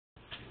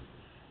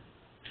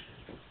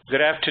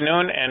Good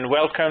afternoon and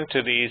welcome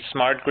to the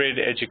Smart Grid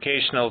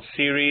Educational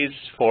Series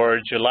for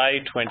July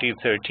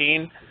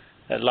 2013,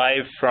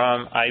 live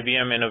from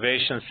IBM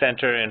Innovation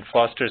Center in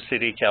Foster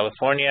City,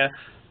 California.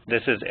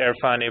 This is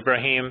Irfan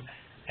Ibrahim,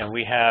 and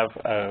we have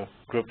a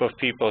group of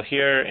people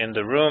here in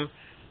the room,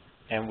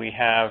 and we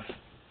have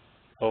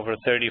over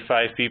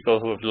 35 people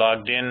who have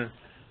logged in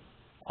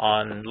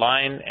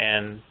online,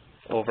 and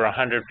over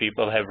 100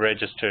 people have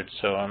registered.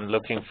 So I'm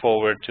looking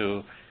forward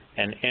to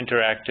an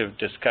interactive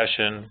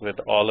discussion with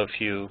all of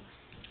you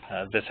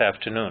this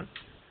afternoon.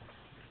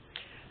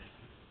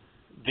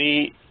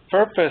 The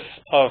purpose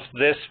of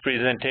this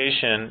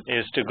presentation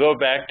is to go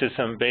back to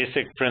some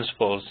basic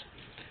principles.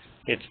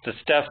 It's the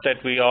stuff that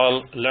we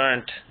all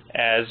learned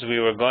as we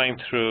were going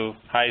through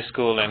high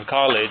school and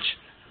college,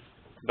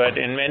 but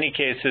in many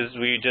cases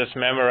we just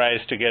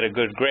memorized to get a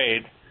good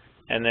grade,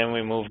 and then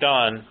we moved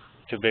on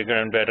to bigger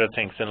and better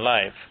things in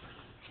life.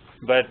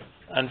 But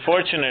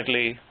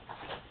unfortunately,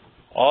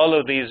 all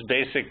of these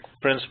basic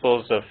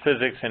principles of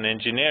physics and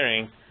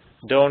engineering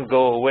don't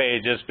go away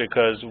just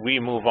because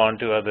we move on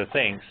to other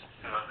things.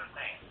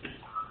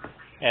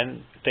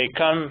 And they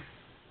come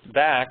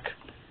back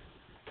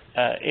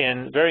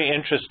in very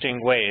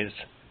interesting ways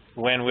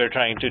when we're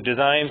trying to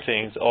design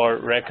things or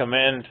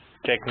recommend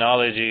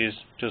technologies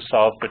to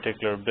solve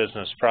particular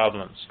business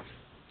problems.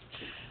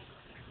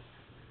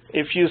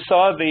 If you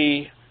saw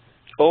the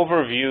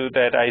overview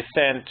that I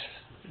sent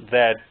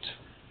that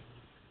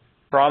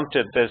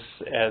prompted this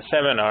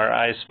seminar,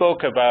 I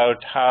spoke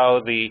about how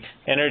the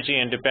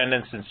Energy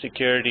Independence and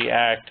Security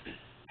Act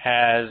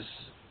has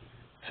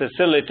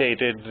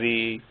facilitated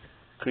the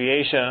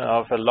creation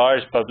of a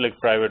large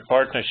public-private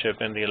partnership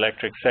in the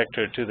electric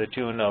sector to the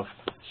tune of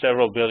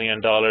several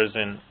 $billions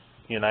in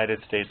the United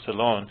States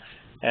alone.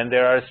 And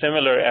there are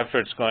similar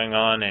efforts going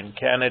on in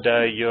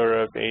Canada,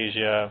 Europe,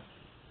 Asia,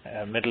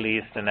 Middle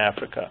East, and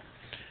Africa.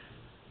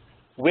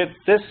 With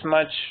this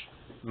much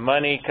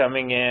money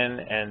coming in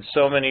and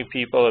so many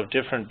people of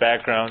different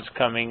backgrounds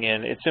coming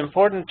in, it's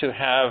important to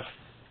have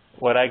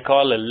what I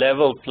call a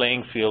level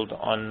playing field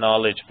on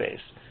knowledge base.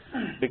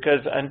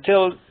 Because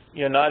until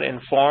you're not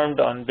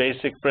informed on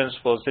basic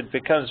principles, it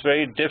becomes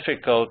very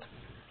difficult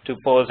to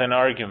pose an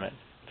argument.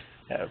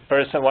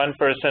 One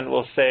person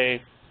will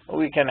say,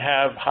 we can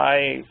have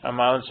high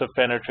amounts of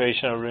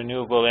penetration of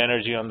renewable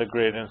energy on the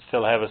grid and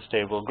still have a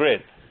stable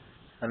grid.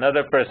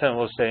 Another person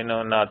will say,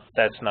 no,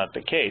 that's not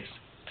the case.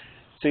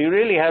 So you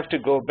really have to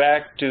go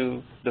back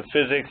to the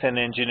physics and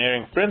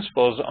engineering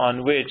principles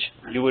on which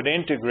you would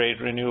integrate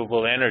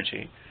renewable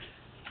energy.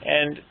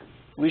 And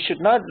we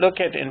should not look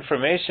at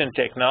information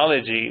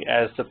technology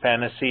as the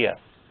panacea.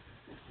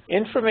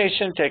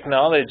 Information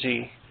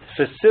technology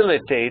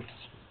facilitates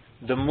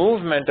the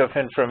movement of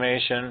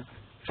information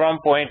from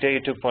point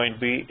A to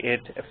point B.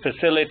 It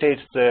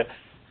facilitates the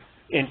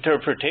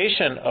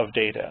interpretation of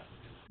data.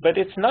 But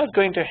it's not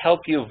going to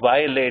help you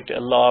violate a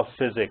law of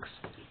physics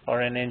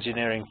or an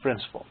engineering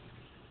principle.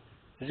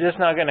 It's just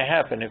not going to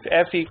happen. If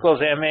F equals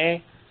ma,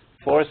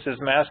 force is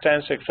mass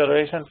times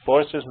acceleration,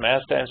 force is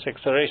mass times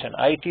acceleration.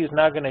 IT is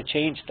not going to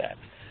change that.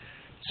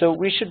 So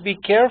we should be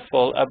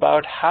careful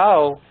about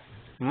how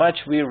much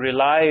we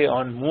rely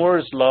on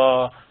Moore's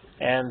law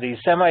and the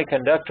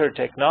semiconductor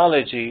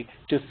technology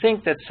to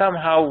think that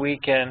somehow we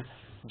can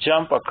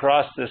jump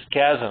across this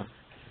chasm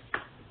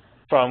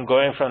from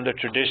going from the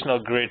traditional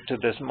grid to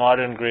this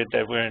modern grid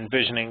that we're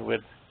envisioning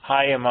with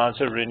high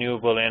amounts of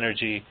renewable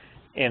energy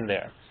in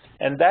there.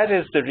 And that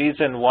is the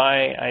reason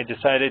why I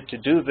decided to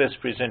do this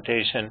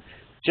presentation,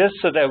 just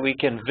so that we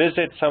can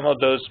visit some of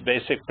those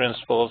basic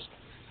principles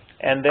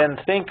and then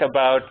think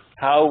about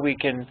how we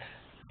can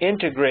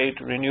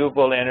integrate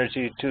renewable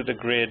energy to the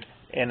grid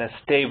in a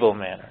stable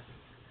manner.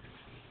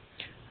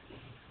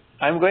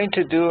 I'm going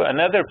to do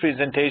another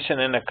presentation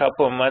in a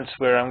couple of months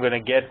where I'm going to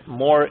get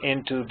more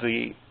into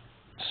the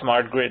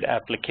smart grid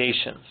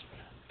applications,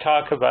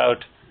 talk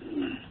about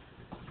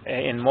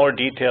in more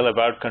detail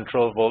about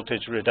control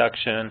voltage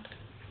reduction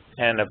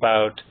and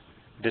about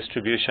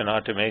distribution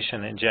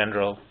automation in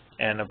general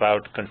and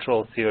about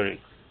control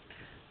theory.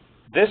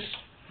 This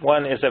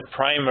one is a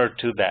primer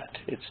to that.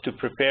 It's to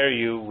prepare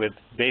you with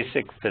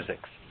basic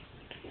physics.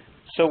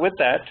 So with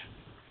that,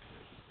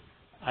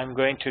 I'm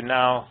going to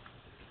now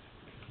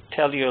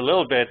tell you a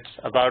little bit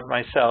about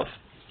myself.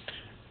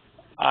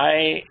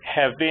 I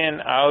have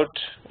been out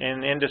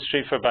in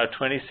industry for about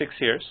 26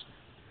 years.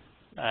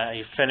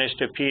 I finished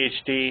a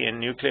PhD in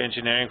nuclear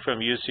engineering from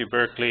UC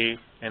Berkeley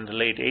in the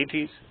late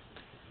 80s.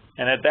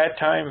 And at that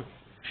time,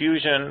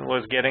 fusion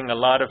was getting a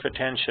lot of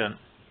attention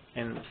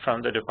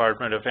from the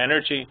Department of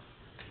Energy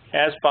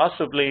as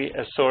possibly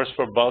a source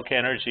for bulk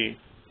energy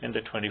in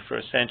the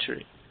 21st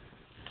century.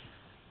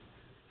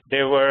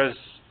 There was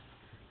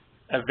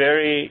a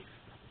very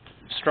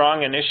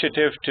strong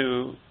initiative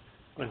to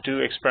do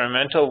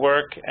experimental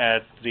work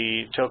at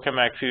the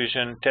Tokamak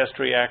Fusion Test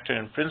Reactor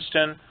in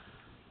Princeton.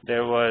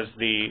 There was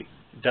the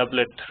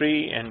Doublet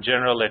 3 in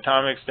General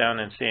Atomics down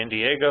in San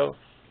Diego.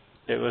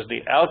 There was the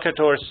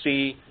Alcator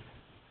C,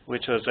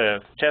 which was a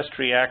test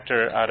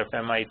reactor out of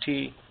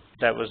MIT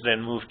that was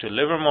then moved to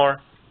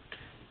Livermore.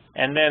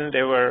 And then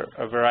there were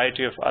a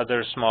variety of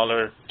other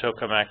smaller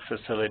tokamak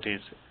facilities.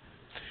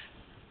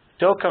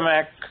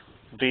 Tokamak,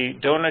 the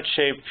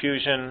donut-shaped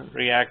fusion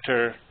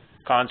reactor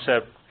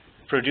concept,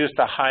 produced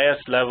the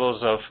highest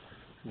levels of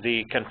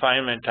the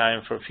confinement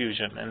time for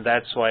fusion, and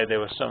that's why there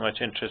was so much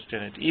interest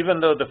in it,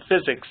 even though the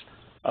physics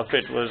of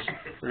it was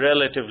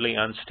relatively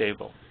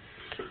unstable.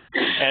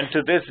 And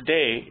to this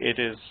day, it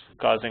is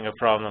causing a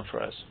problem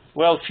for us.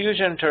 Well,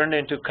 fusion turned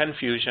into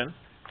confusion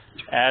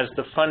as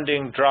the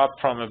funding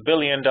dropped from $1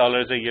 billion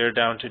a year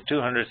down to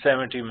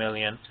 $270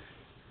 million.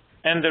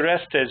 And the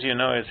rest, as you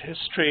know, is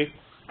history.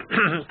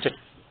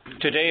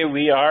 Today,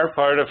 we are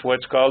part of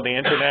what's called the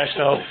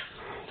International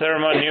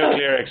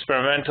Thermonuclear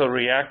Experimental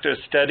Reactor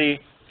Study,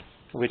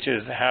 which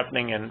is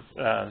happening in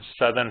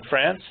southern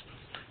France.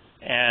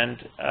 And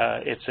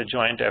it's a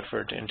joint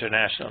effort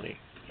internationally.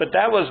 But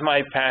that was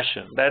my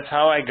passion. That's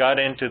how I got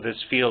into this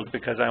field,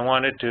 because I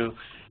wanted to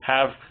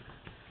have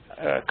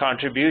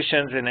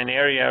contributions in an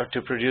area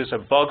to produce a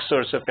bulk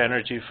source of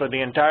energy for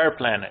the entire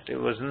planet. It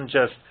wasn't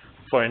just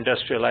for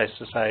industrialized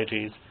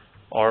societies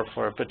or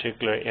for a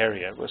particular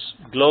area. It was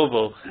a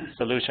global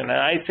solution. And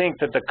I think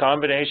that the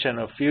combination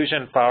of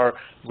fusion power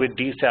with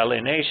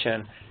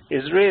desalination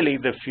is really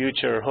the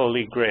future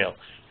holy grail,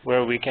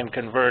 where we can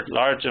convert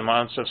large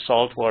amounts of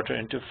salt water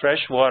into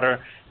fresh water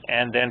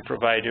and then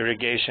provide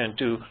irrigation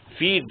to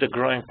feed the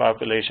growing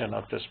population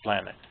of this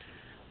planet.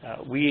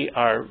 We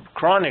are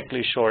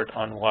chronically short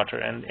on water,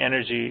 and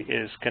energy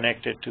is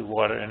connected to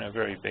water in a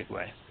very big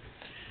way.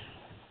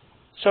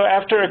 So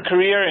after a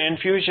career in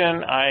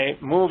fusion, I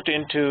moved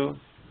into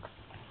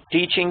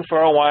teaching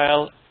for a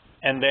while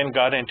and then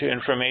got into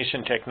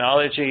information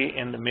technology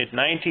in the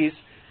mid-90s.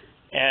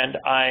 And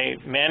I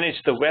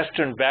managed the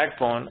western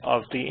backbone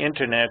of the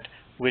internet,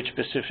 which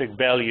Pacific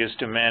Bell used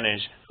to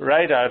manage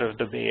right out of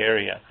the Bay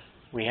Area.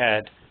 We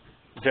had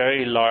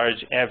very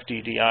large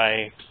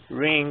FDDI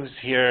rings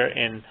here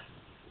in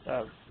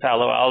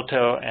Palo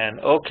Alto and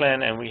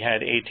Oakland, and we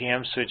had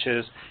ATM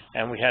switches,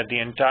 and we had the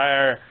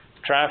entire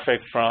traffic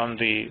from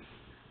the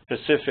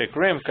Pacific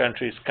Rim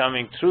countries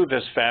coming through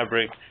this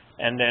fabric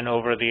and then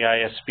over the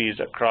ISPs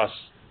across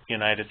the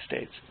United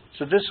States.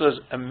 So this was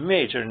a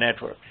major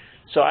network.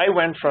 So I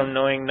went from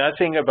knowing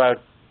nothing about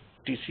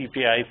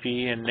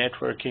TCP/IP and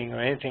networking or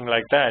anything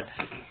like that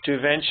to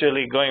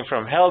eventually going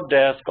from help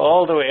desk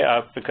all the way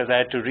up, because I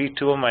had to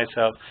retool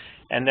myself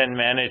and then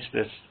manage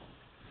this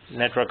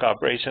network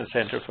operations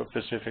center for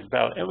Pacific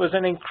Bell. It was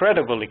an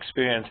incredible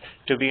experience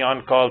to be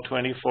on call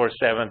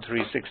 24/7,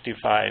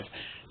 365,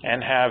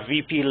 and have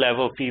VP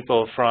level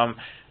people from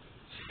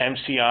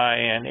MCI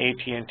and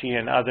AT&T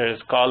and others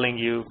calling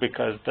you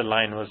because the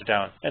line was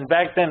down. And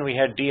back then we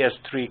had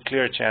DS3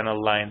 clear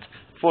channel lines,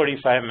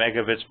 45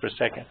 megabits per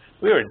second.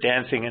 We were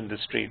dancing in the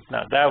street.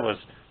 Now that was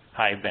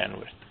high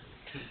bandwidth.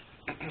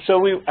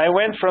 So I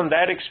went from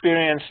that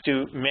experience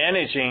to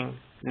managing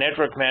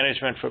network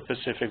management for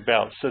Pacific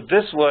Bell. So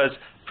this was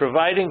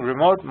providing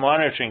remote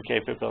monitoring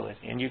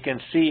capability. And you can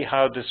see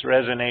how this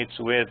resonates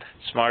with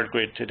Smart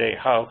Grid today,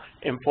 how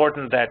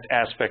important that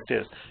aspect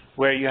is,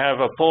 where you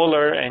have a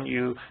polar and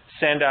you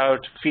send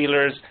out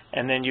feelers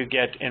and then you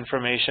get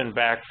information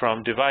back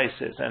from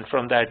devices. And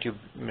from that you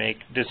make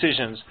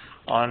decisions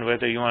on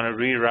whether you want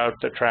to reroute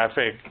the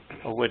traffic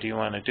or what do you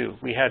want to do.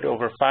 We had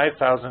over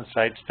 5,000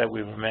 sites that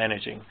we were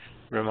managing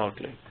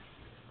remotely.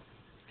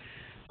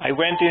 I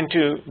went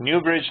into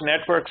Newbridge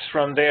Networks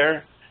from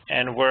there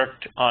and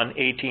worked on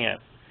ATM.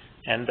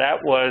 And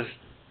that was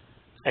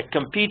a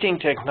competing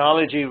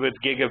technology with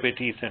gigabit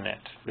Ethernet.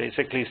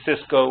 Basically,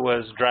 Cisco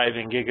was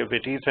driving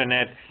gigabit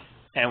Ethernet,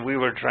 and we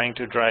were trying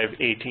to drive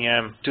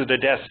ATM to the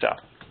desktop,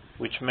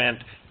 which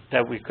meant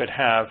that we could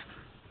have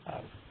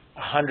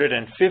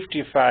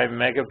 155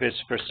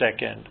 megabits per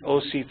second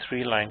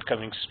OC3 line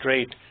coming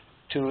straight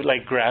to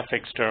like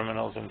graphics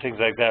terminals and things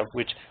like that,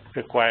 which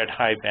required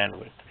high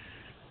bandwidth.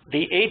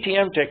 The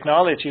ATM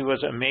technology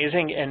was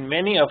amazing, and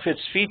many of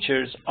its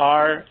features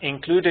are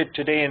included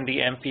today in the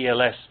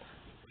MPLS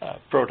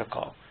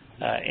protocol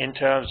in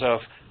terms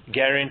of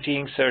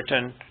guaranteeing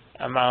certain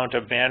amount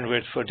of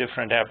bandwidth for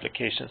different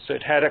applications. So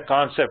it had a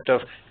concept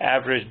of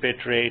average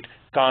bit rate,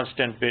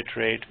 constant bit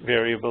rate,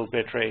 variable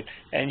bit rate,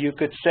 and you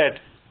could set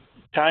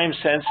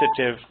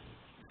time-sensitive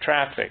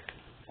traffic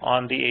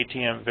on the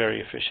ATM very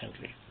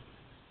efficiently.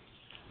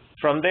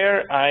 From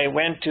there, I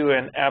went to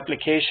an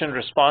application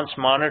response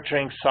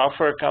monitoring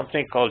software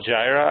company called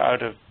Gyra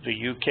out of the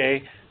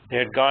UK. They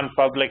had gone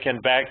public,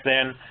 and back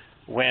then,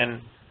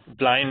 when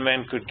blind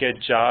men could get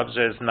jobs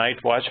as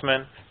night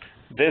watchmen,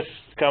 this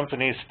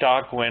company's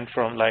stock went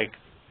from like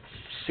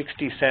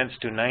 60 cents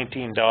to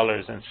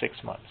 $19 in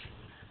 6 months.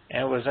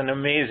 And it was an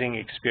amazing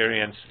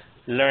experience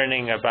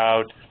learning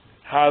about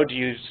how do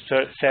you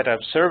set up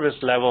service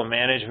level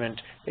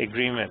management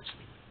agreements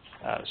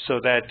so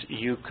that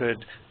you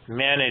could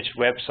manage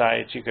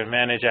websites, you could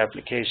manage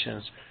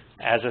applications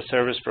as a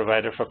service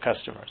provider for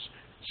customers.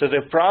 So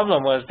the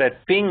problem was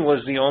that ping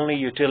was the only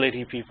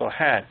utility people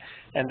had,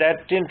 and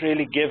that didn't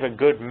really give a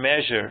good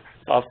measure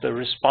of the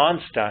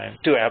response time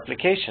to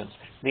applications.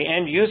 The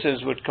end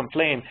users would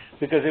complain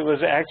because it was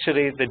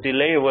actually the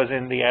delay was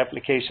in the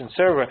application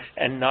server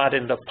and not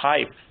in the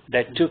pipe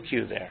that took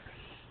you there.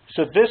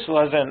 So this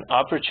was an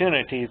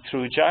opportunity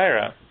through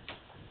Jira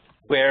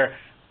where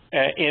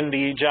in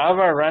the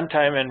Java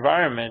runtime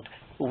environment,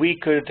 we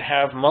could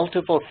have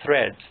multiple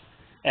threads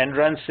and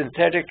run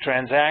synthetic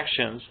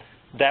transactions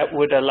that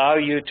would allow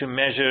you to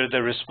measure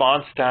the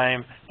response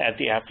time at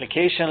the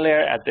application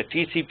layer, at the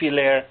TCP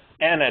layer,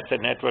 and at the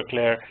network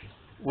layer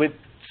with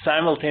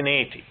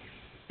simultaneity.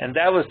 And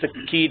that was the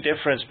key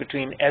difference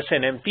between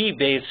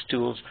SNMP-based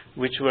tools,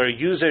 which were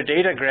user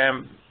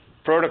datagram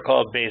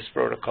protocol-based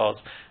protocols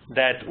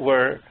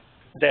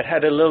that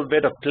had a little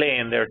bit of play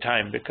in their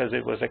time because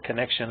it was a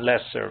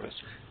connection-less service.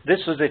 This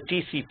was a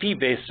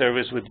TCP-based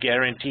service with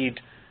guaranteed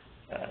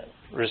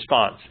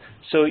response.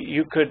 So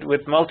you could,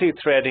 with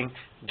multi-threading,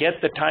 get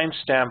the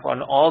timestamp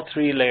on all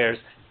three layers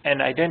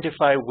and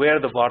identify where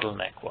the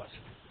bottleneck was.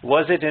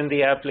 Was it in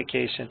the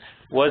application?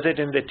 Was it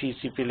in the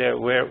TCP layer?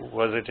 Where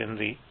was it in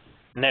the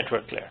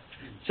network layer?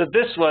 So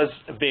this was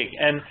big.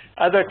 And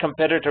other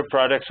competitor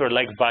products were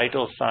like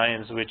Vital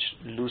Signs, which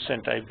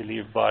Lucent, I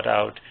believe, bought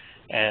out,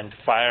 and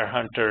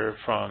FireHunter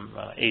from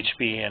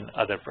HP and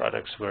other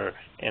products were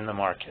in the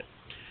market.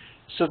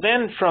 So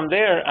then from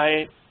there,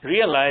 I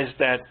realized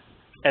that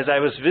as I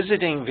was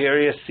visiting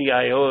various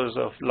CIOs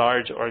of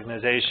large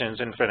organizations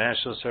in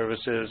financial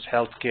services,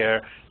 healthcare,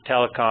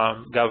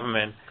 telecom,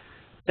 government,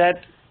 that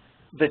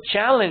the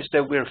challenge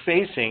that we're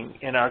facing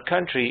in our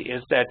country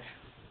is that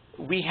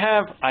we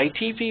have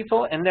IT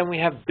people and then we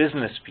have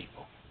business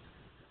people.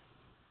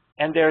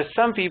 And there are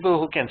some people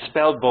who can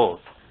spell both,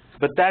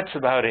 but that's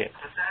about it.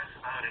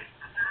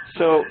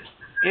 So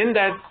in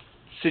that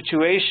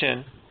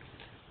situation,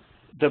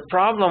 the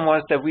problem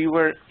was that we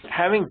were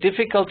having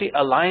difficulty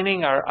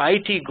aligning our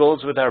IT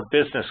goals with our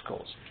business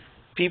goals.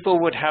 People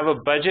would have a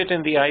budget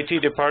in the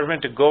IT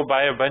department to go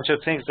buy a bunch of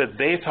things that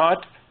they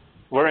thought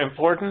were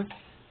important,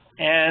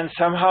 and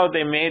somehow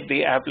they made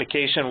the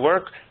application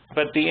work,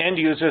 but the end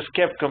users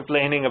kept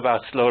complaining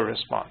about slow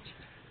response.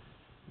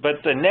 But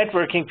the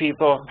networking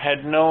people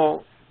had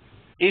no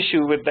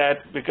issue with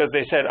that because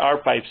they said our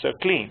pipes are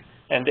clean,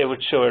 and they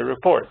would show a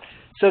report.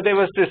 So there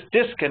was this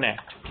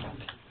disconnect.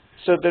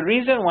 So the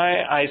reason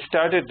why I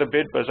started the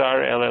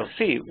BitBazaar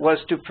LLC was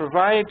to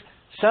provide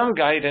some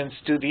guidance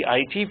to the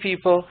IT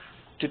people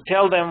to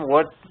tell them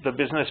what the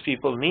business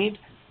people need,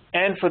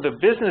 and for the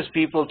business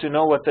people to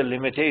know what the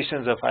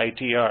limitations of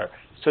IT are,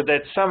 so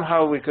that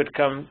somehow we could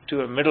come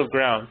to a middle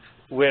ground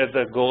where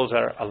the goals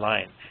are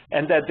aligned,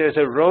 and that there's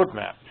a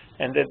roadmap,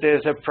 and that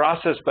there's a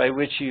process by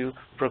which you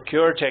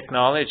procure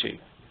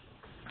technology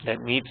that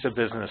meets a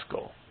business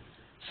goal.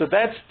 So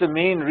that's the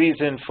main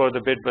reason for the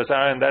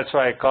BitBazaar, and that's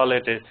why I call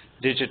it a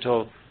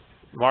digital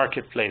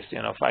marketplace,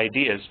 of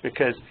ideas,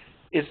 because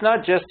it's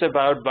not just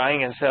about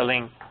buying and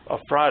selling of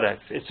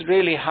products. It's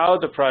really how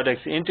the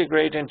products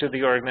integrate into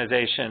the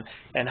organization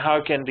and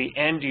how can the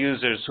end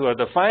users, who are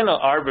the final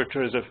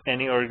arbiters of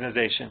any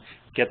organization,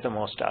 get the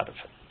most out of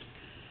it.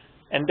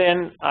 And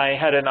then I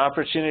had an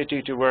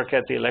opportunity to work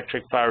at the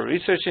Electric Power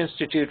Research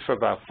Institute for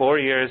about 4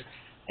 years,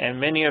 and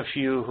many of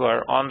you who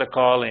are on the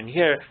call and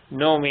here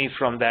know me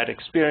from that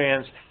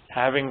experience,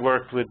 having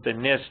worked with the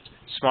NIST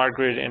Smart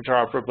Grid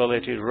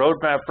Interoperability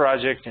Roadmap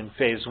project in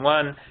phase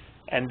 1,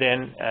 and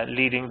then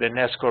leading the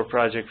NESCOR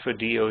project for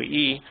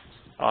DOE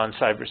on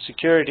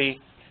cybersecurity.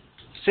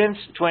 Since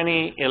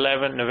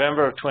 2011,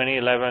 November of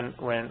 2011,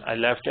 when I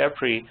left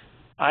EPRI,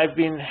 I've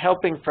been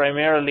helping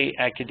primarily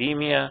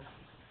academia,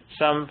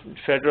 some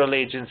federal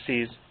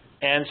agencies,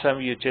 and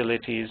some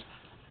utilities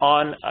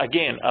on,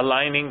 again,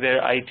 aligning their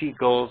IT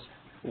goals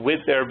with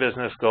their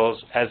business goals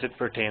as it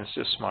pertains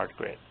to smart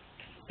grid.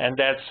 And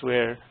that's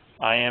where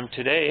I am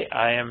today.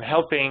 I am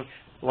helping,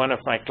 one of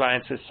my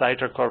clients is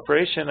Citor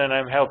Corporation, and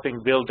I'm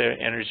helping build their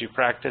energy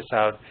practice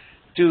out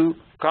to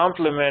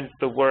complement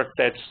the work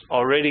that's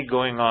already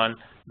going on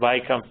by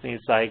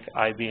companies like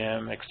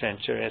IBM,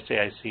 Accenture,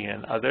 SAIC,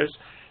 and others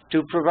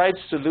to provide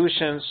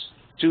solutions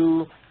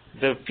to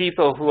the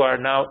people who are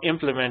now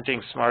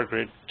implementing smart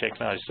grid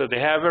technology. So they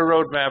have a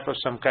roadmap of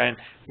some kind.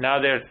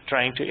 Now they're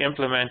trying to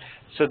implement.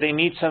 So they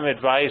need some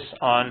advice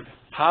on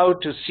how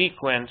to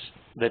sequence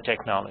the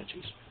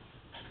technologies.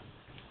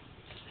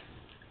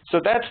 So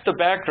that's the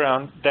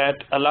background that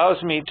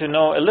allows me to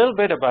know a little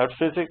bit about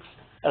physics,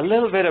 a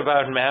little bit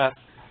about math,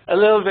 a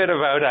little bit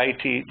about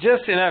IT,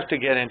 just enough to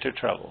get into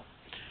trouble.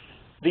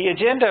 The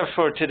agenda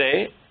for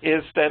today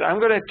is that I'm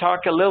going to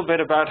talk a little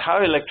bit about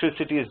how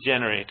electricity is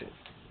generated.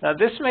 Now,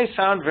 this may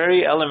sound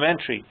very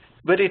elementary,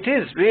 but it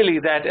is really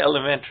that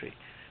elementary.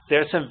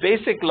 There are some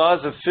basic laws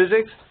of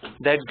physics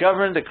that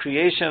govern the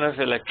creation of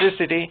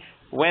electricity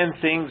when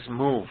things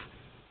move.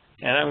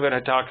 And I'm going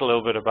to talk a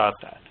little bit about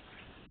that.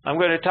 I'm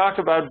going to talk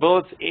about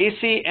both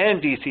AC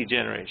and DC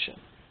generation.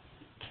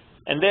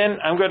 And then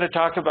I'm going to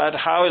talk about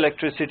how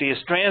electricity is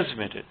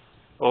transmitted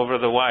over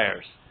the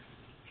wires.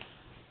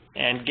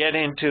 and get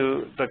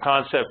into the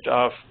concept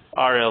of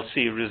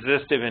RLC,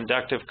 resistive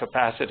inductive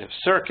capacitive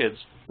circuits,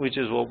 which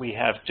is what we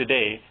have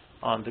today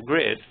on the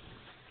grid.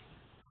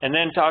 And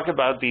then talk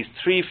about these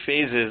three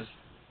phases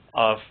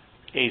of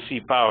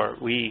AC power.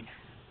 We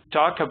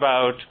talk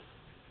about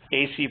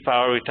AC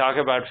power, we talk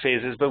about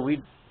phases, but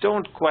we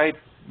don't quite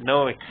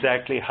know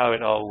exactly how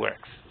it all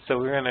works. So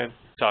we're going to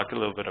talk a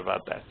little bit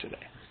about that today.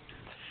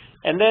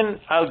 And then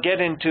I'll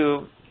get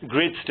into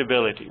grid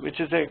stability, which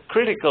is a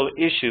critical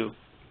issue,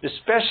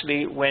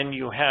 especially when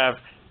you have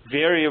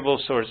variable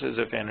sources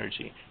of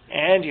energy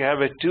and you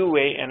have a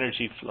two-way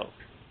energy flow.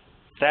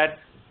 That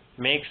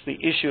makes the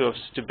issue of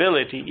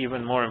stability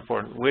even more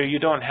important, where you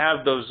don't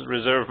have those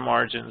reserve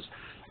margins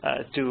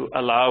to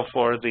allow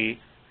for the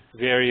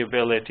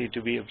variability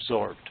to be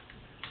absorbed.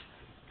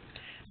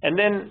 And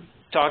then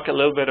talk a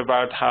little bit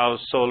about how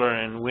solar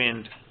and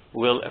wind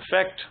will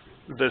affect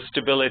the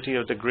stability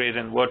of the grid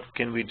and what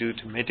can we do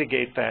to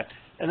mitigate that,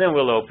 and then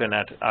we'll open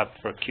it up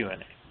for Q&A.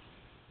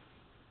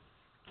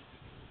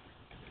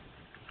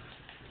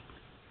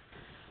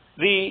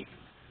 The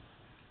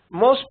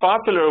most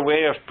popular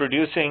way of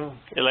producing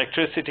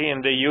electricity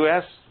in the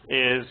US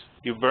is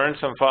you burn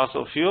some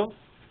fossil fuel,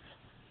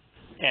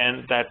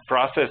 and that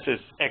process is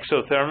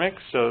exothermic,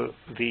 so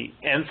the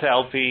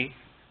enthalpy,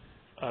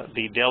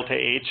 the delta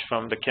H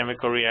from the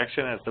chemical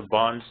reaction as the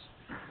bonds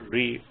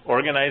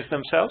reorganize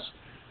themselves,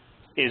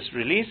 is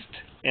released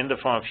in the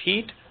form of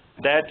heat.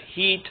 That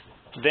heat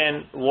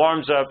then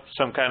warms up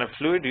some kind of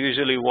fluid,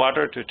 usually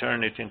water, to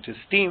turn it into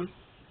steam,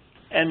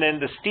 and then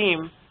the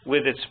steam,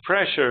 with its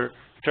pressure,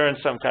 turns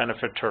some kind of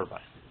a turbine.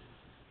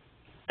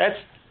 That's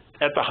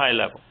at the high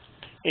level.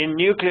 In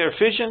nuclear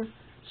fission,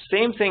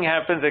 same thing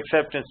happens,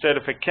 except instead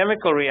of a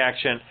chemical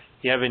reaction,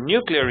 you have a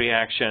nuclear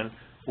reaction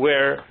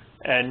where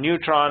a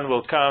neutron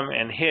will come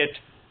and hit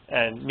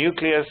a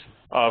nucleus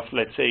of,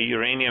 let's say,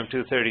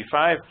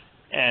 uranium-235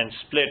 and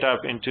split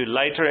up into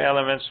lighter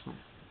elements,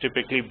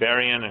 typically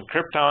barium and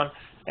krypton,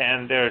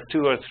 and there are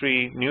 2 or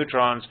 3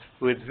 neutrons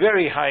with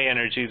very high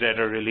energy that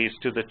are released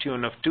to the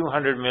tune of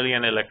 200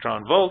 million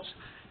electron volts,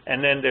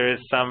 and then there is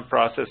some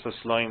process of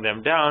slowing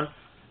them down,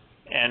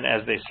 and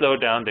as they slow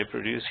down, they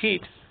produce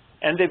heat,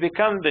 and they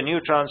become the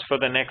neutrons for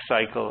the next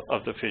cycle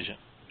of the fission.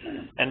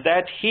 And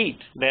that heat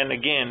then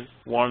again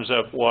warms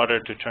up water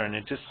to turn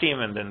into steam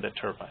and then the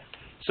turbine.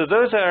 So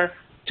those are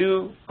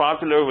 2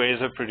 popular ways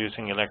of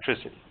producing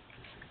electricity.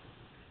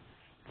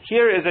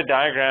 Here is a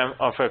diagram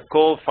of a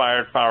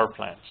coal-fired power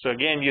plant. So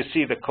again, you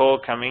see the coal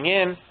coming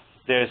in,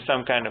 there's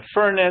some kind of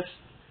furnace,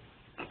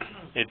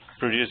 it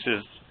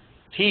produces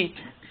heat,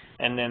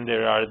 and then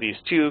there are these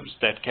tubes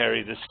that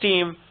carry the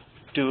steam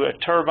to a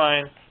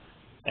turbine,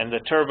 and the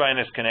turbine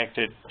is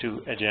connected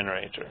to a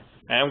generator.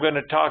 And I'm going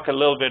to talk a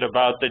little bit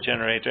about the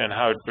generator and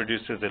how it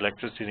produces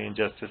electricity in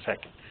just a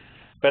second.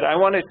 But I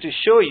wanted to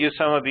show you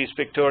some of these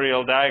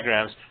pictorial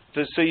diagrams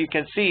so you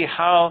can see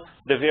how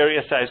the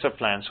various types of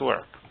plants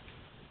work.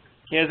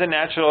 Here's a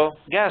natural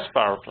gas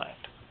power plant.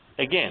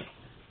 Again,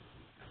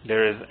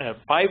 there is a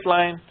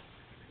pipeline,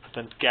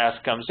 the gas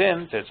comes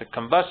in, there's a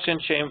combustion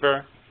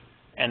chamber,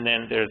 and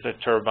then there's a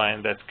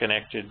turbine that's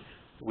connected,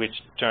 which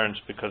turns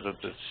because of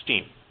the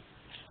steam.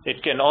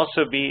 It can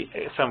also be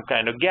some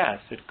kind of gas.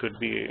 It could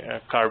be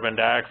carbon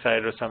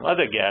dioxide or some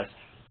other gas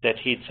that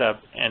heats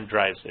up and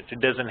drives it.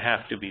 It doesn't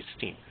have to be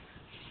steam.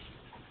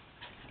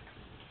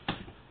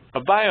 A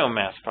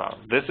biomass power.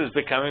 This is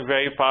becoming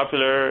very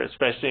popular,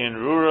 especially in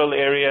rural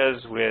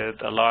areas with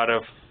a lot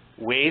of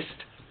waste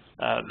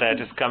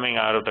that is coming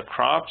out of the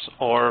crops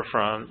or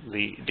from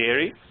the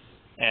dairy,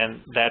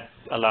 and that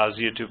allows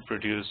you to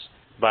produce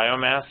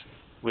biomass,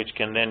 which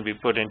can then be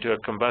put into a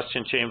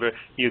combustion chamber.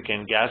 You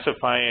can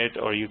gasify it,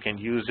 or you can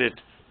use it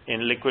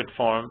in liquid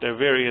form. There are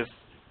various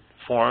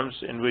forms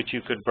in which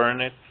you could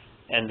burn it,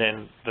 and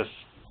then the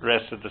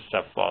rest of the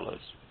stuff follows.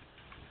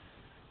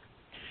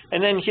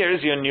 And then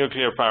here's your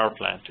nuclear power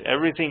plant.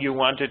 Everything you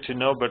wanted to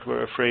know but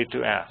were afraid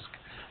to ask.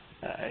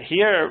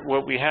 Here,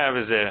 what we have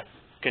is a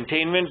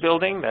containment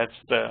building. That's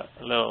the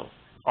little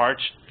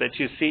arch that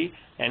you see.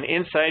 And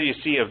inside, you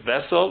see a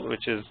vessel,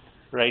 which is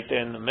right there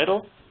in the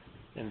middle,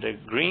 in the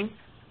green.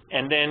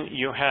 And then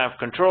you have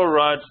control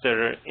rods that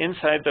are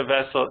inside the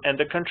vessel. And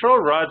the control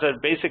rods are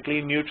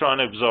basically neutron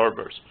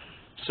absorbers.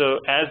 So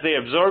as they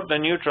absorb the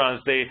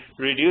neutrons, they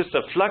reduce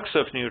the flux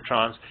of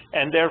neutrons,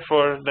 and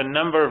therefore the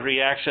number of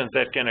reactions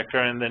that can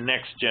occur in the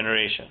next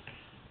generation.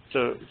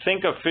 So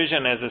think of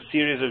fission as a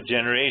series of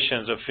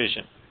generations of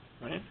fission,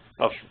 right,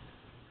 of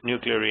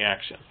nuclear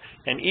reactions.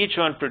 And each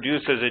one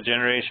produces a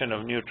generation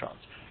of neutrons.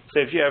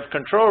 So if you have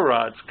control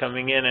rods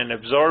coming in and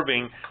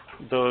absorbing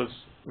those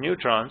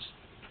neutrons,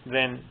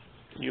 then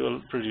you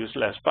will produce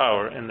less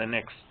power in the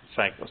next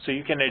cycle. So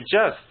you can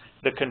adjust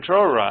the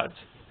control rods,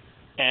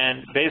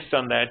 and based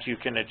on that, you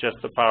can adjust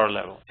the power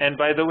level. And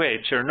by the way,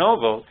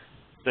 Chernobyl,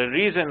 the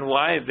reason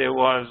why there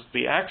was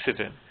the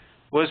accident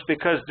was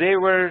because they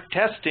were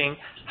testing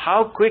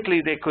how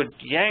quickly they could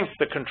yank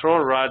the control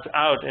rods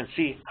out and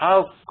see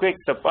how quick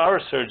the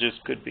power surges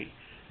could be.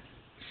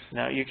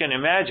 Now, you can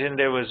imagine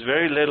there was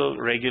very little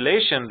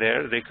regulation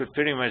there. They could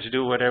pretty much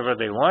do whatever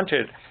they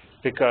wanted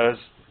because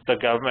the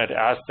government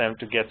asked them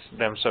to get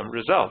them some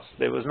results.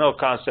 There was no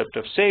concept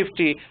of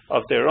safety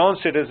of their own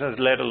citizens,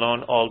 let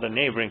alone all the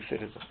neighboring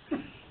citizens.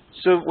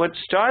 So what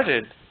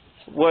started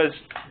was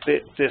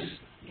this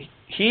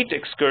heat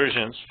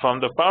excursions from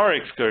the power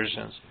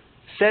excursions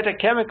set a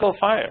chemical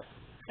fire.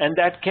 And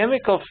that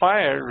chemical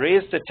fire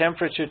raised the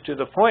temperature to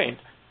the point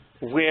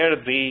where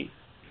the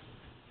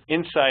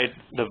inside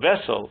the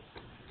vessel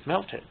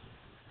melted.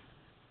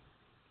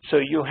 So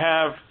you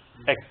have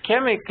a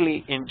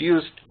chemically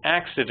induced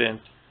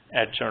accident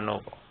at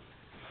Chernobyl.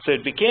 So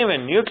it became a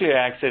nuclear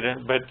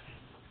accident, but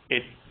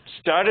it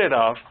started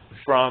off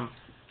from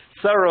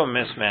thorough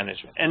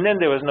mismanagement. And then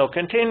there was no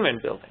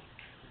containment building.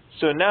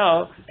 So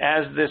now,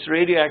 as this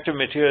radioactive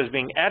material is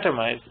being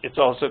atomized, it's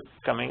also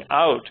coming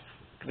out.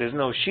 There's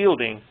no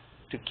shielding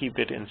to keep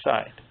it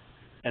inside.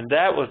 And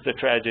that was the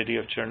tragedy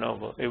of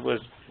Chernobyl. It was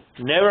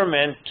never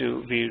meant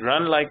to be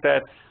run like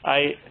that.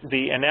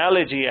 The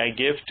analogy I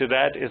give to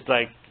that is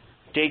like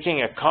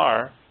taking a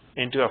car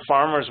into a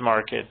farmer's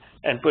market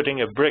and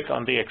putting a brick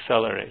on the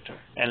accelerator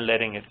and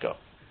letting it go.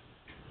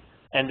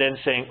 And then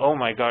saying, oh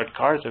my God,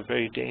 cars are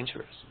very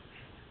dangerous.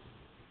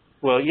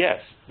 Well, yes,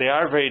 they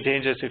are very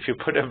dangerous if you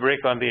put a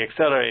brick on the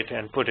accelerator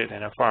and put it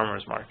in a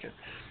farmer's market.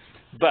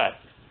 But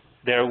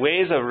there are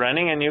ways of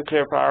running a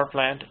nuclear power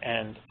plant,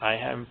 and I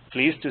am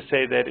pleased to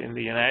say that in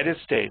the United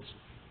States,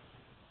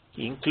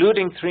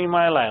 including 3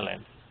 Mile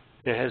Island,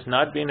 there has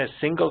not been a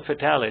single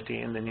fatality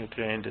in the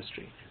nuclear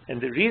industry. And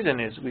the reason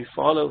is we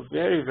follow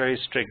very, very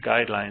strict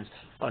guidelines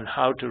on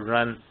how to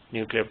run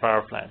nuclear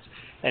power plants.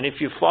 And if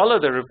you follow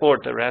the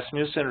report, the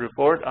Rasmussen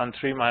report on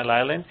 3 Mile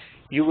Island,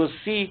 you will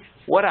see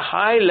what a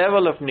high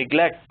level of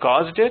neglect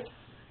caused it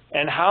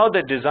and how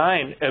the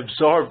design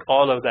absorbed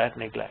all of that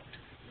neglect.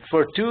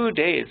 For 2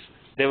 days,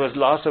 there was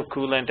loss of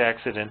coolant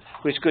accident,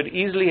 which could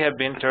easily have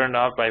been turned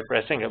off by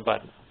pressing a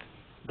button.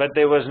 But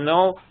there was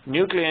no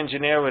nuclear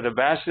engineer with a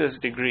bachelor's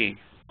degree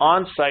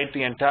on site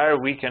the entire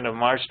weekend of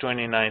March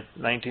 29,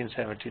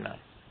 1979.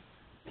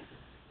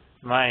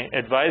 My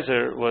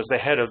advisor was the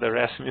head of the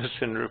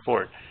Rasmussen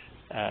report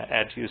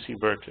at UC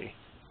Berkeley.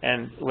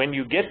 And when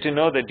you get to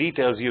know the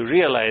details, you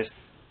realize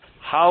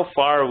how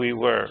far we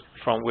were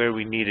from where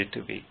we needed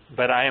to be.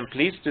 But I am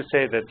pleased to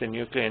say that the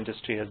nuclear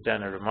industry has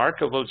done a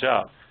remarkable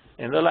job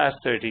in the last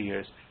 30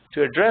 years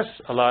to address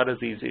a lot of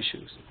these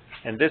issues.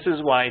 And this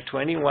is why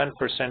 21%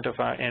 of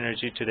our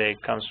energy today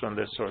comes from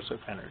this source of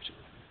energy.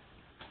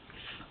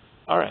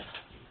 All right.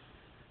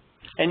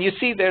 And you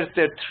see there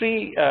are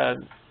 3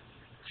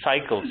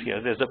 cycles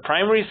here. There's a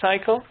primary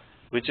cycle,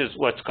 which is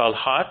what's called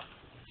hot.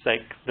 It's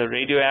like the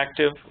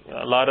radioactive.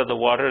 A lot of the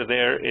water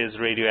there is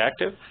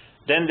radioactive.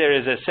 Then there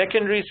is a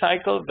secondary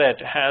cycle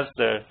that has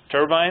the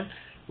turbine,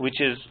 which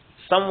is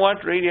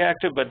somewhat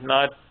radioactive but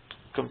not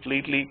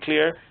completely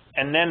clear.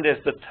 And then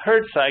there's the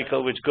third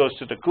cycle, which goes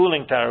to the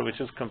cooling tower, which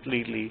is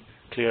completely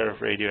clear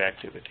of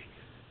radioactivity.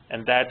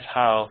 And that's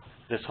how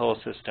this whole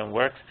system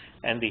works.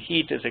 And the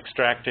heat is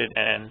extracted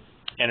and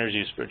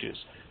energy is produced.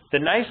 The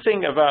nice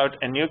thing about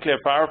a nuclear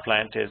power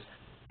plant is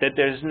that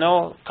there's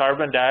no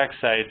carbon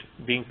dioxide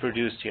being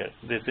produced here.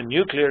 There's a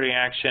nuclear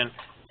reaction,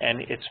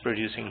 and it's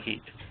producing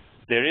heat.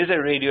 There is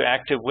a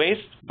radioactive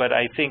waste, but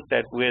I think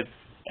that with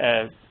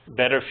a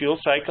better fuel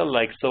cycle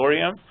like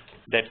thorium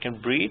that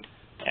can breed,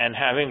 and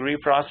having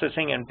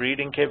reprocessing and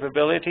breeding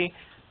capability,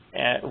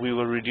 we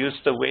will reduce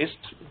the waste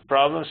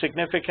problem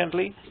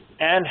significantly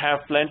and have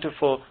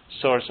plentiful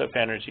source of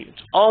energy.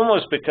 It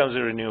almost becomes a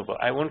renewable.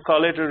 I wouldn't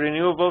call it a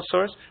renewable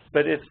source,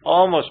 but it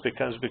almost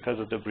becomes because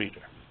of the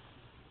breeder.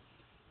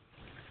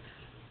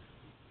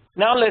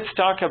 Now let's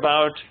talk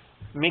about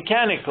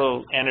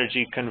mechanical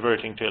energy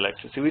converting to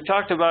electricity. We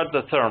talked about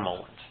the thermal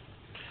ones.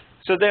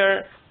 So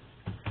there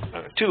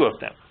are 2 of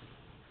them.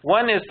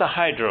 One is the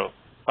hydro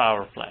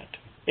power plant.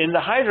 In the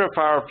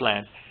hydropower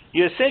plant,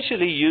 you're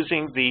essentially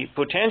using the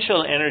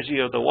potential energy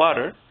of the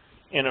water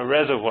in a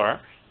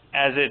reservoir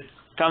as it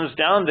comes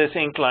down this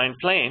inclined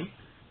plane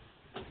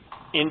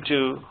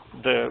into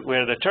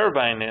where the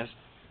turbine is.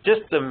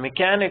 Just the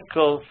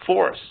mechanical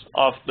force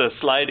of the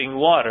sliding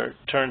water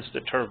turns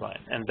the turbine,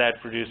 and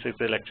that produces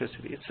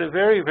electricity. It's a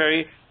very,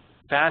 very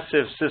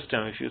passive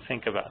system if you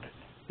think about it.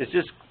 It's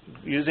just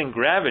using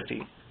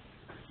gravity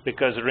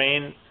because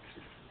rain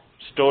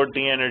stored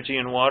the energy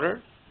in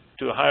water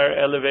to a higher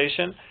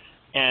elevation,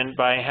 and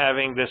by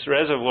having this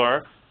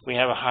reservoir, we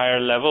have a higher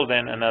level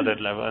than another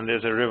level, and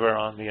there's a river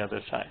on the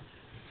other side.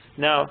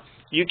 Now,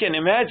 you can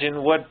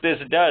imagine what this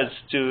does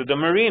to the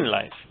marine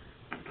life,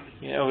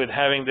 with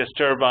having this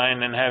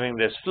turbine and having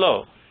this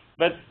flow.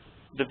 But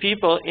the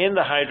people in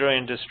the hydro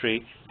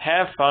industry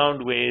have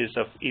found ways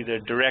of either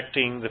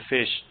directing the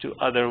fish to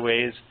other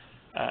ways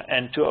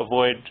and to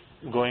avoid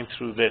going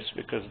through this,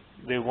 because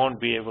they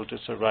won't be able to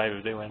survive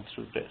if they went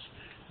through this.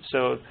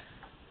 So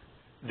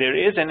there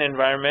is an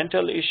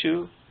environmental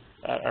issue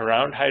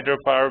around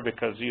hydropower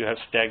because you have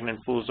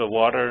stagnant pools of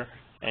water,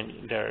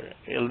 and there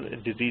are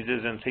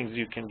diseases and things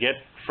you can get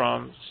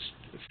from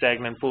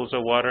stagnant pools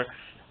of water.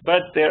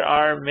 But there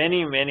are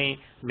many, many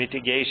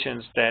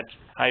mitigations that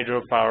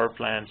hydropower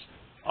plants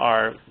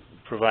are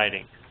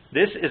providing.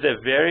 This is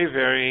a very,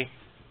 very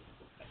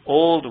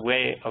old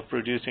way of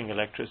producing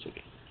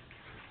electricity.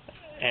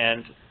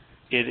 And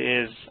it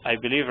is, I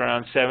believe,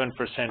 around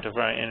 7% of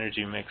our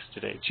energy mix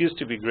today. It used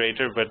to be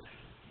greater, but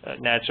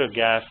natural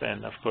gas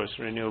and, of course,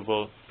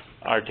 renewable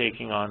are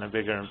taking on a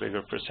bigger and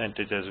bigger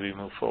percentage as we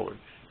move forward.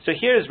 So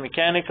here's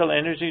mechanical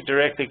energy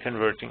directly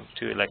converting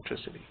to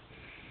electricity.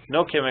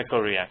 No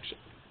chemical reaction.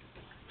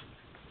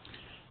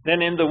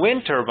 Then in the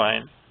wind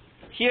turbine,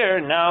 here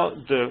now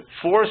the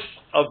force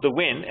of the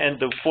wind, and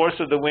the force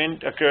of the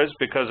wind occurs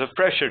because of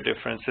pressure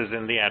differences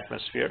in the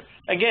atmosphere.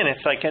 Again,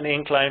 it's like an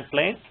inclined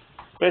plane,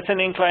 but it's an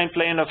inclined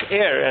plane of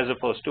air as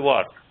opposed to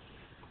water.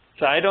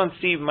 So I don't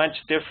see much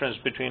difference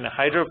between a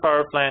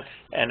hydropower plant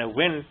and a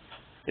wind,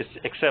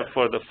 except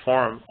for the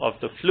form of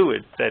the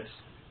fluid that's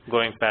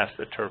going past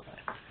the turbine.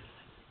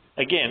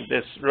 Again,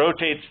 this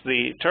rotates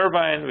the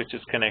turbine, which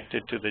is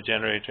connected to the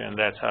generator, and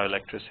that's how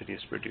electricity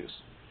is produced.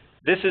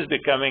 This is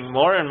becoming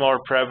more and more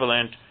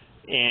prevalent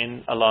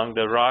along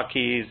the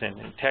Rockies and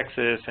in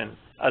Texas and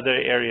other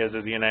areas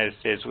of the United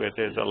States where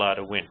there's a lot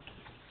of wind.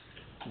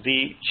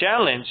 The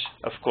challenge,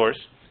 of course,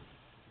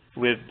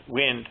 with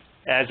wind,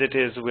 as it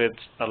is with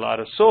a lot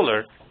of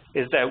solar,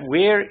 is that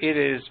where it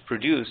is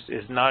produced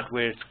is not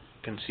where it's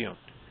consumed.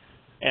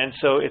 And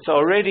so it's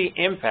already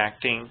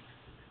impacting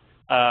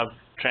a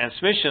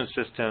transmission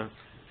system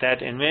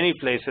that in many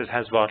places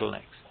has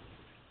bottlenecks.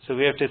 So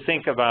we have to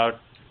think about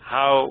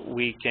how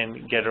we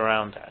can get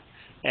around that.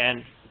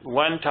 And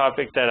one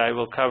topic that I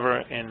will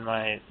cover in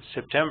my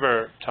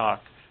September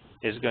talk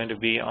is going to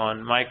be on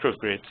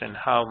microgrids and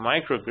how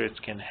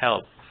microgrids can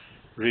help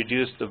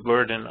reduce the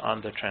burden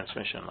on the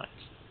transmission lines.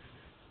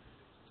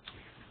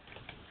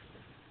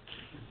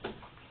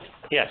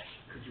 Yes?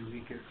 Could you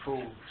make it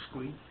full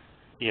screen?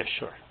 Yes,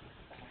 sure.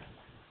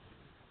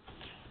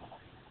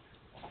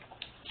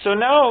 So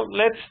now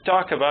let's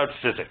talk about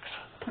physics.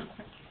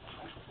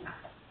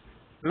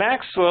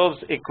 Maxwell's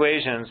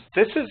equations,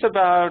 this is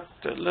about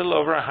a little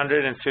over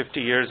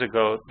 150 years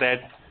ago that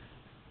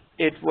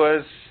it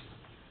was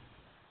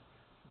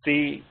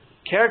the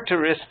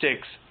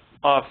characteristics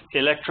of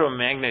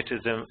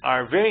electromagnetism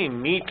are very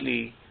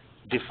neatly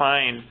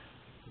defined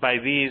by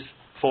these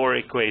four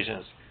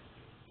equations.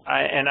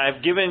 And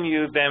I've given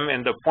you them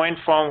in the point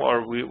form,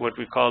 or what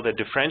we call the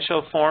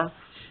differential form,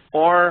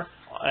 or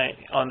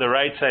on the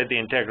right side, the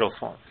integral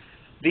form.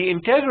 The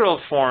integral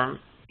form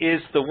is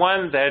the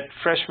one that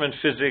freshman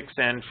physics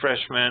and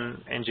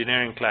freshman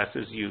engineering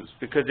classes use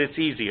because it's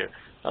easier.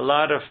 A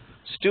lot of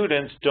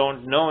students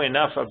don't know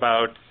enough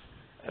about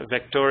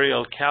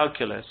vectorial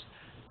calculus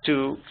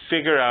to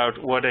figure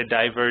out what a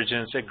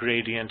divergence, a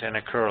gradient, and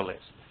a curl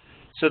is.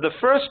 So the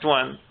first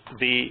one,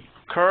 the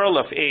curl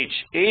of H.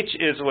 H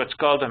is what's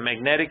called a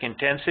magnetic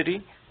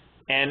intensity,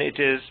 and it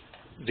is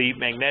the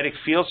magnetic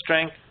field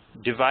strength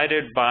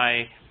divided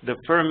by the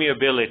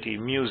permeability,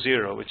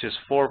 mu0, which is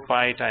 4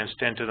 pi times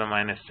 10 to the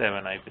minus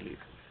 7, I believe.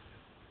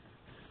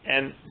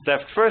 And the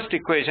first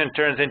equation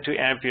turns into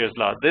Ampere's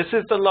law. This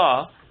is the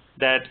law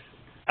that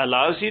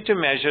allows you to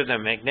measure the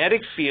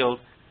magnetic field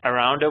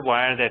around a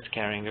wire that's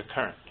carrying a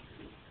current.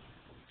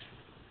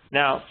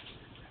 Now,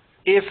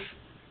 if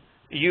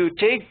you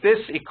take this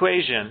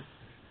equation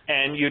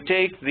and you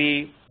take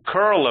the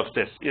curl of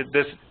this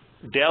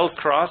del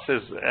cross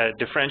is a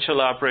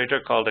differential operator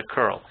called a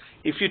curl.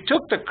 If you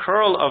took the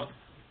curl of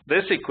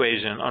this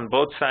equation on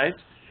both sides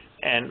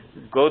and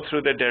go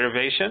through the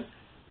derivation,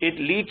 it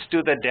leads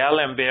to the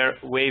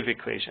D'Alembert wave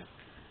equation.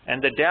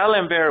 And the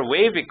D'Alembert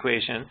wave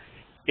equation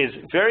is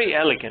very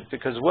elegant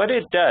because what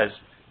it does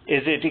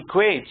is it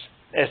equates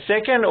a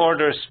second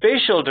order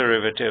spatial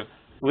derivative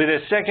with a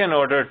second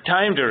order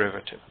time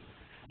derivative.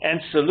 And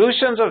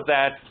solutions of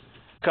that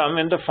come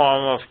in the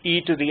form of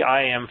e to the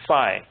im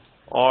phi,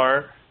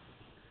 or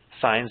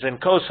sines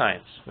and cosines,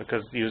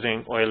 because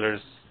using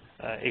Euler's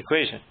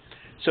equation.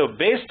 So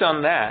based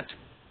on that,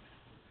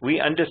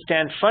 we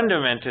understand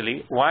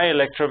fundamentally why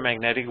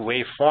electromagnetic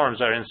waveforms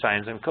are in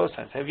sines and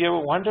cosines. Have you ever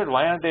wondered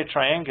why aren't they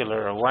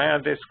triangular or why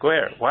aren't they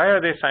square? Why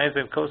are they sines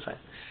and cosines?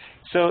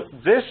 So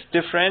this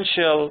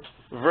differential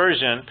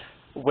version,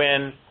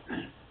 when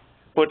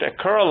put a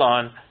curl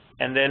on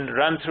and then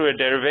run through a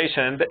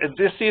derivation, and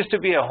this used to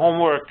be a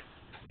homework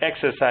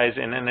exercise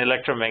in an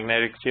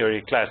electromagnetic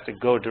theory class to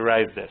go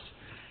derive this.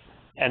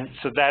 And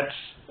so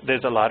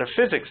there's a lot of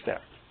physics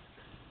there.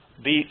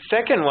 The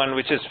second one,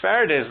 which is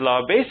Faraday's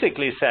law,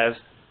 basically says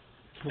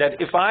that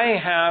if I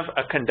have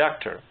a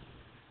conductor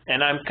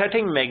and I'm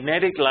cutting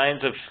magnetic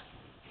lines of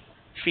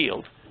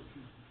field,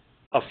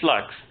 of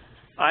flux,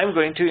 I'm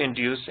going to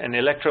induce an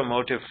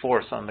electromotive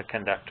force on the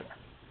conductor.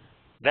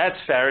 That's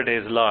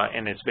Faraday's law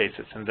in its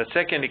basis. And the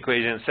second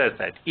equation says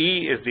that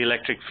E is the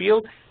electric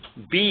field,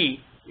 B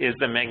is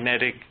the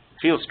magnetic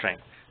field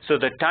strength. So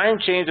the time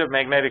change of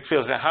magnetic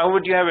field strength, how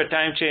would you have a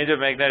time change of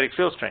magnetic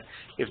field strength?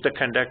 If the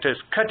conductor is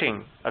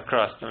cutting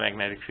across the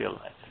magnetic field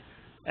line.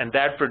 And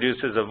that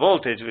produces a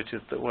voltage, which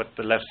is what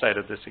the left side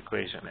of this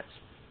equation is.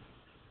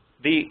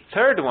 The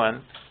third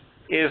one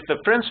is the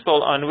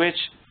principle on which,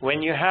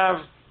 when you have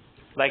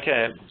like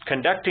a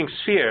conducting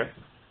sphere,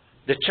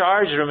 the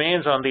charge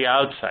remains on the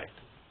outside.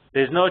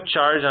 There's no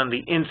charge on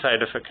the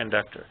inside of a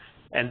conductor.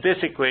 And this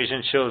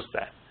equation shows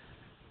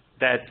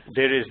that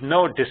there is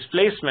no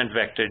displacement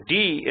vector.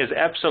 D is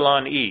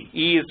epsilon E.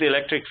 E is the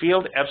electric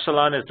field.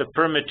 Epsilon is the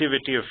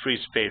permittivity of free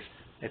space.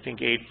 I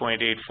think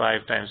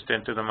 8.85 times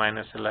 10 to the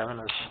minus 11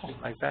 or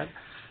something like that.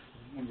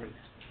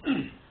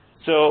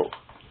 So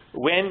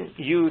when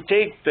you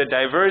take the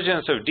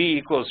divergence of D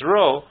equals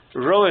rho,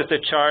 rho is the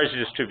charge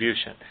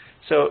distribution.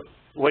 So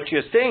what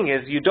you're saying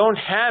is you don't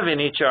have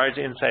any charge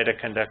inside a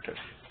conductor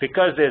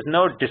because there's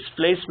no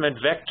displacement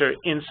vector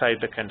inside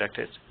the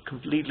conductor. It's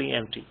completely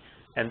empty.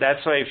 And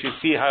that's why if you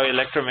see how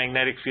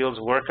electromagnetic fields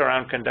work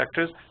around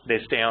conductors, they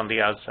stay on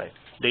the outside.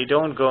 They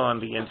don't go on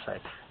the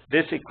inside.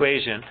 This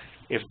equation,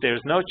 if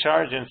there's no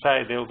charge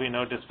inside, there will be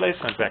no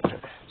displacement vector.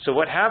 So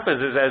what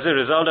happens is, as a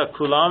result of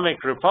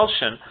Coulombic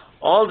repulsion,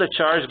 all the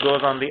charge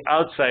goes on the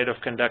outside of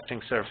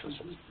conducting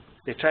surfaces.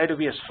 They try to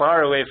be as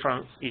far away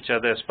from each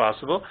other as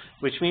possible,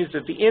 which means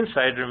that the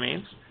inside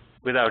remains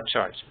without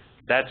charge.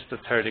 That's the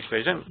third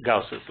equation,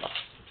 Gauss's law.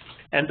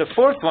 And the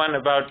fourth one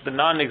about the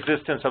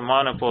non-existence of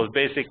monopoles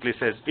basically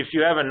says if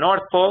you have a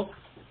north pole,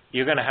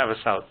 you're going to have a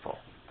south pole.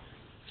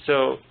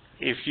 So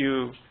if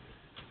you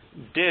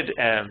did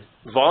a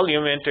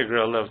volume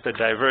integral of the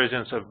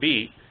divergence of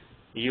B,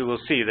 you will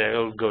see that it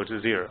will go to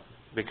 0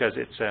 because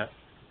it's a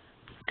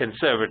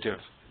conservative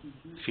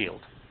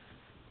field.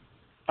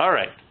 All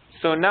right.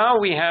 So now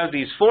we have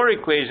these four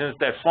equations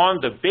that form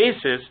the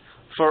basis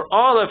for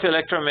all of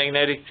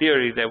electromagnetic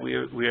theory that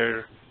we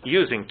are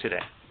using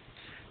today.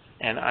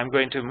 And I'm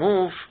going to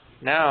move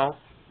now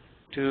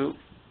to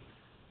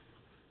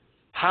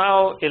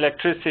how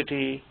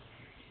electricity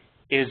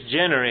is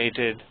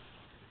generated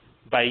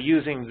by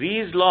using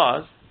these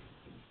laws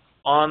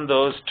on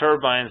those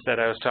turbines that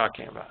I was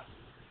talking about.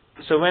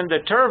 So when the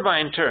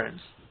turbine turns,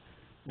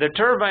 the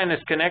turbine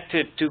is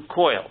connected to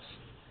coils.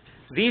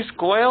 These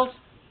coils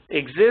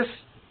exist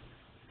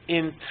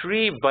in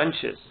three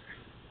bunches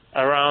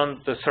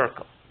around the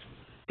circle.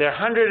 They're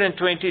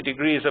 120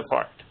 degrees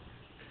apart.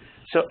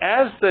 So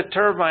as the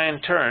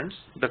turbine turns,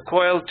 the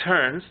coil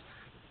turns,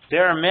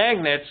 there are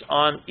magnets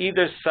on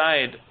either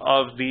side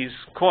of these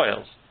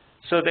coils.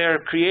 So they're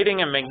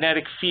creating a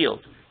magnetic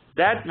field.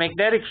 That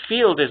magnetic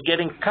field is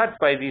getting cut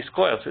by these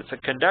coils. It's a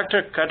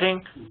conductor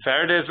cutting,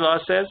 Faraday's law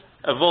says,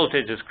 a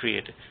voltage is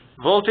created.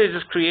 Voltage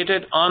is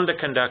created on the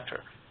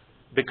conductor.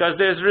 Because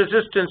there's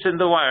resistance in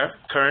the wire,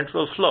 current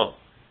will flow.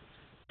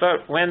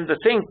 But when the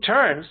thing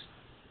turns,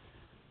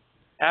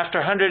 after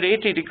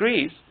 180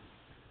 degrees,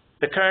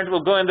 the current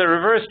will go in the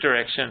reverse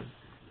direction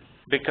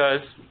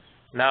because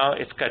now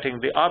it's cutting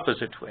the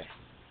opposite way.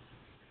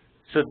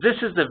 So this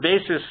is the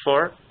basis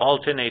for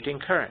alternating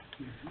current,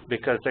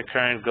 because the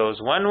current goes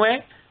one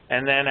way,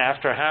 and then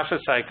after half a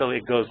cycle,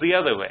 it goes the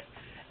other way.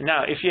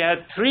 Now, if you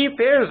had three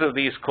pairs of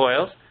these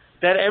coils,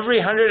 that every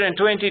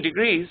 120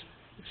 degrees,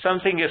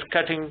 something is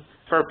cutting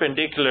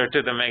perpendicular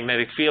to the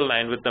magnetic field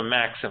line with the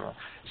maximum.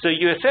 So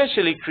you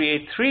essentially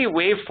create three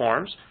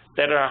waveforms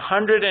that are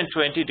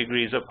 120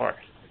 degrees apart.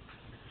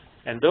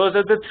 And those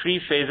are the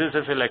three phases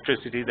of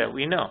electricity that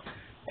we know.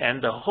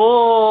 And the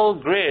whole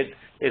grid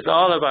is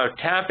all about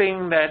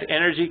tapping that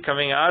energy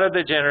coming out of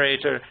the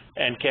generator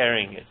and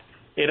carrying it.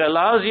 It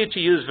allows you to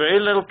use very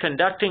little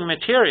conducting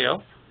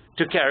material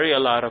to carry a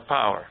lot of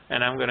power.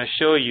 And I'm going to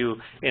show you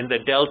in the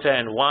delta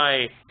and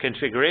Y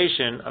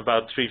configuration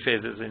about three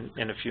phases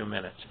in a few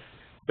minutes.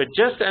 But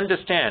just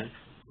understand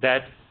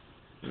that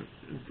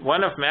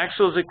one of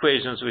Maxwell's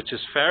equations, which is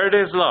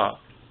Faraday's law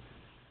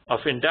of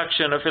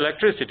induction of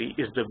electricity,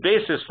 is the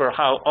basis for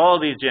how all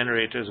these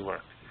generators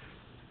work.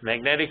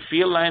 Magnetic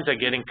field lines are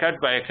getting cut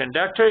by a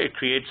conductor. It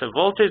creates a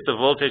voltage. The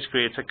voltage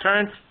creates a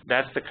current.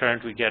 That's the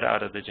current we get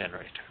out of the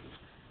generator.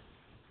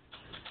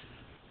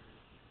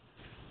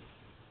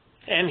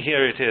 And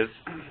here it is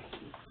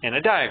in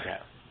a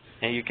diagram.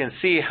 And you can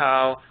see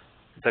how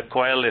the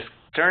coil is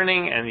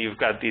turning, and you've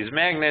got these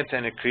magnets,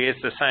 and it creates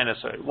the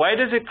sinusoid. Why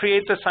does it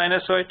create the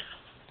sinusoid?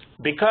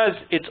 Because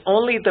it's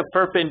only the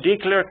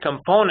perpendicular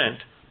component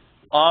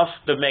of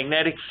the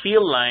magnetic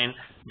field line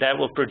that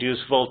will produce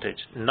voltage,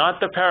 not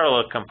the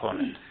parallel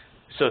component.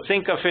 So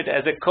think of it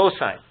as a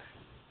cosine,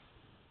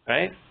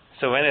 right?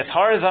 So when it's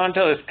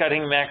horizontal, it's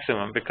cutting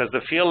maximum because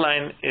the field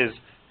line is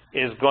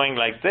going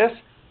like this,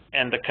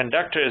 and the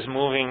conductor is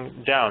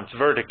moving down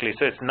vertically.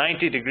 So it's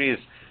 90 degrees.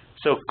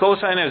 So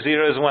cosine of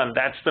 0 is 1.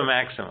 That's the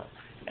maximum.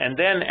 And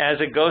then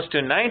as it goes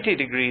to 90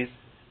 degrees,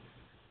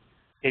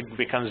 it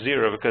becomes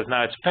 0 because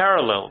now it's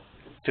parallel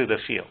to the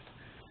field.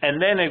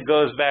 And then it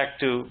goes back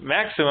to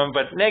maximum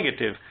but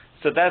negative.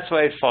 So that's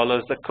why it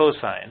follows the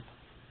cosine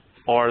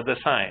or the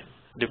sine,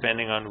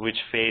 depending on which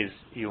phase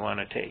you want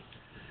to take.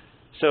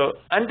 So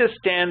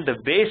understand the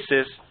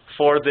basis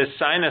for this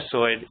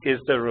sinusoid is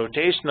the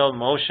rotational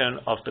motion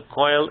of the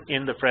coil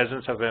in the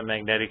presence of a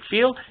magnetic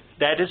field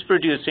that is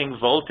producing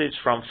voltage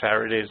from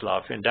Faraday's law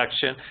of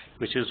induction,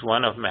 which is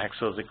one of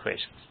Maxwell's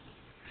equations.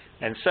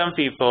 And some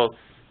people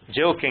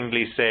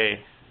jokingly say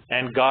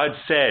and God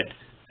said,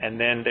 and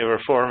then there were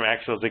 4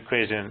 Maxwell's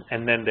equations,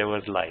 and then there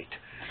was light.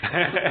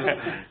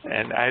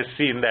 And I've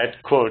seen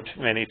that quote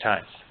many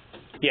times.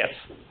 Yes?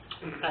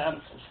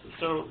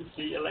 So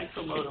the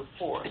electromotive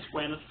force,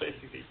 when it's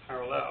basically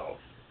parallel,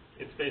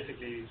 it's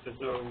basically there's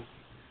no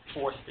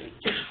force being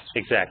used.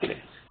 Exactly.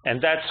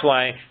 And that's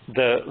why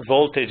the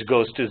voltage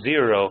goes to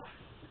 0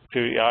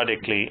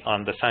 periodically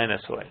on the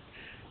sinusoid.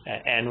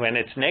 And when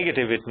it's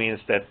negative, it means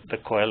that the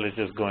coil is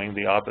just going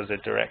the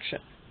opposite direction.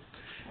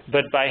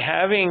 But by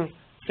having,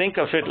 think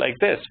of it like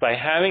this, by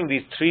having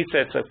these 3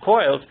 sets of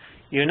coils,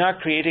 you're not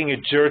creating a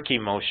jerky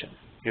motion.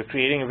 You're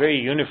creating a very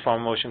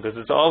uniform motion because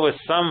there's always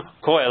some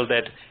coil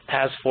that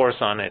has force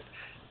on it.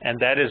 And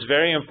that is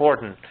very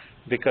important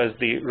because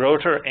the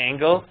rotor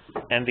angle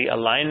and the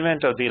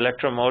alignment of the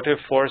electromotive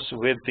force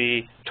with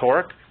the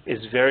torque is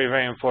very,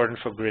 very important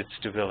for grid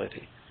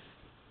stability.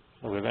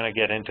 We're going to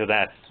get into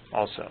that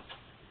also.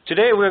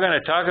 Today we're going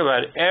to talk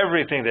about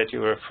everything that you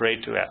were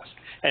afraid to ask.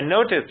 And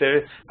notice,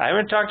 I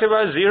haven't talked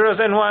about zeros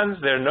and ones.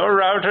 There are no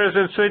routers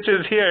and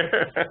switches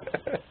here.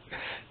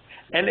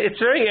 And it's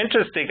very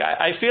interesting.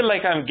 I feel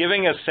like I'm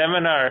giving a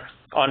seminar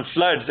on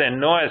floods, and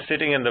Noah is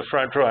sitting in the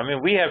front row. I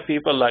mean, we have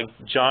people like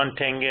John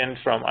Tengen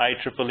from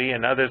IEEE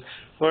and others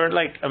who are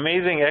like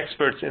amazing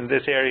experts in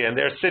this area, and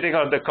they're sitting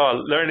on the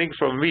call learning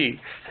from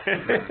me.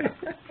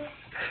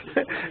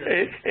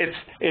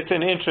 It's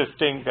an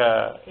interesting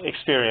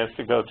experience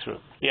to go through.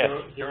 Yes?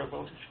 Zero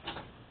voltage?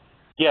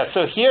 Yeah,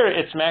 so here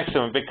it's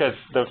maximum because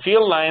the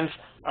field lines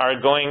are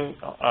going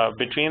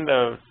between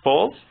the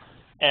poles,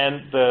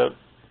 and the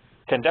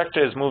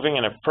conductor is moving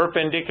in a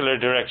perpendicular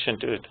direction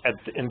to it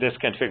in this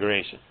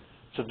configuration.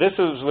 So this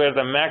is where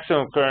the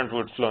maximum current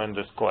would flow in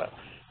this coil.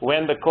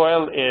 When the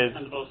coil is...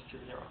 And voltage is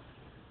 0.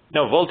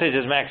 No, voltage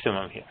is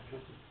maximum here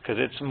because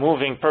it's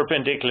moving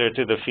perpendicular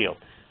to the field.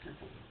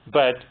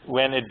 But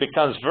when it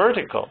becomes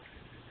vertical,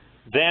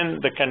 then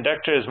the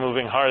conductor is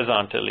moving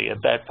horizontally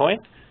at that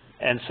point,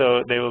 and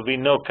so there will be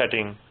no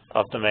cutting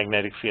of the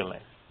magnetic field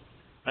line,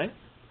 right?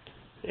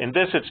 In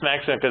this, it's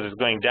maximum because it's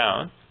going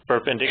down,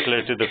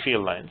 perpendicular to the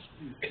field lines.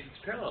 It's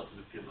parallel to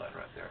the field line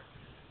right there.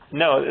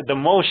 No, the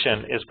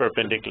motion is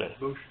perpendicular.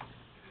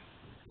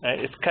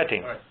 It's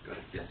cutting. All right, good.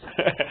 Yes.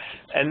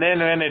 And then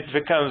when it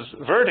becomes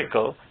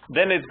vertical,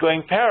 then it's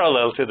going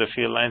parallel to the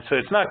field line, so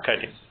it's not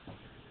cutting.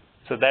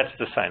 So that's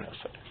the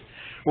sinusoid.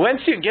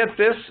 Once you get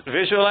this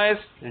visualized,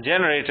 the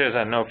generators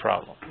are no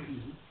problem.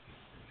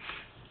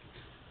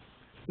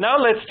 Now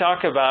let's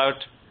talk about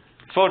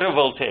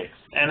photovoltaics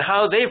and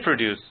how they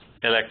produce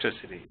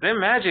electricity. Then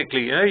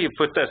magically, you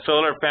put the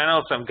solar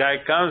panel, some guy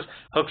comes,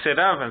 hooks it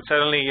up, and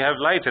suddenly you have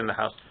light in the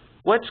house.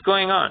 What's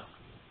going on?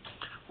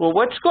 Well,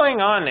 what's going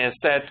on is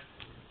that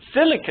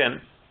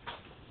silicon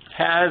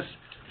has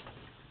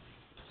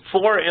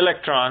 4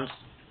 electrons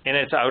in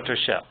its outer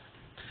shell.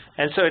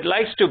 And so it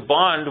likes to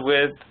bond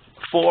with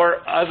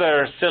 4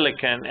 other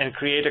silicon and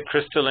create a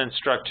crystalline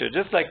structure,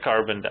 just like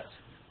carbon does.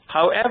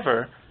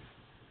 However,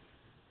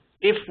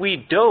 if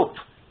we dope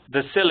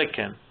the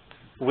silicon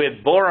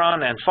with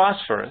boron and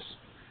phosphorus,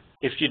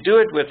 if you do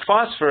it with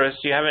phosphorus,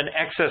 you have an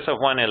excess of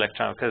 1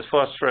 electron, because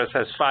phosphorus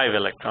has 5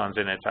 electrons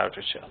in its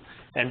outer shell.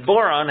 And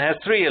boron has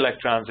 3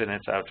 electrons in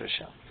its outer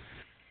shell.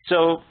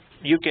 So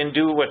you can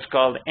do what's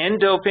called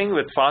N-doping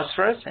with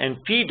phosphorus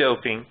and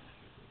P-doping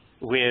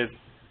with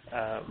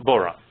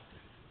boron.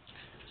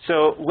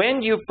 So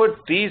when you put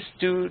these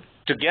 2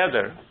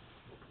 together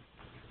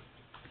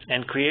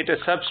and create a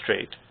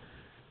substrate,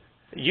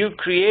 you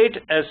create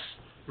a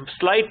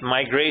slight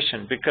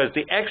migration because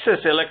the excess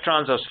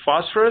electrons of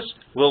phosphorus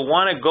will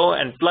want to go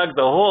and plug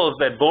the holes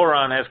that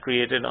boron has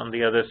created on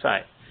the other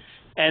side.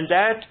 And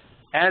that,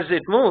 as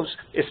it moves,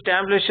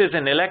 establishes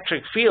an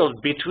electric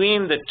field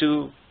between the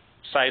 2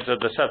 sides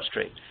of the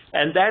substrate.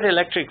 And that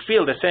electric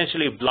field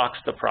essentially blocks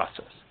the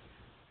process.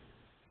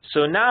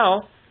 So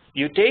now,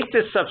 you take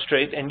this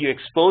substrate and you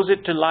expose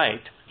it to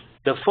light,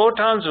 the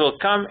photons will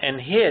come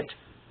and hit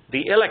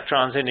the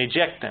electrons and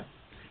eject them.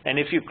 And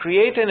if you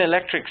create an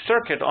electric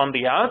circuit on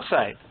the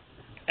outside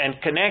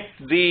and connect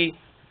the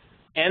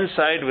N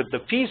side with the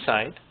P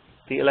side,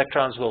 the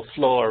electrons will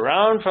flow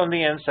around from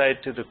the N side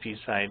to the P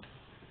side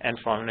and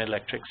form an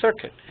electric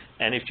circuit.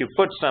 And if you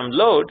put some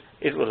load,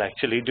 it will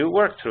actually do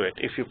work through it.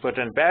 If you put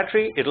in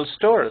battery, it'll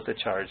store the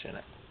charge in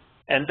it.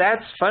 And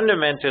that's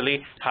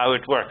fundamentally how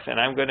it works. And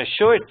I'm going to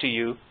show it to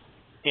you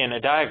in a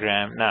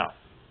diagram now.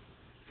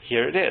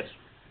 Here it is.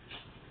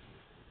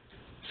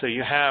 So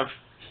you have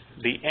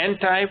the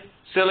N-type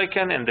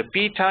silicon and the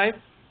P-type.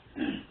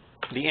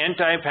 The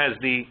N-type has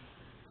the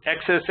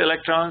excess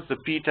electrons, the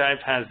P-type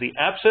has the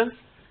absence,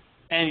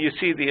 and you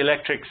see the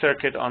electric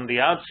circuit on the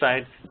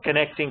outside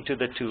connecting to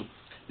the 2.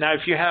 Now,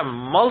 if you have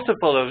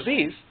multiple of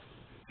these,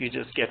 you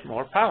just get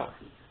more power,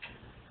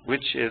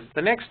 which is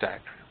the next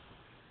diagram.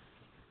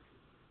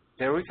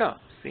 There we go.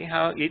 See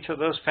how each of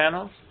those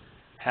panels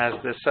has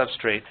this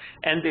substrate,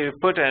 and they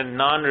put a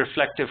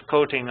non-reflective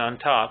coating on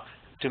top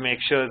to make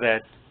sure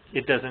that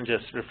it doesn't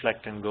just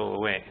reflect and go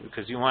away,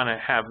 because you want to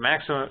have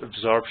maximum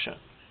absorption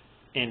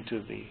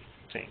into the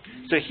thing.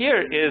 So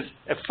here is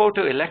a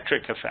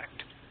photoelectric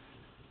effect.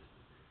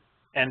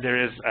 And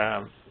there is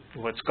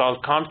what's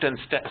called Compton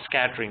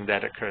scattering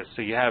that occurs.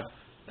 So you have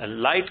a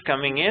light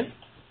coming in,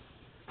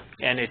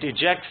 and it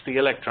ejects the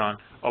electron,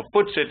 or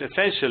puts it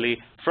essentially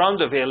from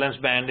the valence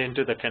band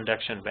into the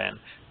conduction band,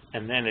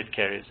 and then it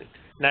carries it.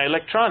 Now,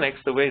 electronics,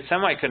 the way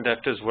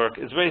semiconductors work,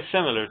 is very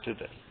similar to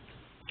this,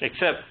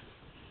 except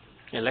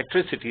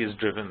electricity is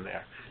driven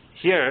there.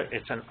 Here,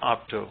 it's an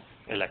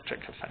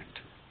optoelectric effect.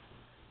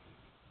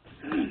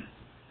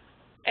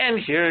 And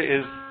here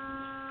is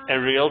a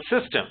real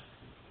system.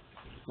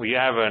 We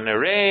have an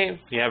array,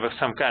 you have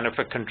some kind of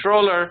a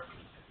controller,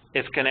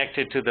 it's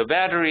connected to the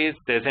batteries,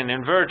 there's an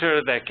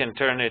inverter that can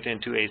turn it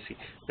into AC.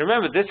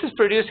 Remember, this is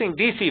producing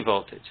DC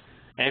voltage.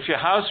 And if your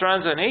house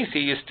runs on AC,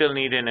 you still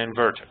need an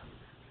inverter.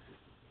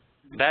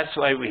 That's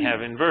why we have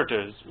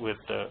inverters with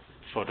the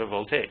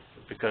photovoltaic,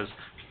 because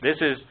this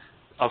is,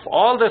 of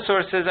all the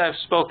sources I've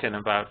spoken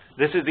about,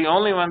 this is the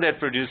only one that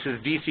produces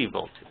DC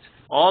voltage.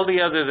 All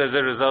the others, as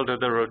a result of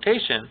the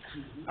rotation,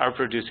 are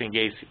producing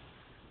AC.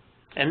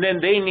 And then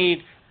they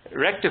need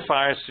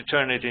rectifiers to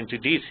turn it into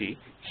DC.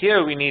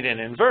 Here we need an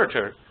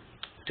inverter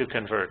to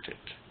convert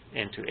it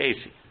into AC.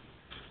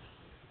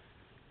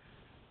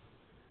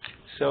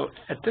 So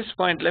at this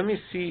point, let me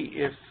see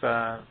if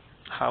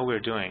how we're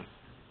doing.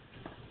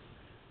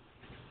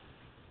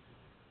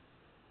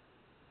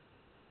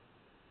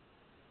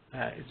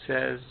 It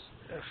says,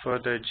 for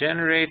the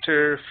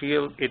generator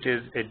field, it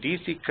is a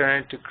DC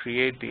current to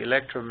create the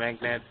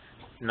electromagnet,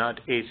 not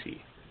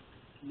AC.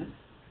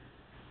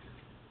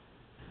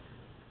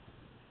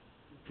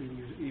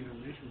 Even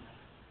measurement.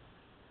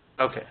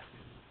 Okay.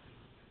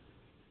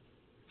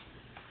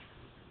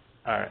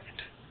 All right.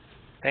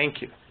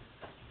 Thank you.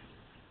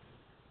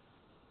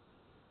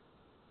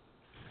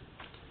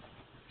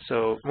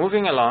 So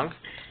moving along,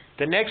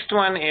 the next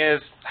one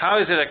is, how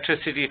is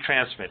electricity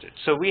transmitted?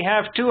 So we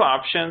have two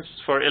options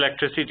for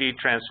electricity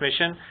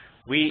transmission.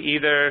 We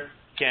either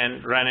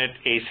can run it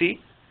AC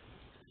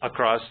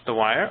across the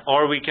wire,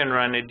 or we can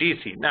run it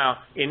DC. Now,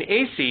 in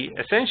AC,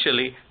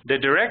 essentially, the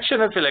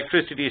direction of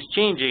electricity is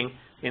changing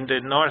in the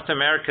North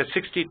America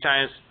 60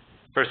 times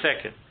per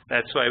second.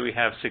 That's why we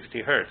have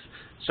 60 hertz.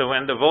 So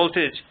when the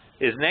voltage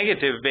is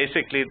negative,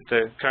 basically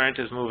the current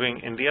is moving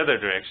in the other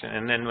direction.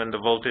 And then when the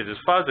voltage is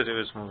positive,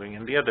 it's moving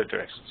in the other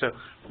direction. So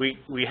we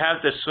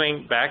have the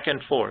swing back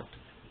and forth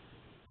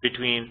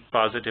between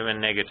positive and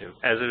negative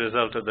as a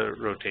result of the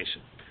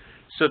rotation.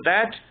 So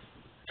that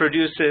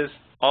produces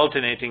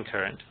alternating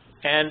current.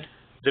 And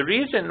the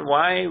reason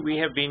why we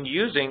have been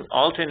using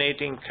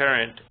alternating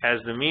current as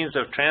the means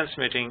of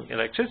transmitting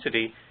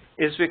electricity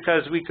is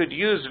because we could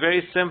use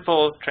very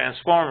simple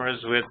transformers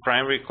with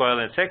primary coil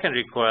and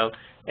secondary coil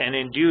and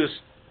induce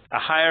a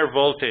higher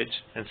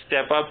voltage and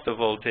step up the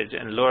voltage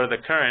and lower the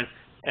current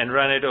and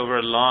run it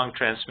over long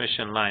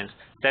transmission lines.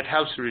 That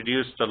helps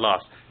reduce the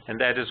loss.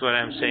 And that is what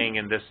I'm saying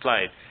in this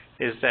slide,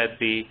 is that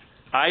the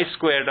I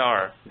squared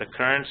R, the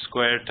current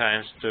squared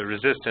times the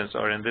resistance,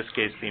 or in this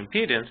case the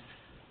impedance,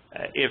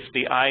 if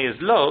the I is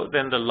low,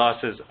 then the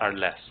losses are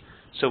less.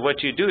 So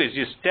what you do is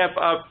you step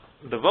up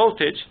the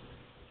voltage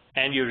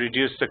and you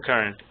reduce the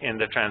current in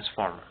the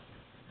transformer.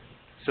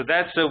 So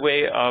that's a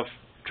way of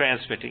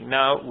transmitting.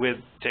 Now, with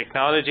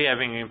technology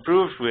having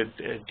improved with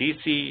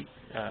DC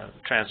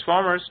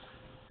transformers,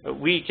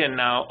 we can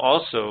now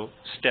also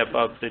step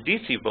up the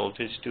DC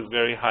voltage to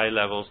very high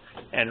levels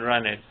and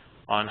run it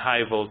on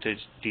high voltage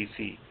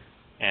DC.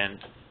 And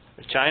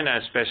China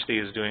especially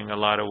is doing a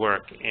lot of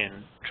work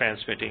in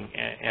transmitting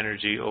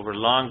energy over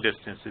long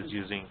distances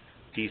using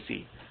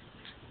DC.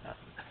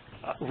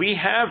 We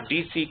have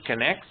DC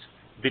connects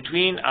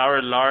between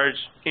our large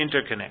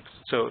interconnects.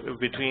 So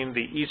between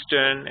the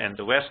Eastern and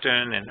the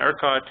Western and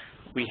ERCOT,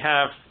 we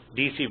have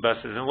DC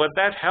buses. And what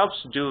that helps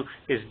do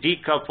is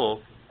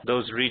decouple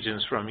those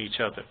regions from each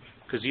other,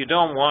 because you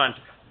don't want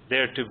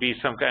there to be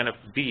some kind of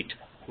beat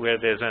where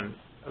there's a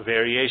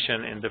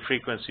variation in the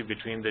frequency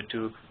between the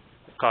two,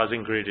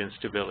 causing grid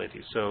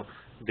instability. So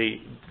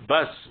the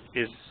bus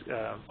is,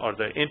 or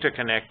the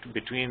interconnect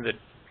between the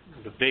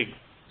big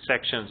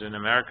sections in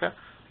America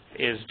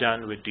is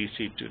done with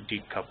DC to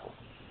decouple.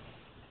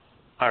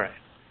 All right.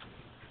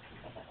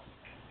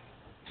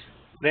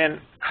 Then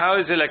how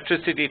is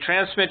electricity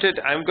transmitted?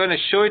 I'm going to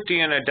show it to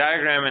you in a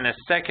diagram in a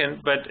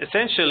second, but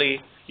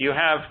essentially you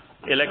have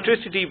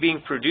electricity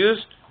being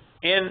produced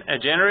in a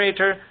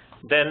generator,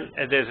 then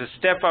there's a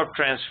step-up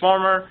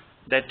transformer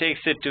that takes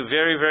it to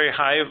very, very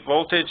high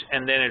voltage,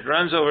 and then it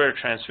runs over a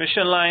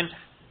transmission line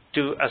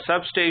to a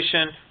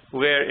substation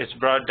where it's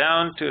brought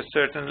down to a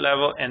certain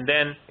level, and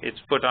then it's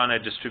put on a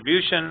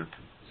distribution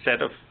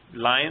set of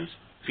lines,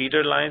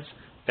 feeder lines,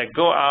 that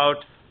go out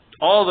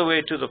all the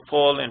way to the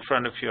pole in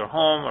front of your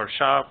home or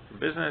shop or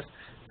business,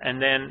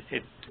 and then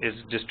it is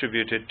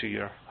distributed to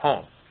your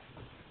home.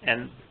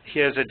 And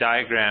here's a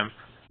diagram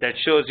that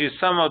shows you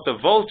some of the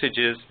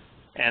voltages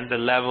and the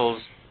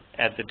levels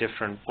at the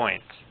different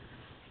points.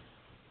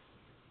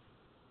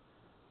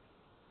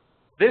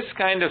 This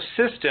kind of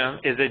system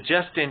is a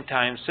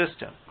just-in-time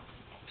system.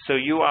 So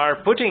you are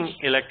putting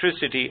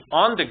electricity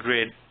on the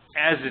grid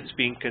as it's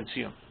being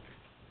consumed.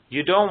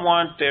 You don't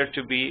want there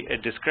to be a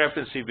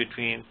discrepancy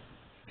between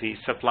the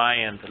supply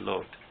and the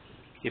load.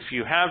 If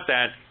you have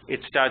that, it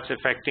starts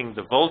affecting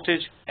the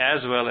voltage as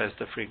well as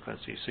the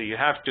frequency. So you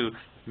have to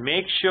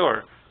make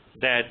sure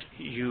that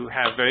you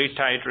have very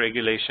tight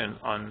regulation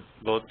on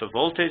both the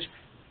voltage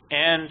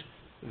and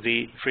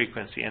the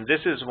frequency. And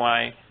this is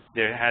why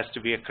there has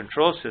to be a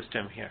control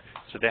system here.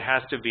 So there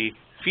has to be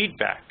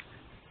feedback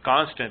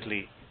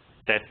constantly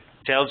that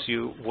tells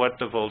you what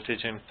the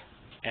voltage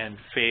and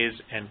phase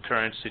and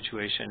current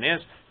situation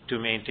is to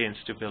maintain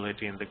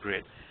stability in the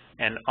grid.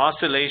 And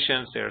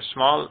oscillations, there are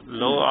small,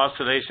 low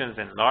oscillations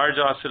and large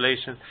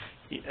oscillations.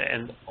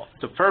 And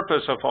the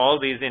purpose of all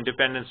these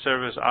independent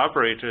service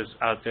operators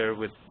out there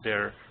with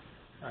their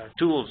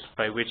tools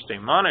by which they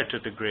monitor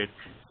the grid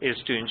is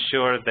to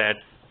ensure that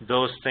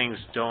those things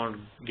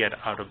don't get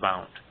out of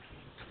bound.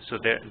 So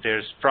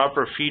there's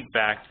proper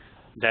feedback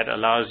that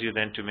allows you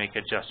then to make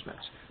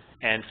adjustments.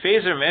 And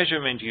phasor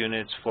measurement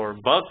units for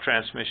bulk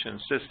transmission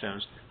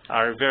systems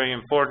are a very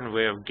important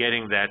way of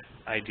getting that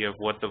idea of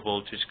what the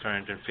voltage,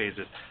 current, and phase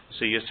is.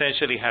 So you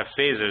essentially have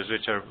phasors,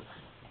 which are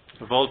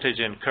voltage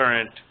and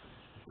current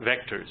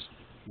vectors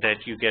that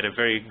you get a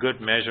very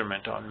good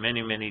measurement on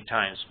many, many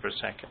times per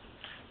second.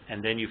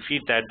 And then you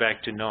feed that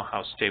back to know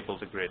how stable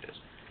the grid is.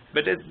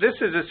 But this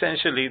is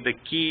essentially the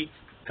key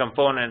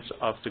components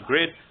of the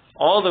grid,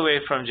 all the way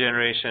from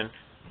generation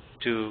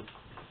to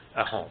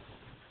a home.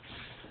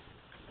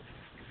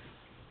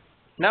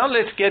 Now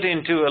let's get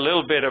into a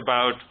little bit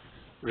about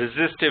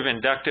resistive,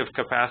 inductive,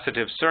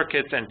 capacitive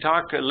circuits and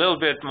talk a little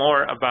bit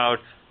more about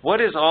what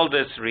is all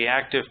this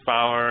reactive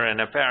power and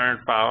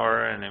apparent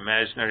power and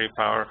imaginary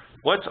power.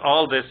 What's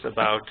all this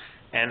about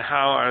and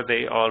how are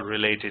they all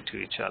related to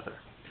each other?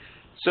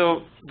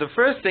 So the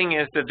first thing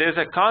is that there's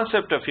a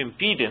concept of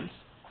impedance,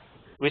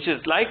 which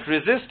is like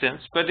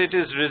resistance, but it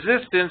is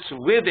resistance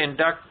with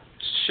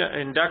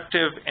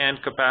inductive and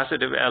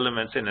capacitive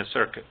elements in a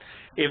circuit.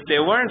 If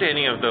there weren't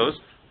any of those,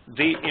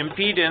 the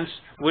impedance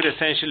would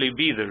essentially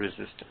be the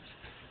resistance.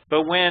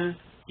 But when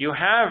you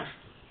have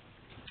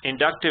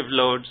inductive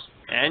loads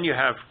and you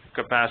have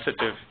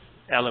capacitive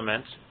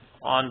elements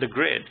on the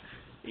grid,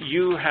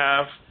 you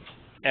have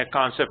a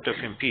concept of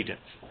impedance.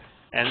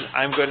 And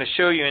I'm going to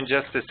show you in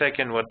just a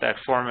second what that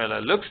formula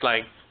looks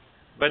like.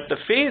 But the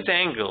phase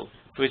angle,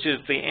 which is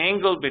the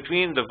angle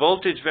between the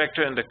voltage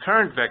vector and the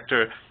current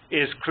vector,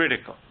 is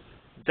critical.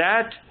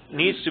 That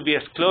needs to be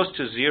as close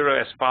to zero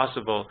as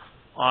possible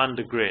on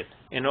the grid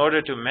in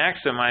order to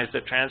maximize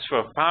the transfer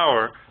of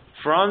power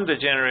from the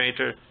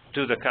generator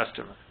to the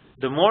customer.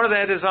 The more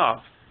that is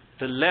off,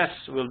 the less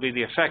will be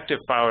the effective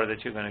power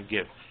that you're going to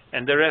give.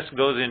 And the rest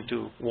goes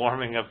into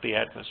warming up the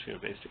atmosphere,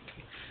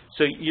 basically.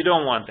 So you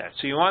don't want that.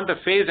 So you want the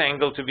phase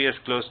angle to be as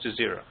close to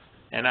zero.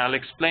 And I'll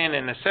explain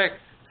in a sec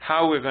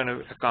how we're going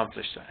to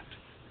accomplish that.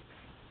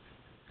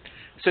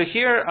 So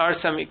here are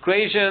some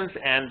equations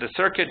and the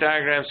circuit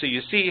diagram. So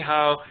you see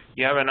how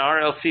you have an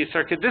RLC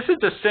circuit. This is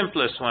the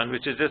simplest one,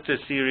 which is just a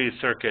series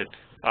circuit,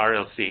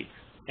 RLC.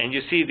 And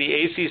you see the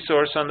AC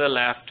source on the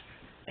left,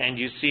 and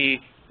you see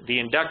the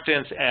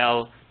inductance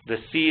L, the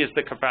C is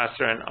the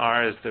capacitor, and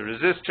R is the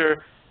resistor.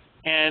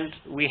 And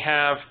we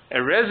have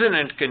a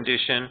resonant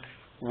condition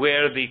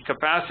where the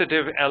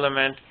capacitive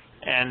element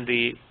and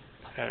the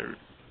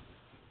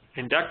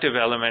inductive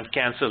element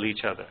cancel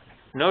each other.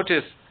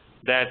 Notice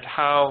that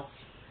how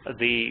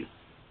the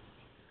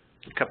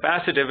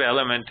capacitive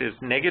element is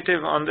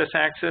negative on this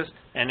axis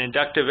and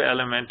inductive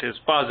element is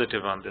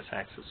positive on this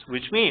axis,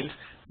 which means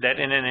that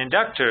in an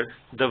inductor,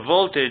 the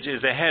voltage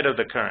is ahead of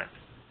the current.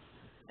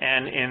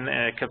 And in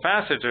a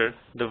capacitor,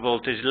 the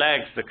voltage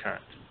lags the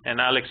current. And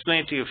I'll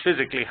explain to you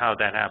physically how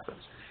that happens.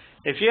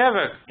 If you have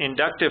an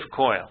inductive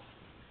coil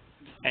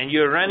and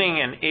you're running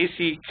an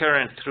AC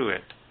current through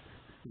it,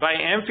 by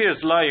Ampere's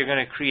law, you're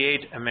going to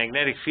create a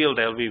magnetic field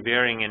that will be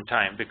varying in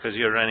time because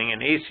you're running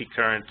an AC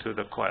current through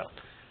the coil.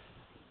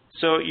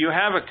 So you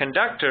have a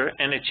conductor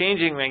and a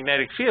changing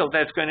magnetic field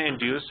that's going to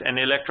induce an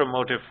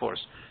electromotive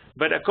force.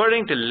 But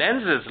according to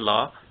Lenz's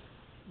law,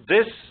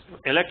 this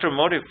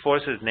electromotive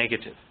force is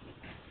negative.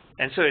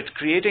 And so it's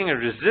creating a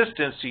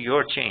resistance to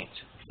your change.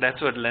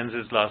 That's what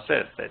Lenz's law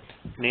says, that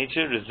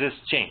nature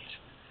resists change.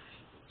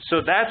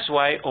 So that's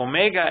why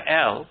omega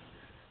L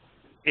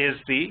is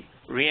the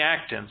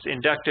reactance,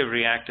 inductive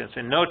reactance.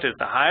 And notice,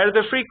 the higher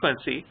the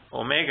frequency,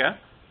 omega,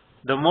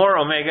 the more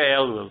omega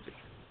L will be.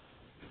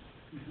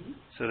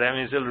 So that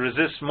means it'll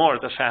resist more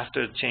the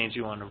faster change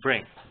you want to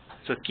bring.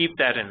 So keep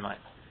that in mind.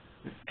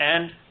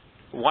 And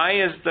why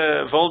is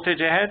the voltage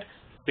ahead?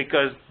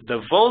 Because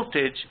the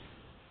voltage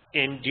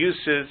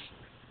induces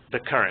the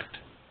current.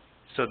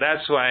 So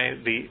that's why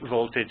the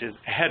voltage is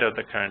ahead of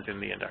the current in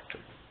the inductor.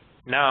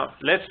 Now,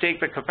 let's take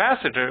the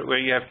capacitor where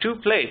you have two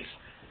plates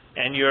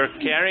and you're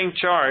carrying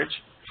charge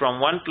from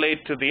one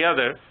plate to the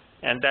other,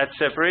 and that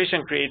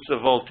separation creates the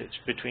voltage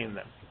between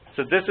them.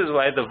 So this is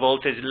why the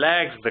voltage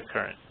lags the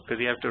current,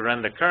 because you have to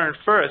run the current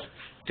first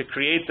to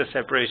create the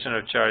separation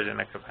of charge in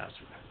a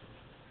capacitor.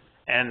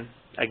 And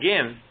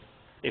again,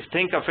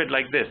 think of it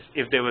like this.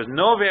 If there was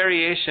no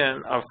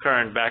variation of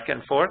current back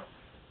and forth,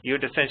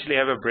 you'd essentially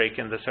have a break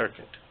in the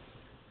circuit.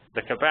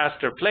 The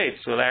capacitor plates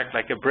will act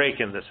like a break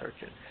in the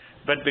circuit.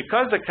 But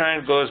because the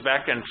current goes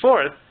back and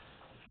forth,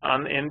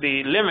 in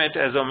the limit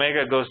as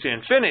omega goes to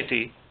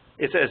infinity,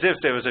 it's as if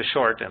there was a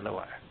short in the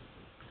wire.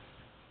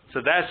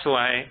 So that's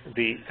why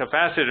the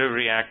capacitive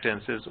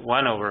reactance is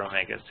 1 over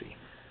omega c.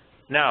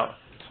 Now,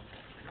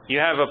 you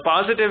have a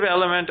positive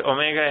element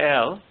omega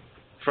L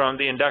from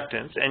the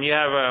inductance, and you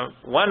have a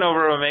 1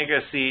 over omega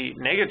c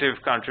negative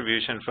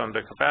contribution from the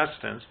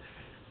capacitance.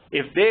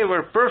 If they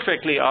were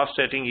perfectly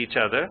offsetting each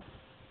other,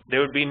 there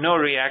would be no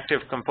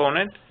reactive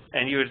component,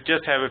 and you would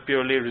just have a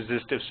purely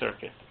resistive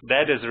circuit.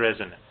 That is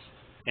resonance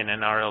in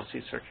an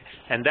RLC circuit.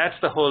 And that's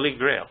the holy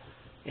grail.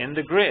 In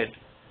the grid,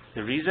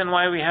 the reason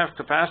why we have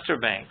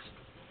capacitor banks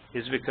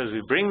is because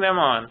we bring them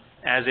on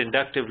as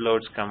inductive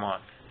loads come on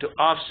to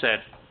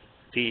offset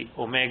the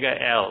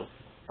omega L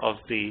of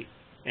the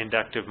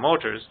inductive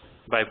motors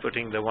by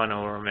putting the 1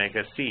 over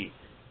omega c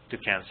to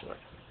cancel it.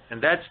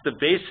 And that's the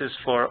basis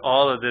for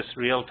all of this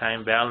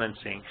real-time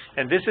balancing.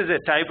 And this is a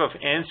type of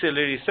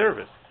ancillary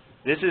service.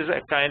 This is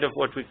a kind of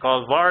what we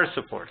call VAR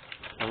support.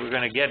 And we're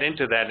going to get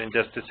into that in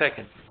just a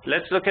second.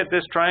 Let's look at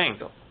this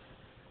triangle.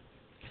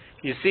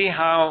 You see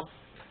how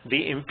the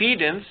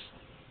impedance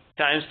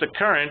times the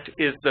current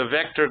is the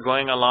vector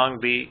going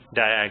along the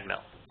diagonal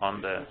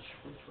on the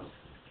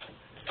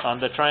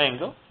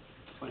triangle.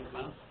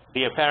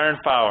 The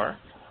apparent power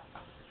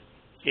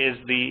is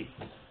the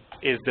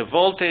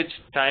voltage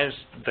times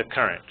the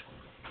current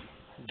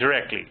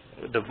directly.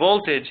 The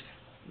voltage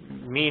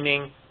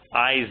meaning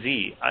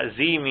IZ,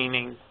 Z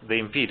meaning the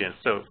impedance.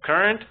 So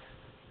current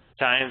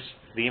times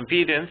the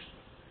impedance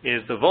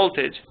is the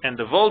voltage, and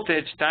the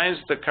voltage times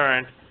the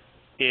current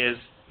is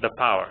the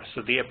power.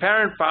 So the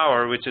apparent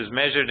power, which is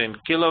measured in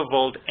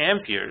kilovolt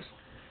amperes,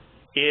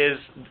 is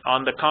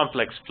on the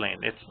complex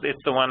plane.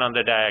 It's the one on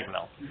the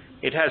diagonal.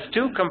 It has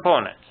two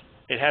components.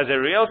 It has a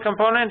real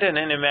component and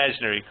an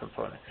imaginary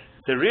component.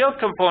 The real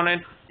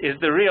component is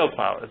the real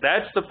power.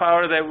 That's the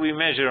power that we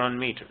measure on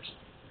meters.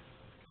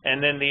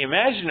 And then the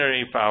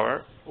imaginary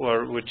power,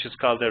 or which is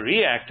called the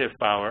reactive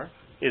power,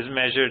 is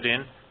measured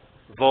in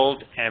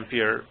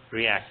volt-ampere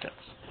reactance.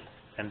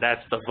 And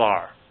that's the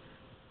VAR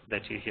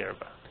that you hear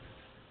about.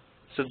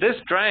 So this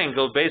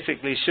triangle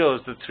basically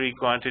shows the three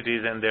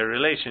quantities and their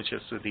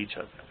relationships with each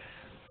other.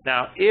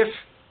 Now, if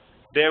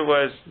there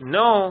was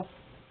no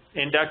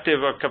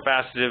inductive or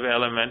capacitive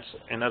elements,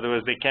 in other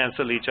words, they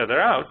cancel each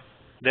other out,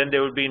 then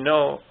there would be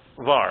no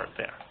VAR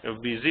there. There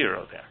would be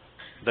 0 there.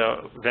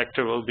 The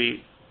vector will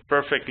be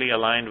perfectly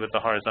aligned with the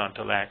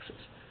horizontal axis.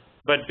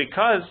 But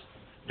because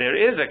there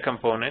is a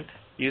component,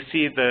 you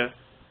see the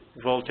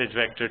voltage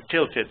vector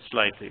tilted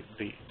slightly,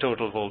 the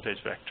total voltage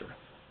vector,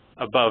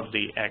 above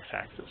the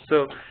x-axis.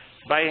 So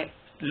by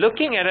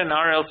looking at an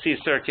RLC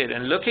circuit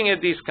and looking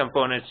at these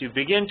components, you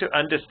begin to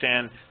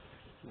understand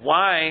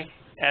why,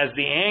 as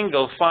the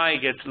angle phi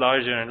gets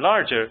larger and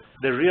larger,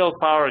 the real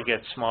power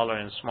gets smaller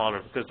and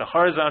smaller, because the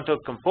horizontal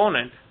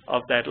component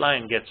of that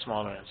line gets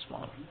smaller and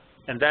smaller.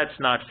 And that's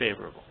not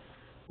favorable.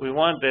 We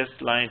want this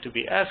line to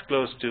be as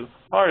close to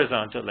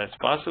horizontal as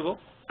possible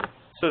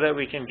so that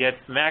we can get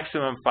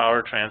maximum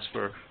power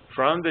transfer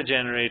from the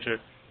generator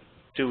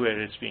to where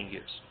it's being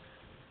used.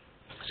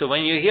 So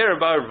when you hear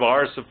about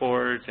VAR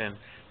support and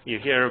you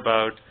hear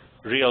about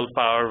real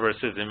power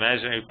versus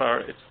imaginary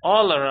power, it's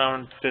all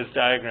around this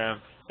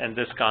diagram and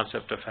this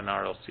concept of an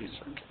RLC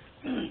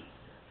circuit.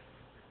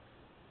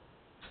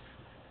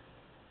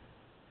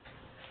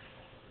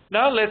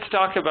 Now let's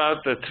talk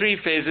about the three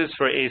phases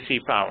for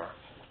AC power.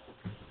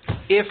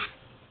 If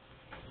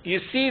you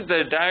see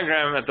the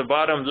diagram at the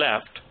bottom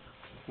left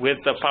with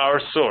the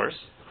power source,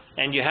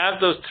 and you have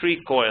those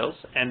three coils,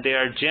 and they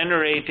are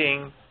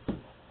generating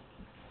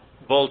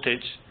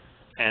voltage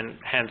and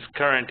hence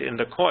current in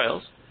the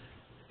coils,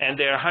 and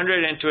they're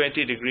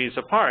 120 degrees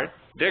apart,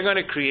 they're going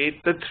to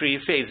create the three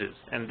phases,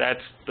 and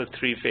that's the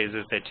three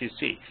phases that you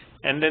see.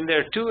 And then there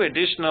are two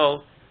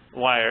additional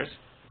wires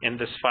in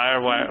this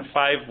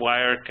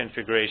five-wire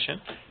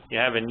configuration. You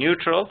have a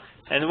neutral,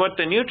 and what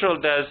the neutral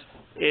does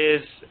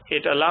is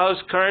it allows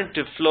current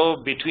to flow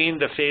between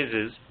the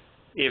phases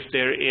if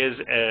there is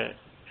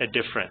a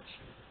difference.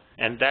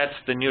 And that's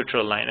the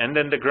neutral line. And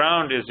then the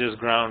ground is just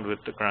ground with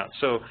the ground.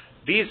 So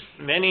these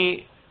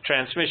many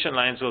transmission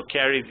lines will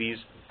carry these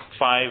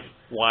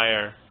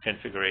five-wire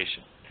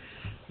configuration.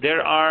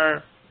 There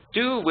are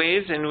two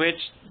ways in which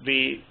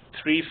the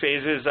three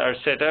phases are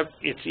set up.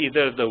 It's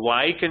either the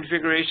Y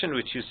configuration,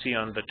 which you see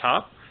on the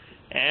top,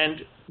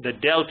 and the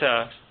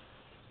delta,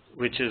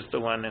 which is the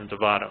one in the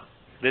bottom.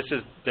 There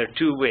are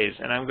two ways,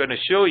 and I'm going to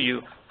show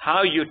you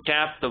how you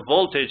tap the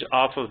voltage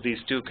off of these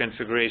two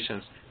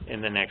configurations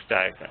in the next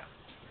diagram.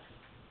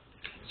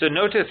 So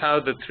notice how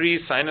the three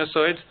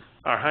sinusoids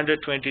are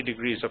 120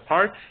 degrees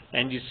apart,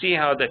 and you see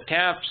how the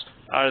taps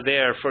are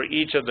there for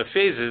each of the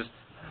phases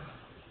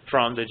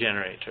from the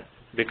generator,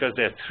 because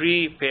there are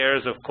three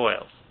pairs of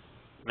coils.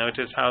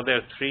 Notice how there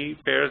are 3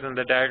 pairs in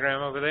the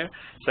diagram over there?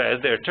 So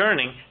as they're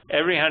turning,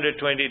 every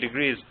 120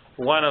 degrees,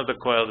 one of the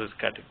coils is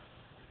cutting.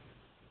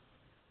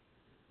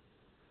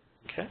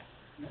 Okay?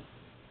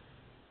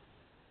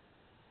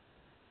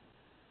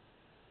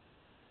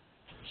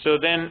 So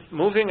then,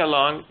 moving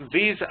along,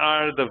 these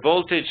are the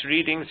voltage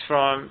readings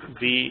from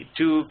the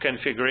 2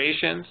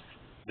 configurations,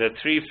 the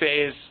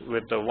 3-phase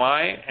with the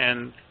Y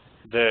and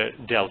the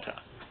delta.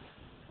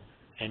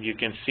 And you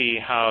can see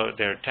how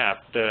they're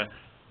tapped.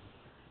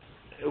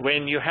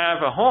 When you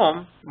have a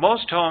home,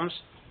 most homes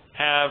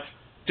have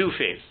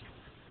 2-phase.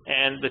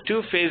 And the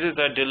 2 phases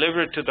are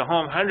delivered to the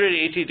home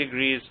 180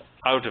 degrees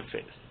out of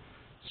phase.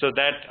 So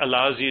that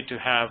allows you to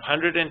have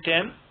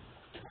 110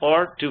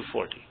 or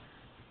 240.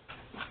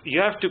 You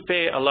have to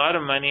pay a lot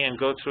of money and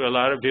go through a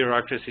lot of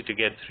bureaucracy to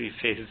get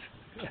 3-phase.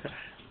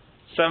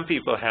 Some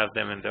people have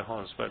them in their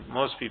homes, but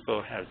most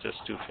people have just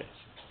 2-phase.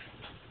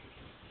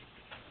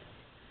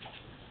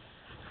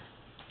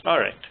 All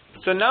right.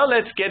 So now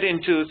let's get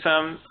into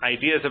some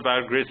ideas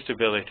about grid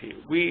stability.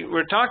 We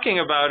were talking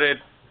about it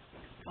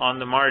on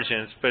the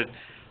margins, but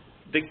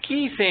the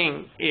key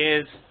thing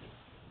is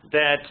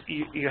that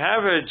you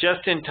have a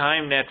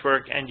just-in-time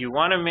network, and you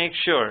want to make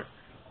sure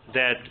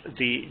that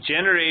the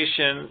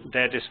generation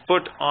that is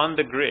put on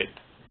the grid,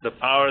 the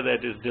power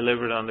that is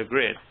delivered on the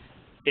grid,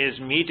 is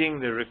meeting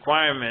the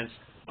requirements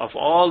of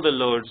all the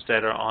loads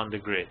that are on the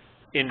grid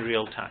in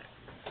real time.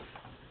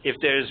 If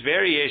there's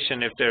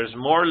variation, if there's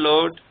more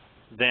load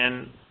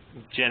than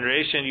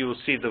generation, you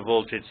will see the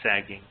voltage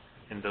sagging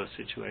in those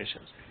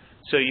situations.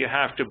 So you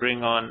have to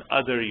bring on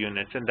other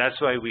units, and that's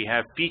why we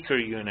have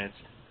peaker units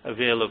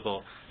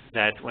available,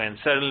 that when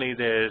suddenly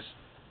there's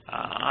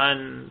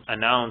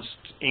unannounced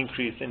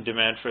increase in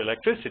demand for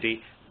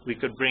electricity, we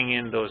could bring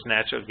in those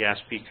natural gas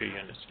peaker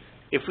units.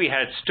 If we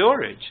had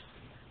storage,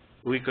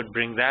 we could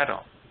bring that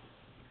on.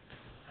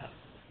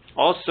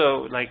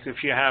 Also, like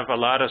if you have a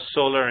lot of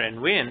solar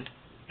and wind,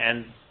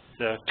 and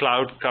the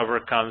cloud cover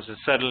comes and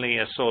suddenly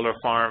a solar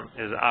farm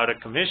is out of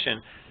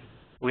commission,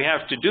 we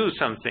have to do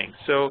something.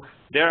 So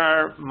there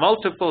are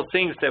multiple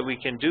things that we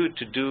can do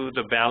to do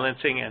the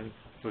balancing, and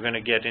we're going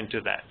to get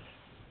into that.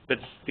 But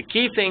the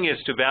key thing is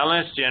to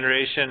balance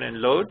generation and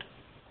load.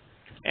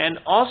 And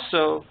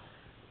also,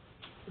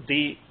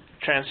 the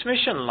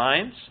transmission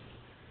lines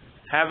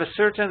have a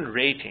certain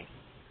rating.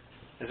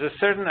 There's a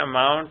certain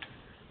amount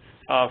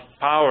of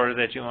power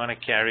that you want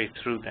to carry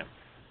through them,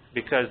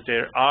 because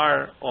there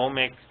are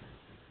ohmic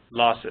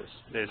losses.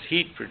 There's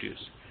heat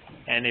produced.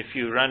 And if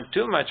you run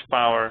too much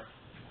power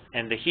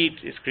and the heat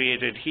is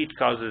created, heat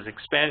causes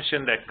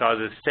expansion that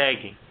causes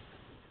sagging.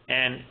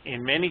 And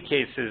in many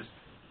cases,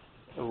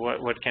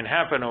 what can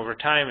happen over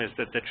time is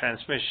that the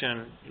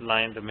transmission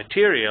line, the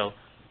material,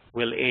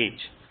 will age,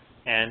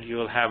 and you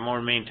will have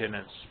more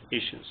maintenance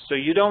issues. So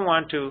you don't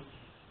want to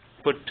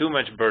put too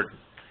much burden.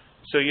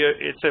 So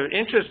it's an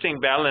interesting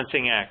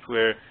balancing act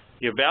where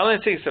you're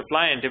balancing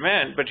supply and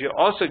demand, but you're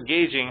also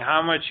gauging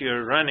how much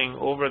you're running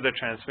over the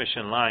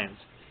transmission lines.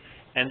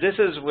 And this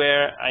is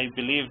where I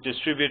believe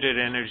distributed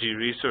energy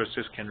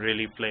resources can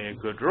really play a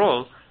good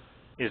role,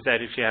 is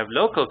that if you have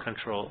local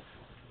control,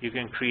 you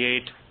can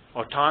create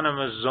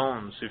autonomous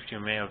zones, if you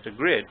may, of the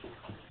grid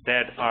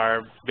that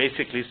are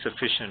basically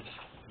sufficient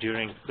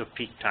during the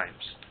peak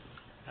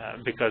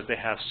times because they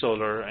have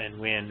solar and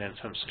wind and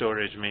some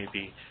storage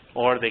maybe,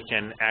 or they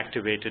can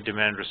activate a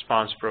demand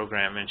response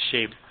program and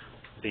shape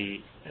the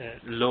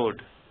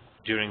load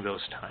during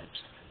those times.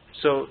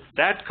 So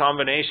that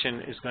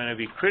combination is going to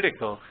be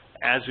critical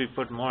as we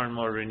put more and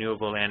more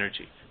renewable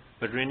energy.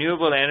 But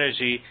renewable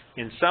energy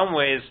in some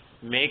ways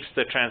makes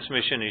the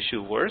transmission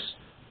issue worse,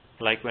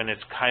 like when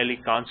it's highly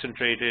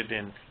concentrated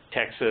in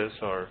Texas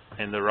or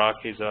in the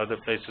Rockies or other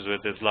places where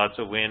there's lots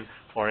of wind,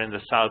 or in the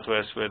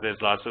Southwest where there's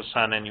lots of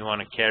sun and you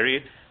want to carry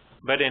it.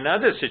 But in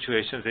other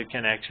situations, it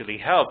can actually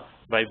help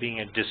by being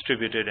a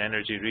distributed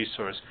energy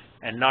resource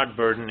and not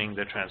burdening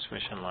the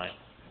transmission line,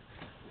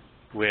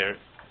 where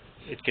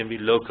it can be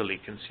locally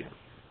consumed.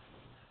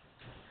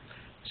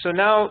 So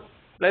now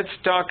let's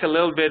talk a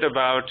little bit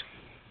about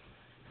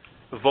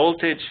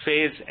voltage,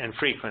 phase, and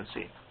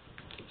frequency.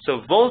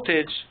 So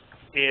voltage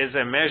is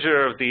a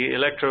measure of the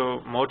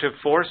electromotive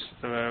force.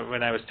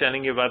 When I was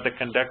telling you about the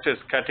conductors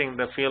cutting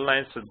the field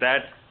lines, so that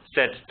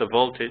sets the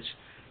voltage.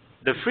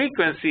 The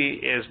frequency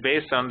is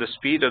based on the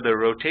speed of the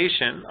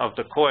rotation of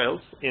the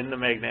coils in the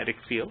magnetic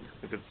field,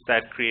 because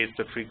that creates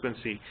the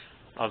frequency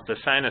of the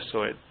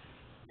sinusoid.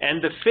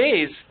 And the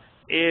phase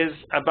is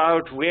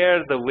about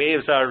where the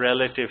waves are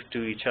relative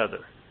to each other.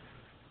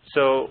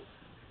 So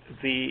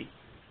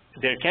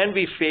there can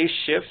be phase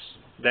shifts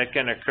that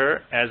can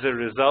occur as a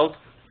result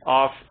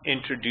of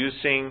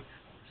introducing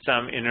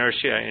some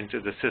inertia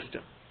into the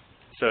system.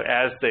 So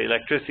as the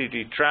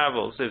electricity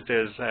travels, if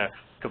there's a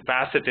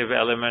capacitive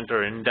element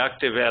or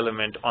inductive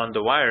element on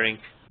the wiring,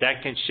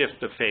 that can shift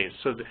the phase.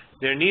 So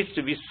there needs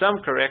to be some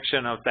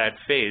correction of that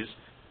phase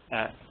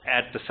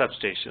at the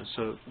substation.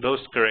 So those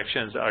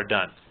corrections are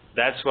done.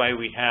 That's why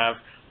we have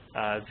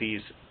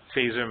these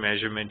phasor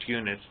measurement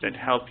units that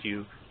help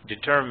you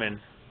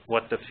determine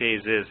what the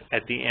phase is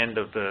at the end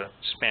of the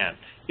span.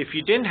 If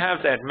you didn't have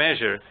that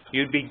measure,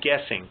 you'd be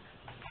guessing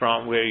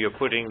from where you're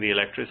putting the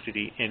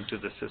electricity into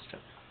the system.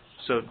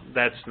 So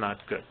that's not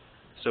good.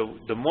 So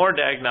the more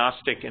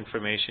diagnostic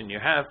information you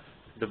have,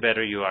 the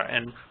better you are.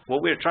 And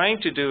what we're trying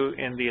to do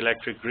in the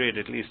electric grid,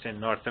 at least in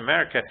North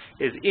America,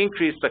 is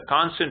increase the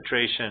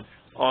concentration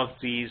of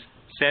these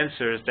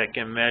sensors that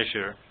can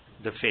measure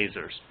the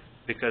phasors.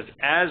 Because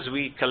as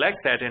we collect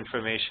that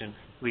information,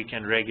 we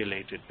can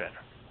regulate it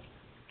better.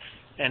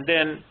 And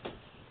then,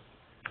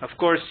 of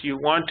course, you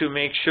want to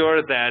make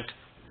sure that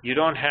you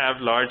don't have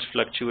large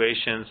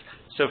fluctuations.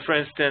 So for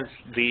instance,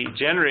 the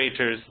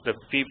generators, the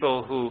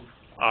people who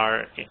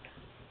are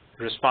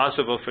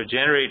responsible for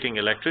generating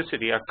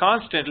electricity are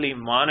constantly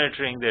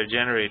monitoring their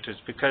generators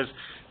because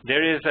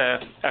there is a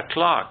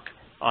clock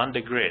on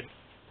the grid.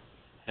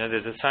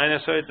 There's a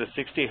sinusoid, the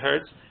 60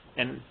 hertz,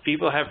 and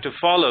people have to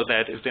follow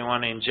that if they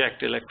want to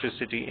inject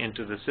electricity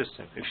into the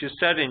system. If you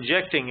start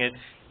injecting it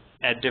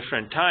at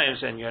different times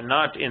and you're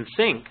not in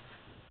sync,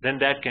 then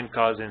that can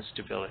cause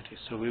instability.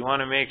 So we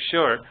want to make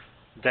sure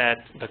that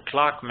the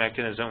clock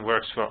mechanism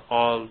works for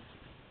all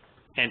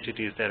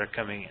entities that are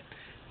coming in.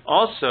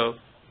 Also,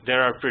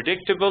 there are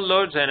predictable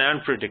loads and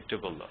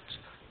unpredictable loads.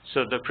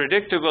 So the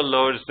predictable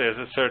loads, there's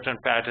a certain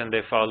pattern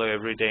they follow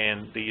every day,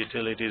 and the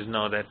utilities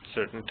know that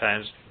certain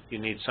times you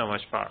need so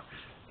much power.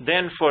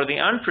 Then for the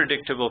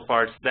unpredictable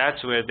parts,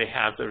 that's where they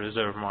have the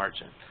reserve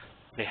margin.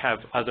 They have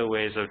other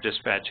ways of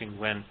dispatching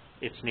when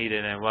it's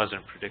needed and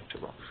wasn't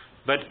predictable.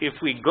 But if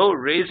we go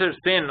razor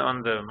thin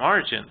on the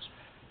margins,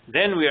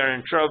 then we are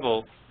in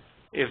trouble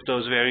if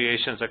those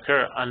variations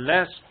occur,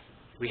 unless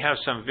we have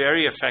some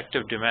very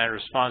effective demand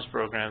response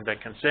program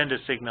that can send a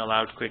signal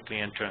out quickly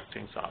and turn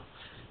things off.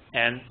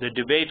 And the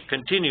debate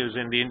continues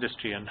in the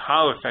industry on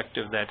how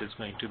effective that is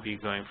going to be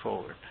going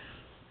forward.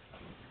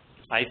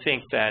 I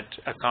think that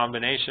a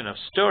combination of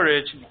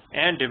storage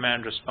and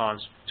demand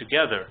response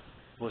together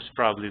was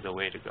probably the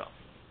way to go.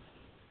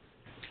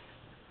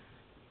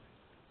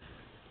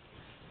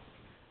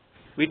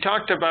 We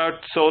talked about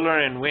solar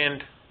and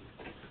wind.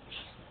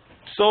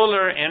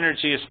 Solar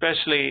energy,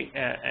 especially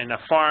in a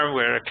farm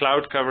where a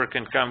cloud cover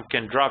can come,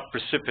 can drop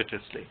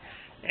precipitously,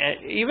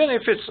 even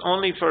if it's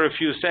only for a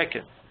few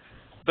seconds.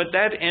 But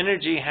that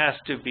energy has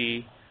to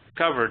be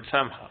covered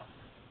somehow.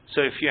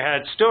 So if you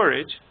had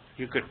storage,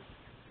 you could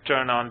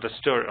turn on the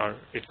store, or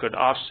it could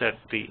offset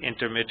the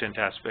intermittent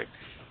aspect.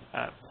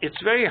 It's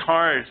very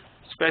hard,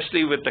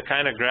 especially with the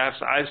kind of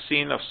graphs I've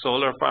seen of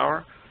solar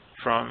power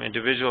from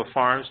individual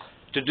farms,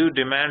 to do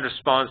demand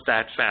response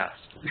that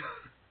fast.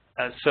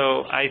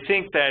 So I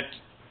think that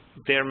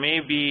there may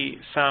be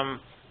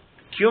some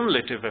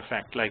cumulative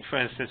effect. Like for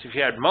instance, if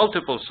you had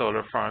multiple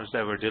solar farms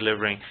that were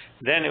delivering,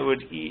 then it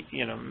would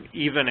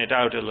even it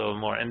out a little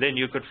more, and then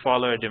you could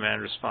follow a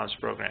demand response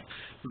program.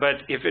 But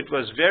if it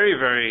was very,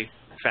 very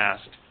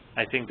fast,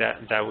 I think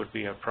that would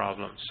be a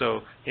problem.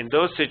 So in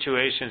those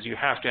situations, you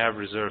have to have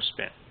reserve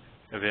spin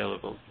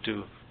available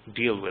to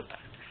deal with that.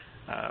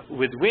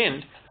 With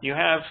wind, you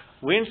have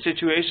wind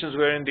situations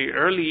where in the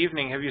early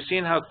evening, have you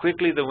seen how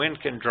quickly the wind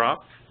can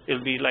drop?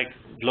 It'll be like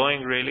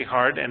blowing really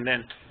hard, and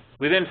then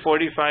within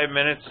 45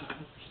 minutes,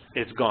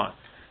 it's gone.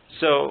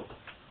 So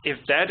if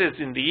that is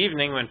in the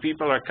evening when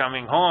people are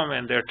coming home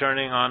and they're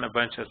turning on a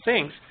bunch of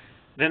things,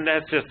 then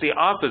that's just the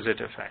opposite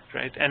effect,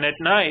 right? And at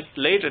night,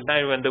 late at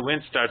night, when the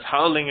wind starts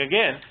howling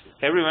again,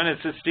 everyone is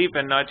asleep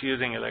and not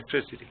using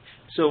electricity.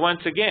 So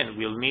once again,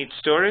 we'll need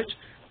storage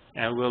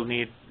and we'll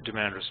need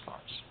demand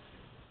response.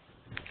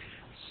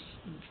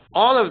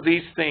 All of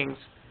these things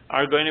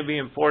are going to be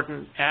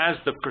important as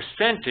the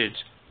percentage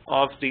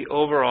of the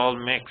overall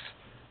mix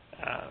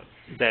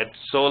that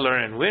solar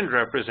and wind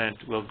represent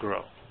will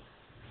grow.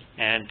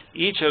 And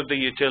each of the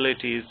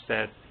utilities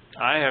that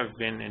I have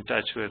been in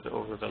touch with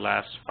over the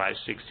last 5-6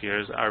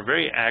 years are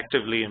very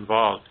actively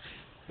involved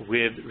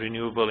with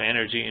renewable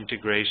energy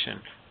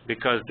integration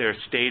because their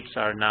states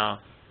are now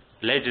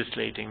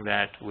legislating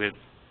that with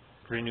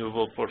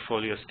renewable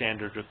portfolio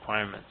standard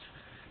requirements.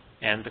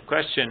 And the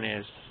question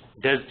is,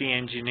 does the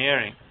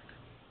engineering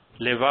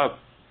live up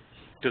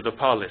to the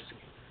policy?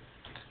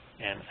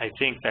 And I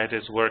think that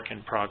is work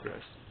in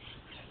progress.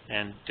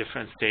 And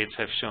different states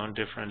have shown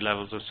different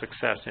levels of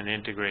success in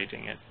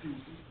integrating it.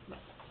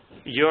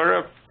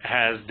 Europe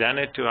has done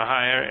it to a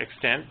higher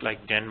extent,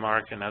 like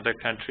Denmark and other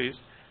countries.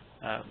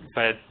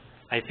 But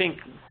I think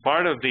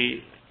part of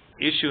the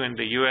issue in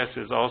the US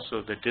is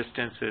also the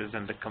distances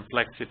and the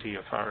complexity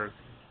of our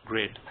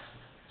grid.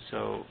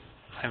 So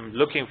I'm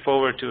looking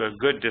forward to a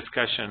good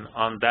discussion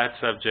on that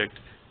subject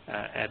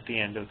at the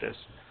end of this.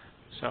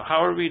 So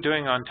how are we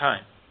doing on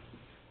time?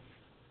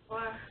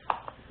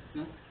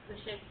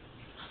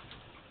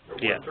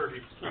 Yeah.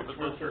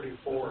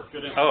 134.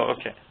 Oh,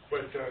 okay.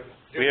 But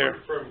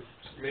different from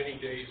many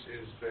days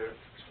is that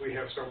we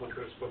have someone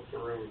who's booked the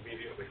room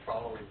immediately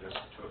following this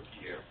to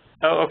Kiev.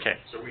 Oh, okay.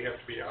 So we have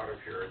to be out of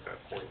here at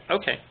that point.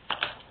 Okay.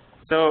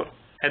 So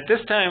at this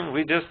time,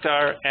 we just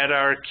are at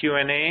our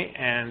Q&A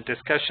and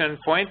discussion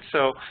point.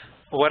 So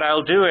what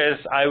I'll do is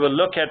I will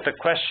look at the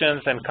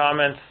questions and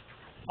comments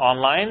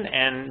online,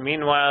 and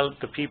meanwhile,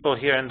 the people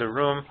here in the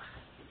room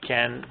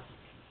can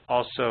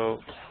also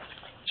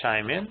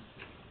chime in.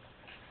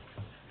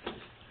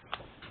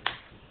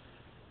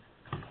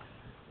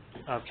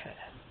 Okay.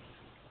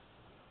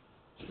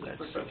 Quick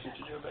question,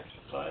 did you have extra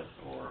slides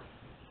or?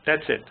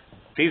 That's it.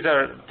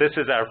 This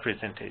is our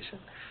presentation.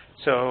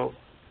 So,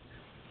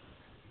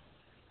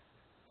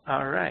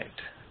 all right.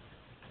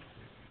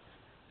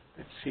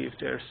 Let's see if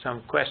there are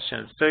some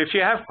questions. So if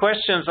you have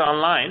questions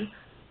online,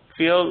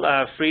 feel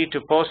free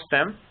to post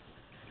them.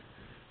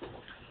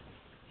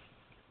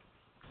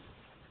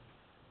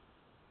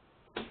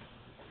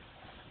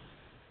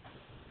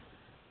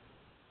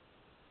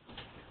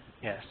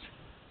 Yes.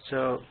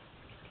 So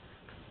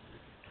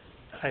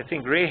I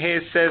think Ray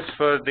Hayes says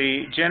for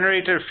the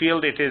generator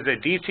field, it is a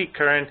DC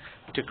current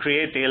to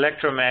create the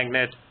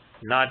electromagnet,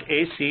 not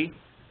AC.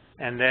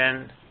 And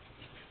then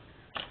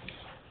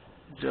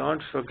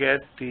don't forget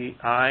the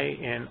I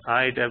in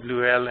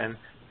IWL and,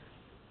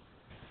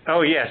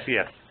 oh, yes.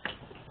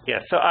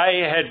 So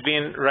I had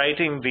been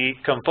writing the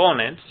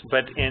components,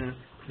 but in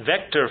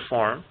vector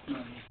form,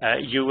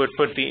 you would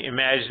put the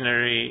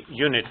imaginary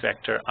unit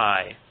vector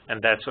I,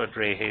 and that's what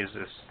Ray Hayes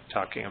is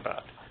talking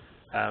about.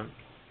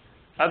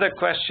 Other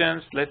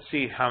questions? Let's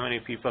see how many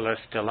people are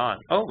still on.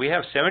 Oh, we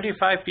have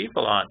 75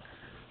 people on.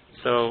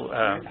 So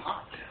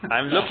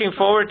I'm looking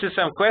forward to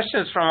some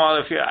questions from all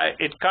of you.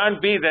 It can't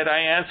be that I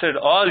answered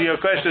all your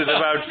questions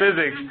about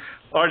physics,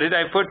 or did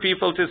I put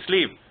people to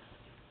sleep?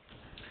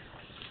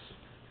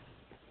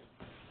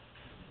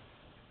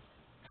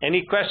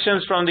 Any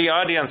questions from the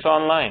audience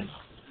online?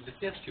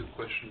 Let me ask you a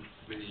question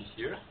really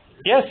here.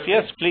 Yes,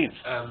 please.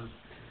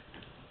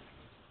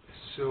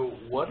 So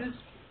what is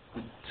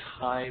the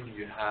time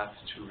you have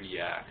to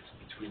react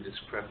between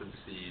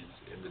discrepancies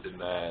in the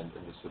demand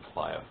and the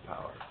supply of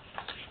power?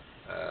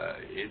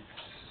 It's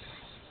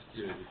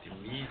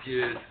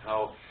immediate.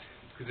 How?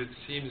 Because it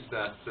seems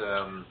that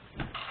the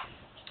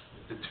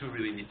two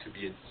really need to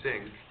be in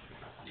sync.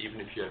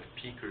 Even if you have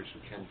peakers who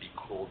can be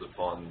called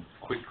upon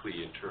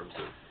quickly in terms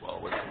of,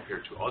 well, when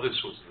compared to other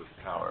sources of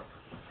power,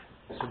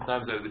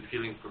 sometimes I have the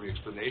feeling from your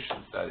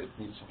explanations that it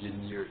needs to be a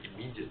near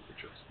immediate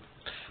adjustment.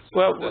 So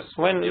well,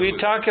 when we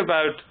talk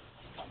about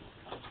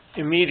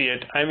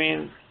immediate, I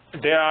mean,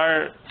 there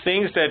are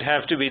things that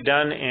have to be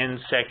done in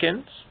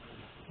seconds,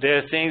 there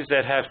are things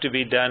that have to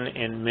be done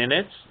in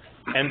minutes,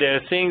 and there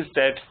are things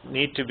that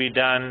need to be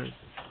done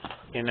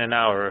in an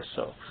hour or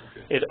so.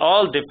 Okay. It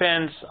all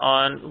depends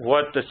on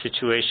what the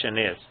situation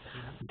is.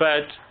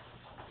 But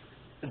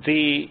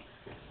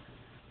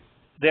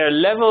there are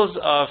levels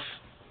of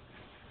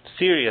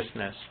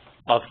seriousness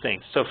of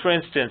things. So for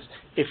instance,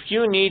 if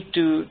you need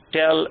to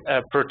tell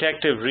a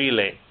protective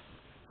relay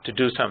to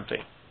do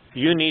something,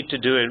 you need to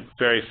do it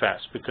very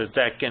fast, because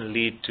that can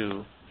lead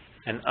to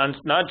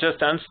not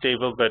just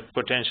unstable, but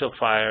potential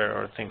fire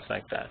or things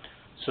like that.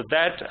 So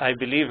that, I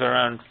believe,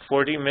 around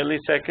 40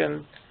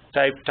 millisecond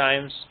type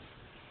times,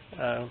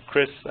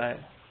 Chris,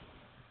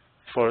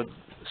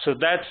 so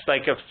that's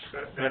like a...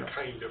 That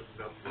kind of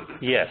number.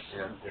 Yes.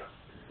 Yeah.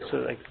 So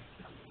like...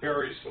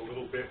 varies a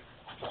little bit,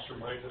 plus or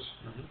minus,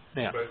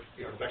 yeah. But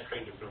that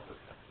kind of number.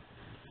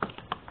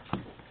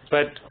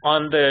 But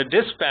on the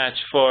dispatch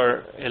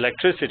for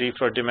electricity,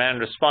 for demand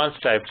response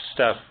type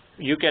stuff,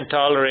 you can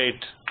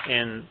tolerate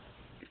in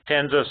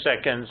tens of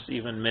seconds,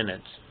 even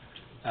minutes,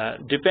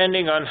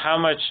 depending on how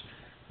much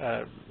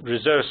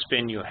reserve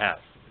spin you have.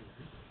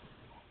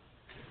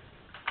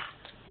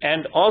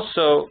 And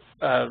also,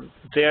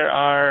 there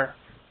are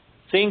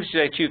things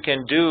that you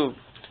can do,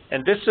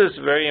 and this is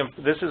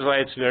why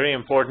it's very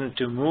important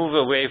to move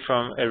away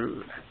from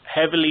a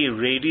heavily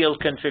radial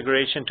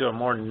configuration to a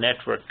more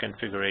network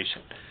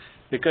configuration.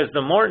 Because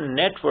the more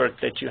network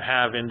that you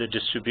have in the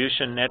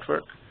distribution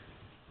network,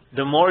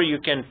 the more you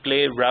can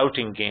play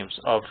routing games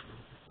of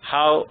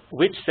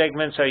which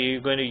segments are you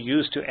going to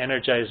use to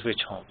energize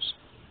which homes.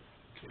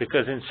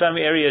 Because in some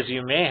areas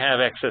you may have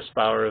excess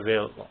power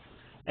available.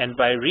 And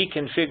by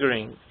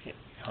reconfiguring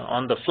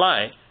on the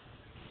fly,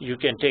 you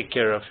can take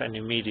care of an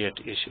immediate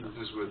issue.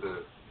 This is where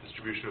the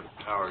distribution of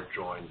power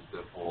joins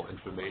the whole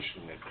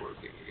information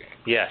networking again.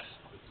 Yes.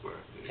 That's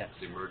where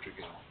they merge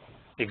again.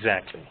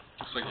 Exactly.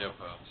 Looks like you have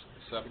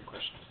 7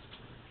 questions.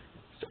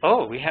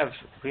 Oh, we have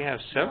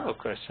several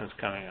questions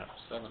coming up.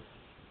 7.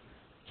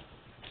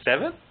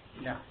 7?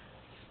 Yeah.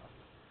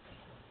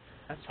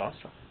 That's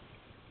awesome.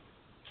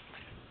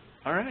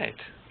 All right.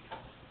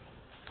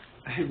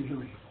 I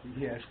really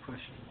ask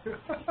questions.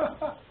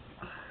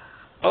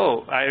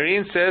 Oh,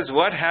 Irene says,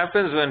 what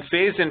happens when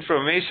phase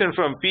information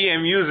from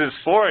PMUs is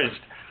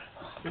forged?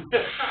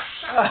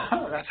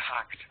 That's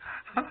hot.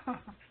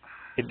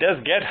 It does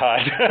get hot.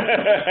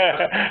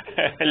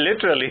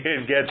 Literally,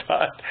 it gets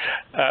hot.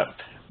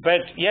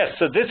 But yes,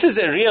 so this is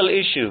a real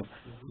issue,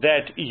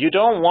 that you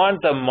don't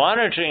want the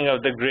monitoring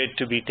of the grid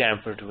to be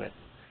tampered with.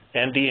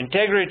 And the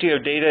integrity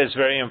of data is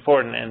very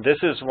important, and this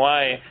is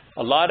why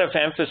a lot of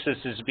emphasis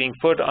is being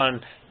put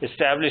on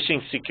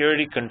establishing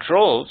security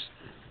controls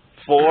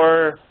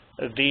for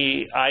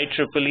the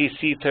IEEE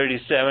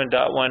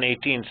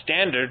C37.118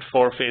 standard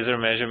for phasor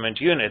measurement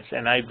units.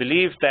 And I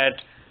believe that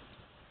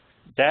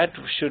that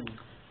should,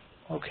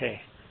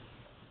 okay.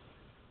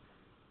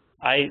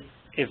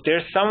 If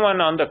there's someone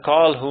on the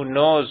call who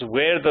knows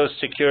where those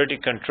security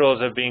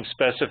controls are being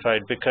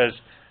specified, because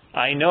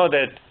I know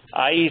that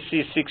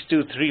IEC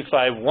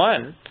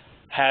 62351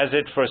 has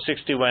it for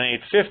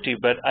 61850,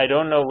 but I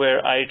don't know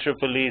where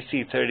IEEE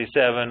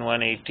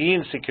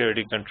C37.118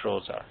 security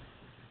controls are.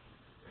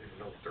 I don't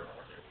know if there are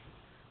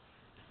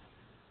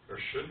any. There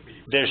should be.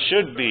 There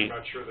should be. I'm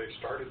not sure they've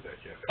started that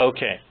yet.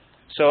 Okay.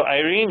 So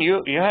Irene,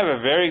 you have a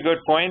very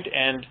good point,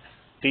 and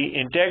the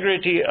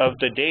integrity of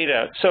the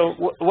data.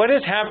 So what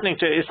is happening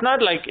it's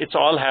not like it's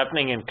all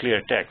happening in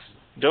clear text.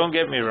 Don't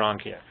get me wrong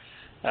here.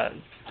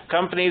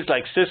 Companies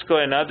like Cisco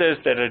and others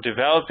that are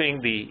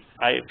developing the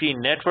IP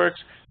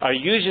networks are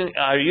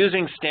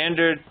using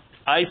standard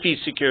IP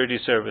security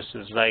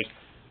services like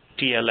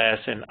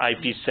TLS and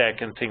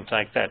IPsec and things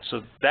like that.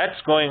 So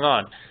that's going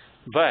on.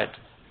 But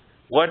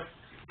what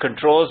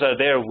controls are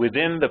there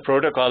within the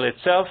protocol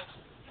itself,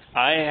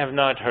 I have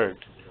not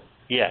heard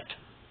yet.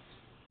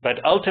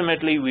 But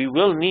ultimately, we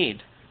will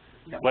need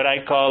what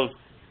I call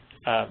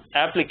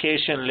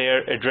application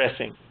layer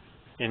addressing,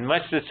 in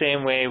much the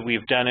same way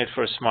we've done it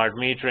for smart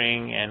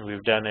metering and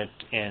we've done it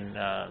in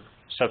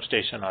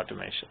substation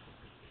automation.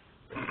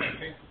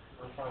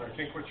 I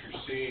think what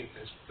you're seeing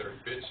is there are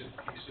bits and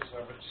pieces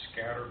of it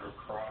scattered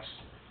across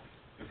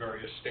the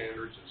various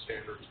standards and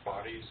standards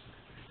bodies,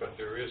 but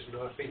there is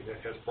nothing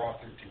that has brought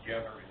them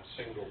together in a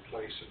single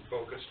place and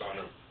focused on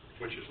them,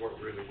 which is what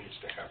really needs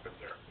to happen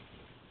there.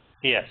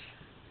 Yes.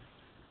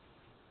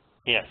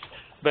 Yes.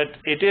 But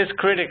it is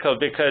critical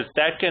because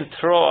that can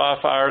throw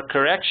off our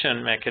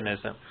correction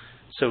mechanism.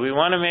 So we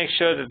want to make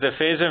sure that the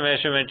phasor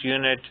measurement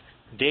unit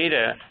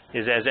data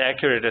is as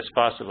accurate as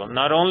possible.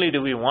 Not only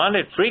do we want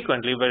it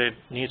frequently, but it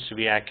needs to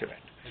be accurate.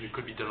 And it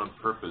could be done on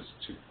purpose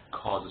to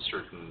cause a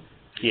certain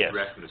yes.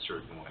 direct in a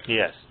certain way.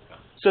 Yes. Yeah.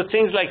 So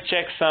things like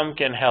checksum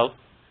can help,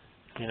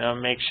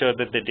 make sure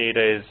that the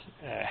data is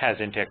has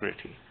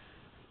integrity.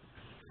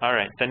 All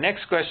right, the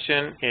next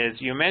question is,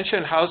 you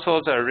mentioned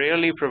households are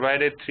rarely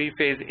provided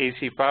three-phase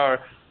AC power.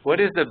 What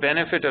is the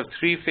benefit of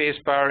three-phase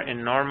power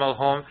in normal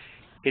home?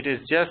 It is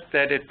just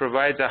that it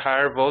provides a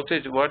higher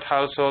voltage. What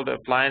household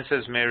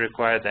appliances may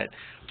require that?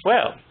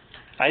 Well,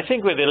 I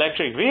think with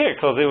electric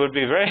vehicles, it would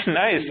be very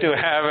nice to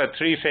have a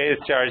three-phase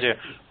charger.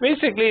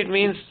 Basically, it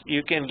means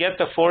you can get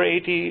the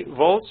 480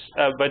 volts,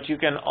 but you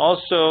can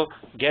also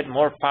get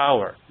more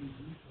power.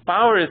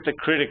 Power is the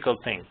critical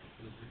thing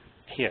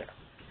here.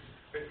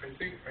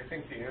 I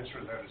think the answer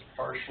to that is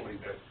partially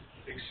that,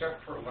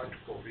 except for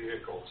electrical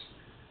vehicles,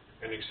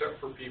 and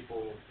except for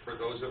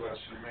those of us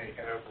who may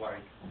have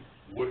like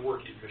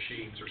woodworking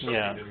machines or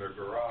something in their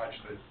garage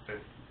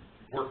that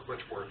work much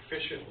more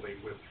efficiently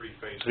with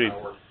three-phase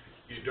power,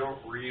 you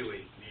don't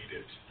really need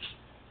it.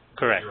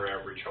 Correct. In your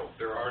average home.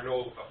 There are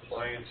no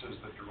appliances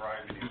that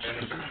derive any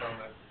benefit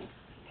from it.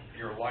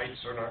 Your lights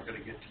are not going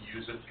to get to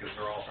use it because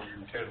they're all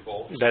 110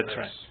 volts. That's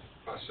right.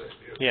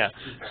 Yeah.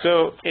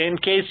 So in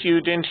case you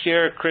didn't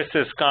hear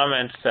Chris's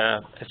comments,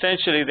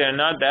 essentially there are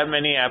not that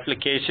many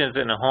applications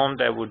in a home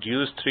that would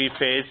use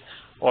three-phase,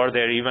 or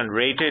they're even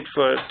rated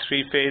for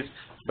three-phase.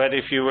 But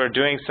if you were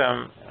doing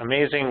some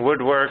amazing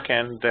woodwork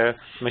and the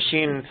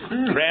machine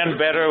ran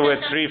better with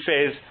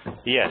three-phase,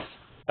 yes,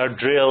 a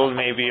drill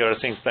maybe or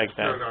things like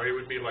that. No, it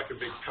would be like a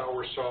big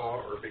power saw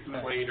or a big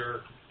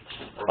planer.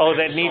 Oh,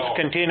 that needs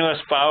continuous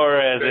power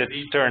as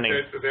it's turning.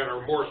 That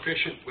are more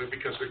efficient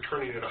because they're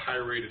turning at a high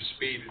rate of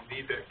speed and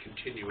need that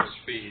continuous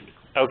feed.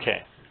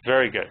 Okay,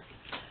 very good.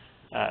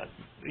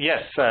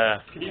 Yes,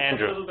 Andrew. Can you talk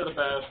a little bit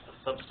about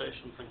the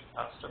substations and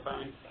capacitor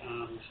banks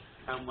and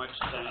how much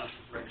that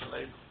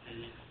regulates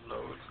the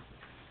load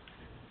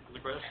on the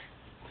grid?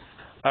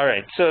 All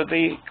right, so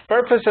the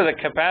purpose of the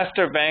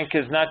capacitor bank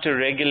is not to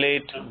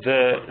regulate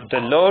the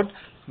load,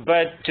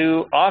 but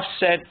to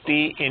offset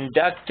the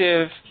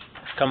inductive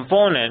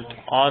component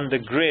on the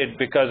grid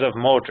because of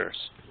motors.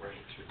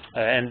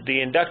 And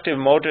the inductive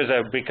motors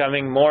are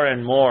becoming more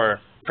and more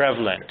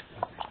prevalent.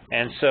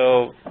 And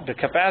so the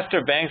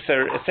capacitor banks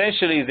are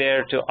essentially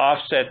there to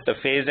offset the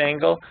phase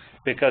angle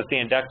because the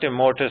inductive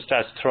motor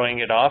starts throwing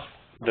it off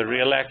the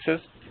real axis.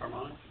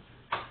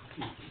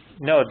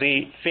 No,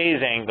 the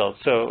phase angle.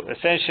 So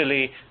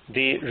essentially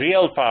the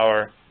real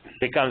power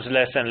becomes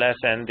less and less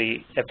and the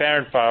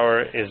apparent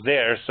power is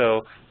there.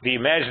 So the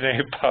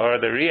imaginary power,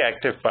 the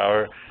reactive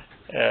power,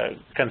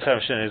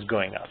 consumption is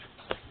going up.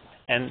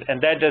 And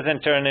that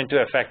doesn't turn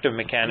into effective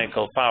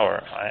mechanical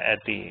power at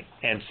the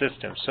end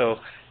system. So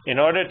in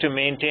order to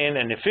maintain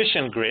an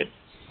efficient grid,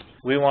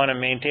 we want to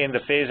maintain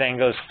the phase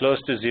angle as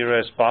close to zero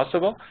as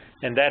possible.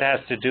 And that has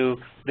to do,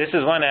 this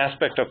is one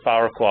aspect of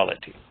power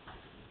quality.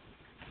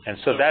 And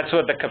so that's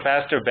what the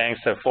capacitor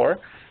banks are for.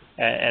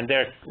 And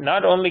they're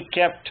not only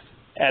kept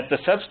at the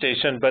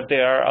substation, but they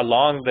are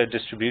along the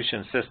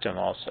distribution system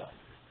also.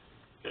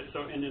 Okay,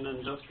 so in an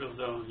industrial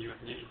zone, you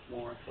would need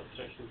more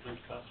substations and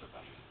capacitor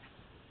banks.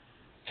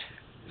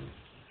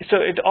 So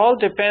it all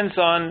depends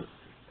on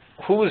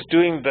who's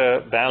doing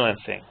the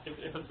balancing.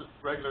 If it's a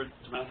regular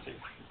domestic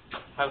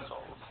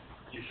household,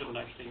 you shouldn't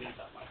actually need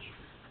that much.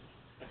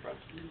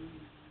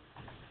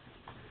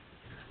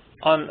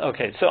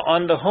 Okay, so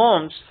on the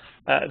homes,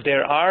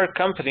 there are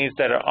companies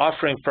that are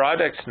offering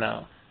products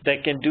now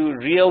that can do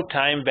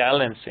real-time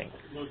balancing.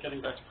 Well,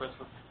 getting back to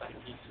Christmas,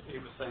 he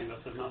was saying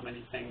that there's not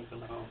many things in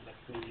the home that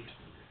need.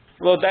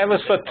 Well, that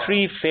was for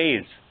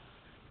three-phase.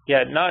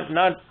 Yeah,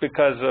 not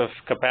because of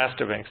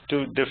capacitor banks.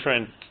 Two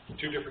different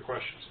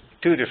questions.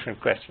 Two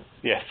different questions.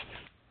 Yes.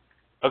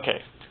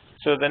 Okay.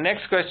 So the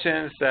next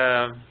question is,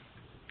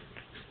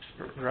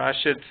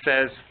 Rashid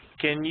says,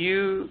 can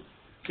your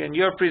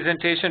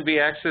presentation be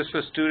accessed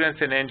for students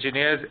and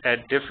engineers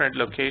at different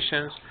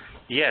locations?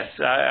 Yes,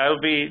 I'll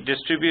be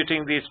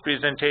distributing these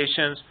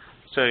presentations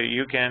so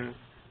you can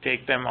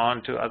take them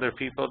on to other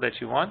people that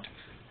you want.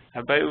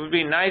 But it would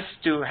be nice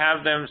to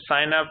have them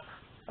sign up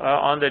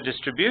on the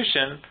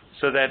distribution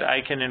so that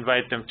I can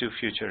invite them to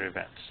future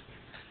events.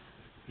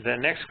 The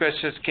next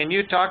question is, can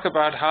you talk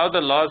about how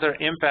the laws are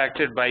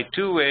impacted by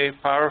two-way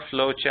power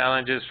flow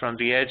challenges from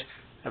the edge,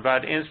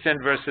 about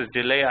instant versus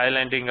delay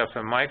islanding of a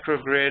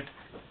microgrid,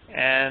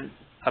 and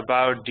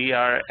about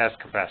DRS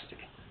capacity?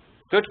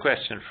 Good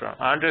question from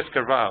Andres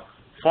Carvalho,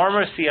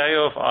 former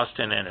CIO of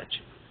Austin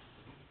Energy.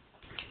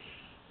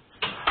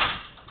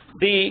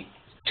 The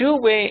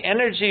two-way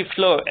energy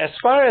flow, as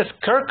far as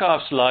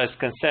Kirchhoff's law is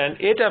concerned,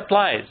 it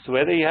applies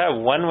whether you have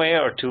one-way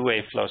or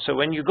two-way flow. So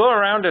when you go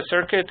around a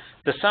circuit,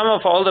 the sum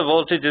of all the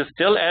voltages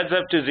still adds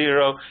up to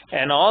zero,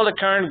 and all the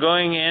current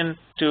going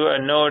into a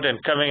node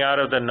and coming out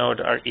of the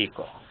node are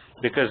equal,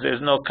 because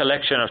there's no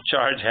collection of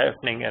charge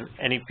happening in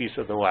any piece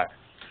of the wire.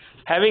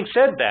 Having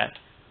said that,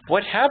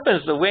 what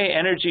happens the way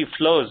energy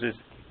flows is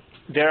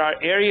there are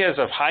areas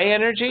of high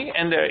energy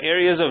and there are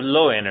areas of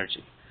low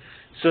energy.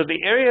 So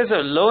the areas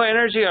of low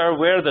energy are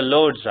where the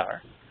loads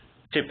are,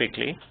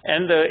 typically,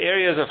 and the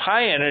areas of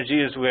high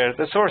energy is where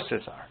the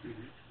sources are.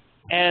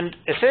 And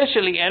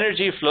essentially,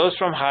 energy flows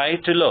from high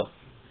to low.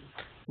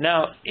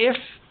 Now, if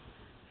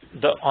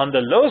on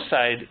the low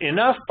side,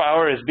 enough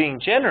power is being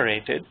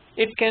generated,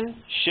 it can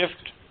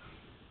shift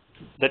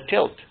the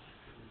tilt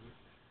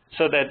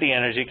so that the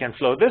energy can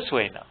flow this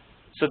way now.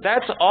 So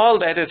that's all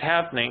that is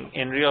happening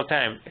in real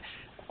time.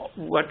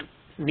 What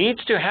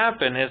needs to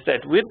happen is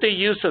that with the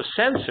use of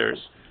sensors,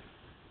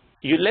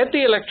 you let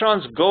the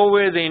electrons go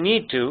where they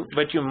need to,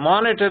 but you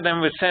monitor them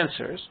with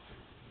sensors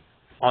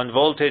on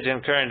voltage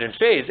and current and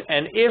phase.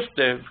 And if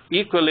the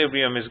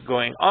equilibrium is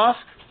going off,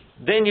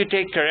 then you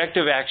take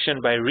corrective action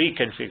by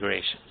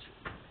reconfigurations,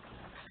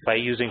 by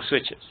using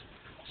switches.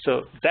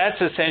 So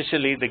that's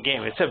essentially the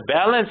game. It's a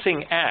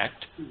balancing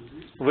act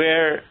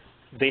where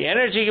the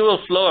energy will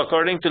flow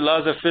according to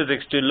laws of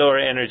physics to lower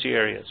energy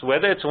areas.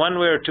 Whether it's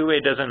one-way or two-way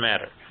doesn't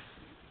matter.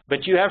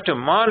 But you have to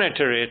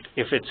monitor it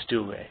if it's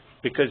two-way,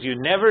 because you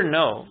never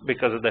know,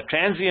 because of the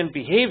transient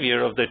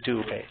behavior of the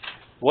two-way,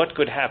 what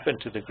could happen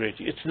to the grid.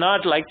 It's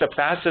not like the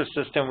passive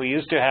system we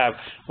used to have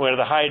where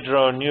the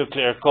hydro,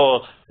 nuclear,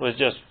 coal was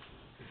just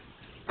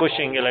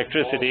pushing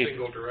electricity. All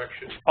single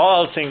direction.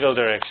 All single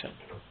direction.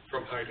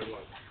 From high to low.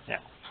 Yeah.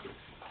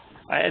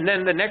 And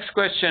then the next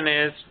question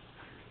is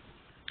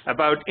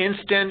about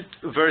instant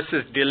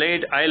versus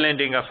delayed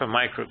islanding of a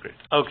microgrid.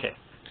 Okay.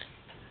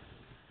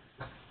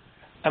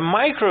 A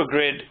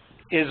microgrid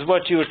is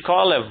what you would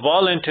call a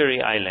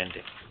voluntary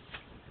islanding.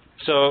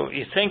 So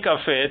you think of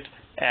it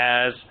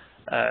as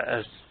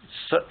a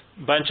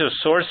bunch of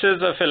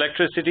sources of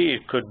electricity.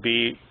 It could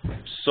be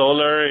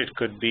solar, it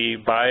could be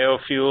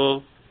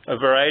biofuel, a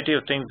variety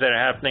of things that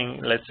are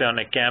happening, let's say, on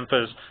a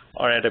campus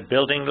or at a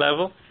building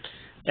level.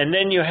 And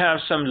then you have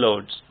some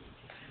loads.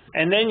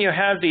 And then you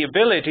have the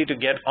ability to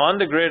get on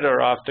the grid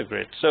or off the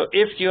grid. So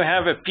if you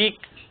have a peak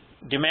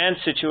demand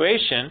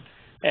situation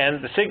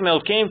and the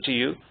signal came to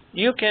you,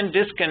 you can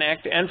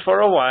disconnect and for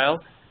a while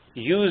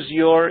use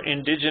your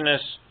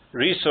indigenous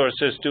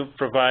resources to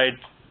provide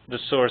the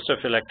source of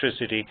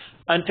electricity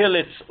until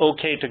it's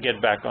okay to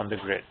get back on the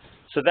grid.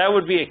 So that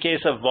would be a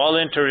case of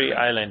voluntary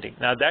islanding.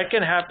 Now that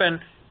can happen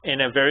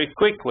in a very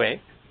quick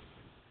way.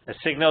 A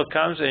signal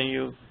comes and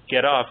you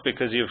get off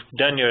because you've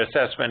done your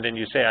assessment and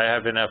you say, I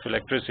have enough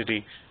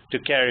electricity to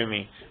carry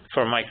me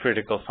for my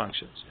critical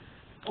functions.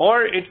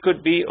 Or it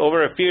could be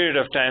over a period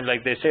of time,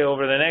 like they say,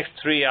 over the next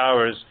 3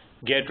 hours,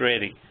 get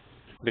ready,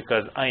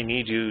 because I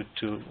need you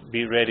to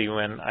be ready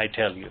when I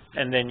tell you.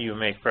 And then you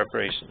make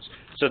preparations.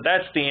 So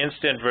that's the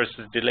instant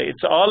versus delay.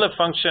 It's all a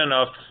function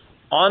of,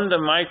 on the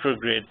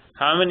microgrid,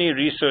 how many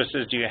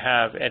resources do you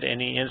have at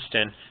any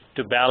instant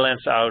to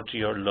balance out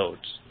your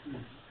loads.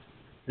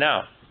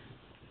 Now,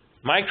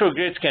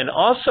 microgrids can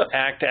also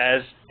act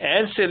as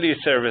ancillary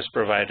service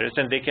providers,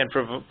 and they can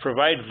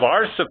provide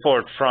VAR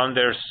support from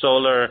their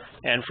solar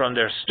and from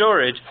their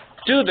storage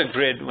to the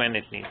grid when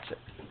it needs it.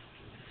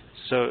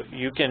 So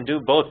you can do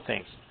both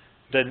things.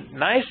 The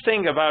nice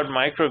thing about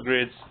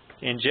microgrids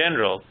in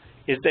general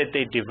is that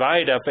they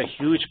divide up a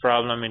huge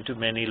problem into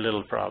many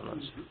little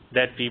problems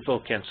that people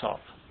can solve.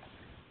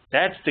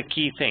 That's the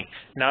key thing.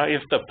 Now,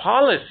 if the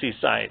policy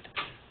side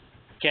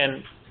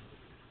can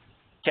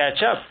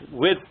catch up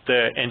with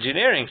the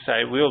engineering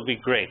side, we'll be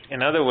great.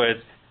 In other words,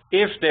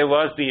 if there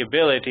was the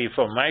ability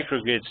for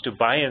microgrids to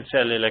buy and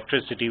sell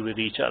electricity with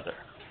each other,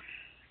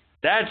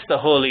 that's the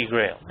holy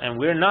grail, and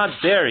we're not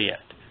there yet.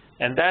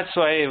 And that's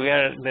why we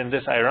are in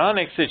this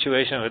ironic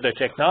situation where the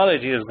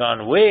technology has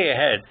gone way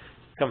ahead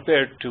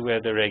compared to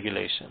where the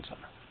regulations are.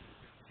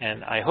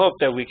 And I hope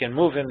that we can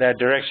move in that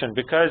direction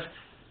because,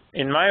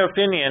 in my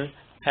opinion,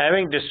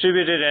 having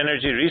distributed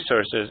energy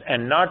resources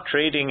and not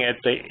trading at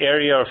the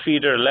area or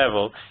feeder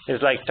level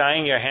is like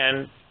tying your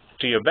hand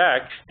to your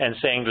back and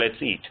saying,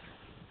 let's eat.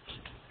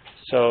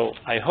 So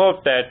I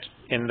hope that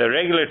in the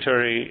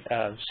regulatory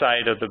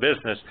side of the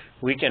business,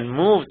 we can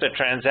move the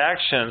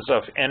transactions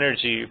of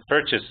energy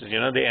purchases,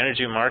 the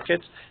energy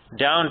markets,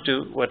 down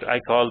to what I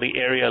call the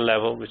area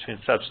level between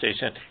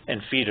substation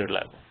and feeder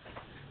level.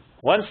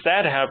 Once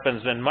that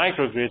happens, then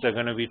microgrids are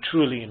going to be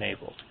truly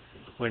enabled.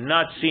 We're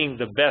not seeing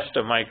the best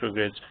of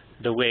microgrids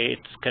the way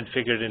it's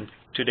configured in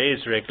today's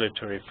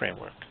regulatory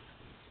framework.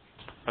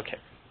 Okay.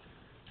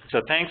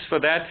 So thanks for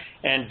that.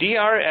 And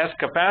DR as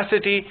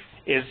capacity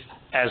is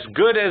as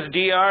good as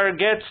DR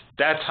gets.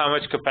 That's how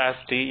much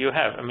capacity you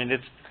have. I mean,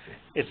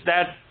 it's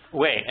that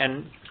way.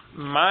 And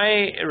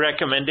my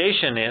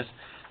recommendation is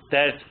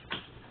that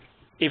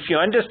if you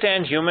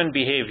understand human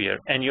behavior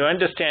and you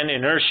understand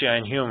inertia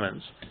in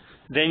humans,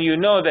 then you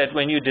know that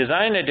when you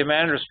design a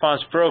demand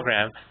response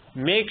program,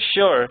 make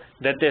sure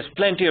that there's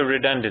plenty of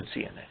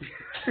redundancy in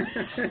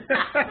it.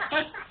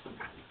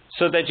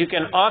 So that you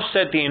can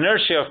offset the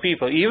inertia of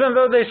people. Even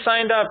though they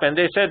signed up and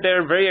they said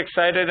they're very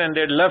excited and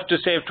they'd love to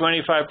save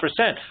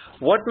 25%,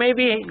 what may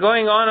be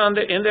going on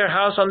in their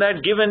house on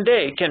that given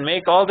day can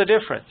make all the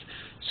difference.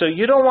 So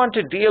you don't want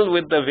to deal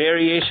with the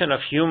variation of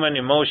human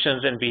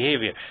emotions and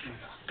behavior.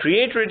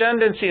 Create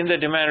redundancy in the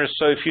demand.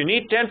 So if you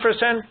need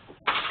 10%,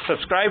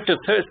 subscribe to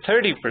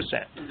 30%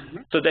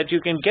 so that you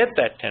can get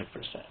that 10%.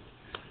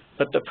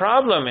 But the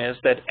problem is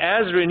that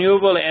as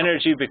renewable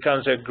energy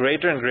becomes a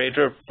greater and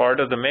greater part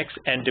of the mix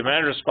and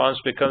demand response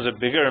becomes a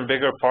bigger and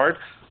bigger part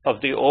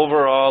of the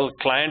overall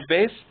client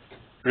base,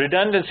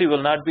 redundancy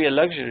will not be a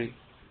luxury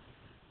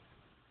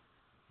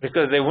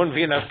because there won't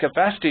be enough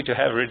capacity to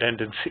have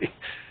redundancy.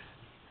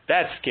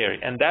 That's scary.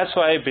 And that's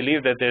why I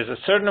believe that there's a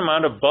certain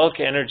amount of bulk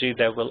energy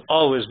that will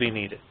always be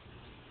needed.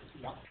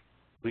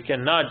 We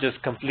cannot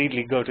just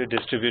completely go to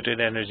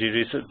distributed energy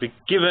resources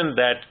given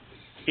that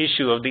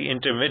issue of the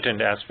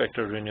intermittent aspect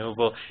of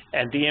renewable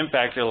and the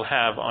impact it will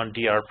have on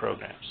DR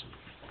programs.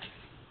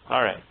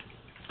 All right.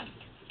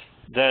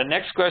 The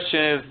next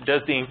question is,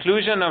 does the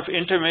inclusion of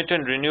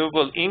intermittent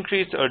renewable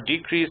increase or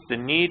decrease the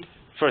need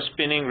for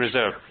spinning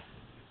reserve?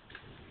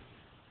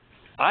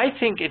 I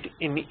think it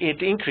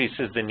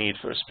increases the need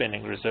for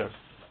spinning reserve,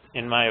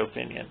 in my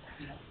opinion.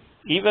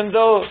 Even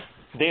though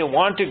they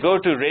want to go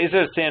to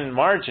razor-thin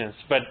margins,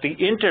 but the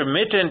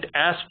intermittent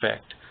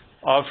aspect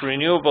of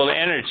renewable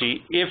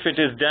energy, if it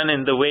is done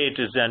in the way it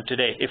is done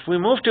today. If we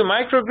move to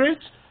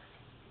microgrids,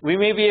 we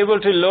may be able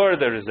to lower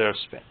the reserve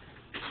spin.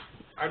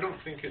 I don't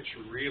think it's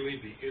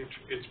really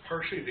it's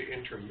partially the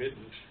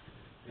intermittent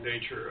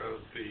nature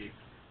of the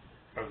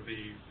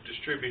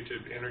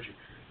distributed energy.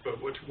 But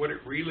what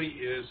it really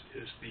is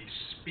the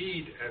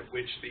speed at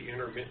which the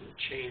intermittent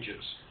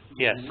changes.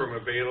 Yes. From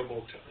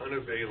available to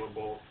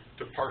unavailable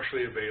to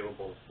partially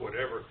available,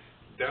 whatever.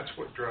 That's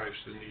what drives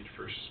the need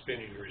for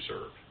spinning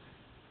reserve.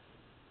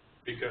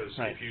 Because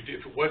right. if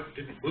it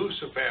didn't move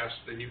so fast,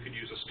 then you could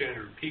use a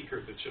standard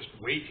peaker that's just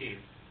waiting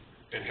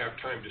and have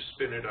time to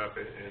spin it up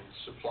and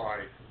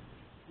supply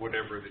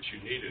whatever that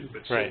you needed.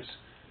 But right. since,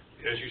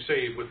 as you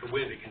say, with the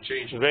wind, it can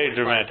change in very 25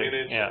 dramatic.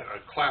 minutes. Yeah.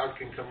 A cloud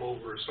can come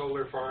over a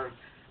solar farm.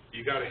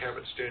 You got to have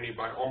it standing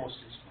by almost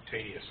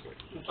instantaneously.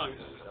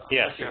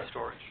 Yes.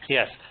 Storage.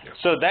 Yes. Yeah.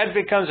 So that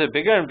becomes a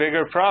bigger and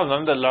bigger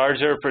problem the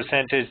larger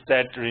percentage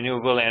that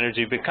renewable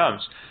energy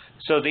becomes.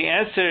 So the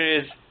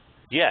answer is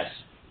yes.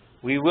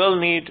 We will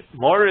need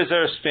more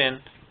reserve spin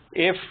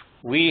if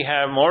we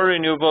have more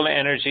renewable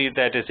energy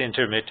that is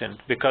intermittent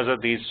because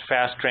of these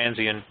fast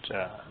transient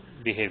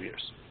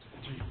behaviors.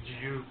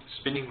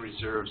 Spinning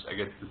reserves, I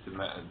guess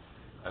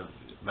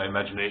my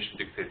imagination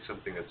dictates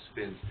something that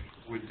spins.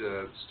 Would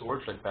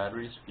storage like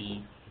batteries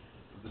be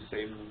the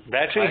same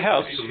battery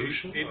helps.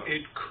 Solution?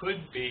 It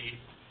could be,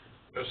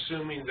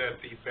 assuming that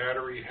the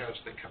battery has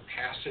the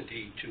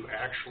capacity to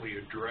actually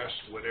address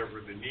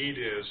whatever the need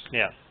is.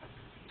 Yeah.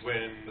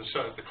 When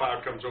the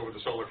cloud comes over the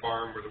solar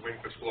farm or the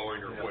wind quits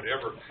blowing or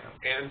whatever,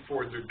 and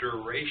for the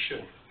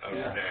duration of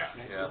that.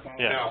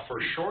 Yeah. Now, for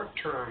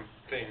short-term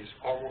things,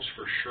 almost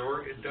for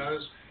sure it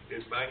does.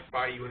 It might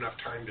buy you enough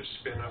time to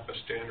spin up a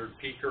standard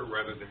peaker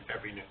rather than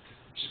having it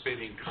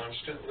spinning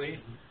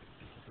constantly.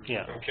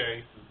 Yeah.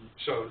 Okay?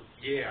 So,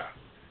 yeah.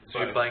 So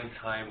you're buying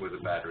time with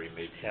a battery,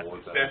 maybe more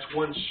than... That's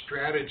one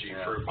strategy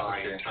for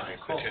buying time,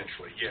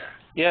 potentially,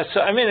 Yeah,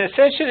 so I mean,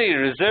 essentially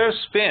reserve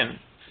spin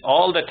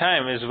all the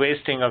time is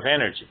wasting of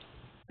energy.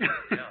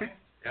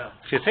 Yeah.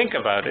 If you think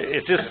about it,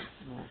 it's just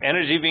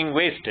energy being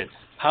wasted.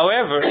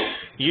 However,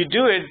 you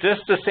do it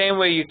just the same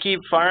way you keep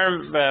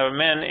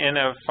firemen in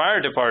a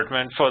fire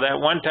department for that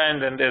one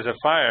time then there's a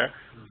fire,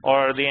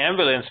 or the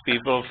ambulance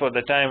people for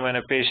the time when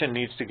a patient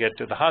needs to get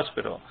to the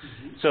hospital.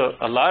 So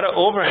a lot of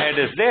overhead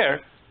is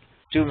there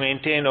to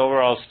maintain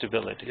overall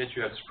stability. Yet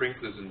you have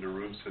sprinklers in the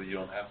room so that you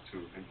don't have to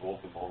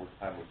involve them all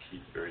the time or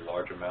keep very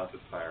large amounts of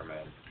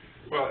firemen.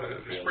 Well, the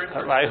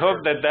sprinklers. I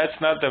hope that that's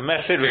not the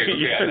method we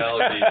use.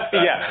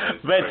 Yeah,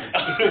 but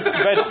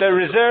but the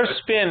reserve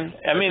spin,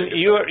 I mean,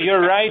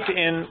 you're right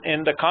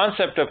in the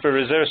concept of a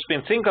reserve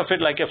spin. Think of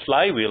it like a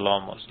flywheel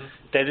almost,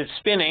 that it's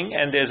spinning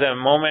and there's a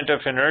moment of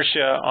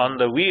inertia on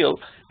the wheel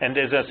and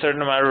there's a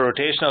certain amount of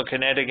rotational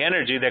kinetic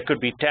energy that could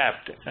be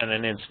tapped in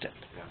an instant.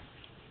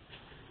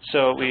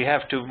 So we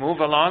have to move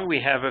along.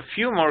 We have a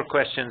few more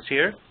questions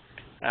here.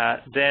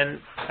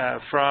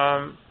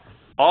 From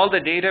all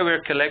the data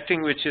we're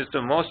collecting, which is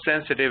the most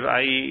sensitive,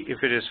 i.e.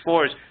 if it is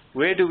forced,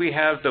 where do we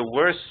have the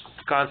worst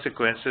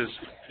consequences?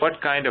 What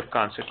kind of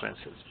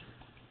consequences?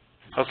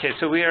 Okay,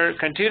 so we are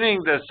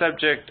continuing the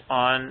subject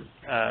on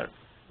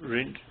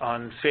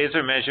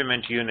phasor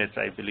measurement units,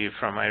 I believe,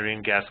 from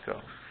Irene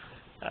Gasco.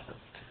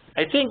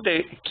 I think the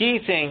key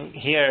thing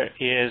here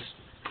is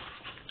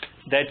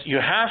that you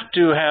have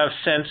to have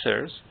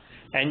sensors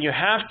and you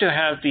have to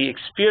have the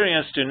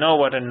experience to know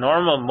what a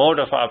normal mode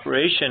of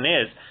operation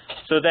is,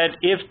 so that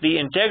if the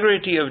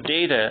integrity of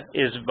data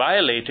is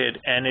violated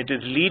and it is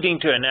leading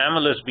to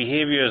anomalous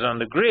behaviors on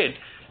the grid,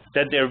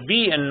 that there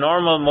be a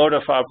normal mode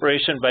of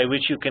operation by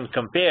which you can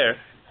compare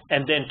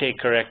and then take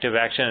corrective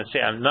action and say,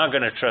 I'm not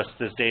going to trust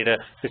this data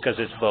because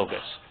it's bogus.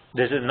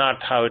 This is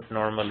not how it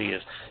normally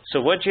is.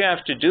 So what you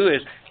have to do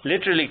is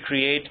literally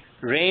create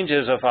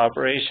ranges of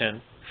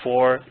operation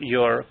for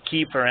your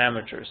key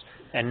parameters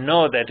and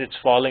know that it's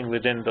falling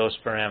within those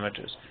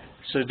parameters,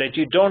 so that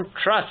you don't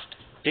trust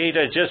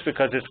data just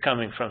because it's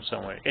coming from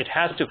somewhere. It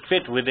has to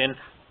fit within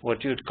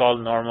what you'd call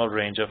normal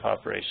range of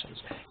operations.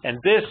 And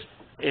this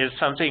is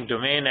something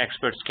domain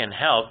experts can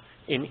help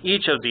in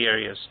each of the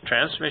areas: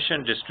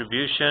 transmission,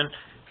 distribution,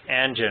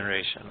 and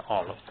generation,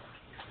 all of them.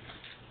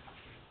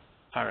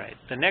 All right,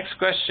 the next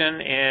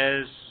question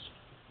is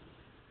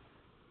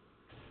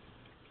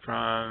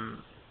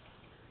from,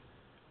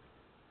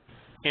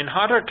 in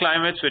hotter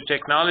climates with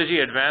technology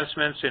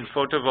advancements in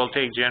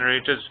photovoltaic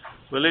generators,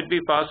 will it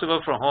be possible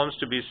for homes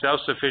to be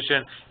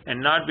self-sufficient and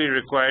not be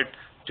required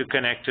to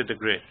connect to the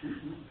grid?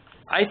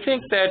 I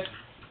think that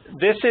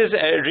this is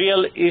a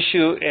real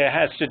issue. It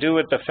has to do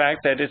with the fact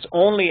that it's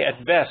only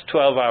at best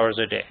 12 hours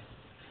a day.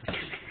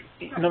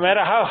 No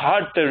matter how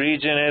hot the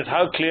region is,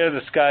 how clear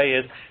the sky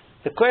is,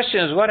 the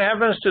question is what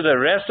happens to the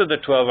rest of the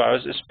 12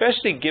 hours,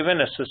 especially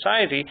given a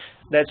society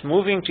that's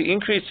moving to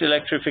increased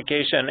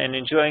electrification and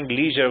enjoying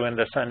leisure when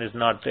the sun is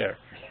not there.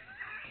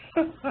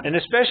 And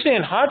especially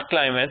in hot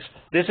climates,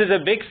 this is a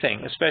big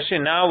thing, especially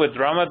now with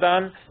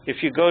Ramadan.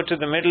 If you go to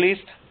the Middle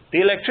East, the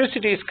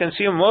electricity is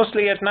consumed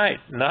mostly at night,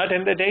 not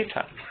in the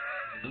daytime.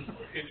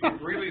 It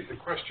really, the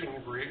question,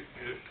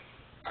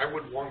 I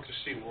would want to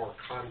see more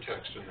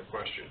context in the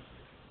question.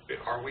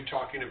 Are we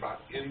talking about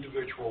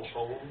individual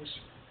homes?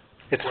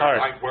 It's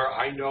hard. Where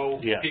I know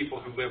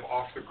people who live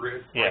off the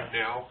grid right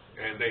now,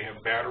 and they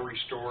have battery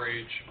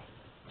storage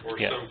or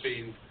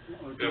something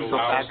that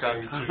allows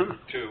them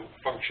to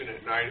function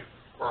at night,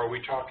 or are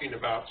we talking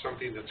about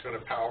something that's going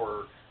to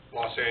power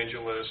Los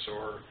Angeles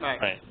or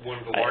one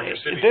of the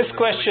largest cities? This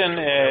question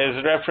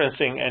is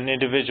referencing an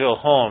individual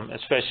home,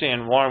 especially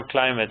in warm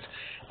climates.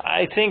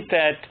 I think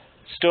that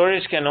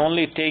storage can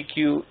only take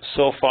you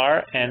so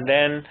far, and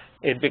then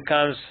it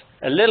becomes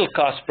a little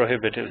cost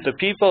prohibitive. The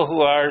people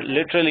who are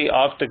literally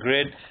off the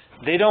grid,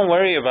 they don't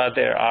worry about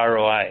their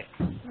ROI.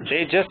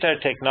 They just are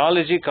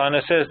technology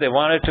connoisseurs. They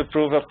wanted to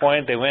prove a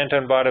point. They went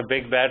and bought a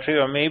big battery,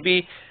 or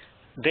maybe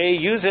they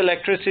use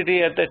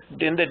electricity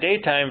in the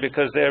daytime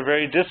because they're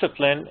very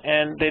disciplined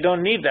and they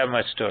don't need that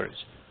much storage.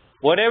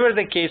 Whatever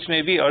the case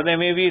may be, or they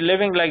may be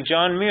living like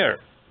John Muir,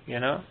 you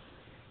know,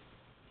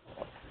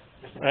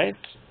 right?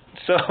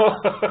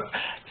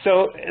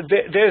 So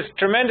there's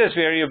tremendous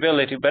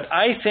variability, but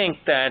I think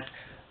that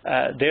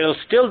there will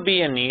still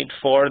be a need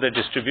for the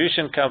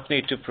distribution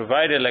company to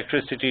provide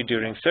electricity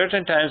during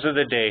certain times of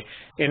the day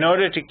in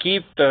order to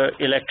keep the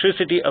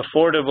electricity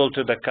affordable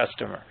to the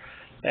customer.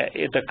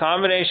 The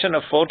combination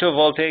of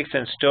photovoltaics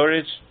and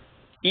storage,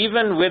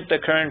 even with the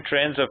current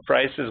trends of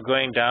prices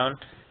going down,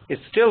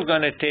 it's still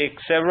going to take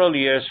several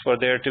years for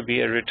there to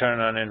be a return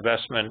on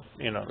investment,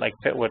 you know, like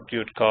what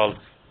you'd call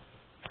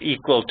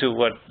equal to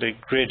what the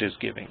grid is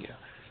giving you.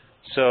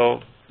 So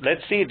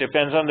let's see, it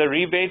depends on the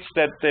rebates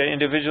that the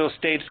individual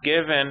states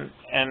give and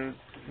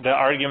the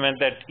argument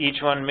that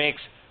each one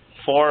makes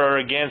for or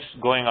against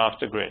going off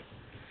the grid.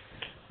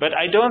 But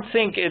I don't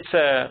think it's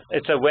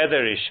a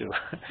weather issue.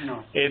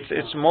 No.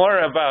 It's more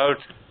about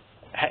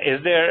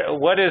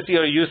what is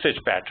your usage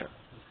pattern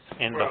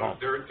in the home?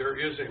 There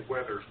is a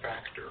weather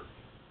factor.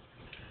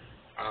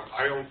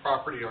 I own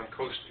property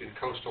in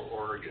coastal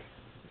Oregon.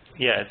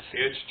 Yeah,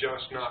 it's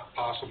just not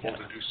possible to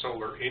do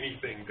solar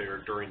anything there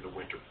during the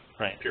winter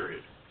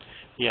period.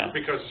 Yeah.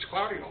 Because it's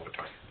cloudy all the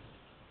time.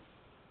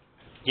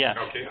 Yeah.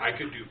 Okay, I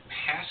could do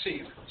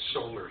passive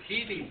solar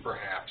heating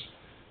perhaps,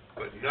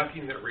 but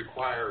nothing that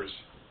requires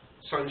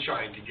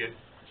sunshine to get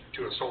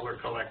to a solar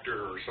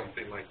collector or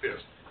something like this,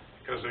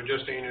 because there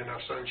just ain't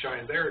enough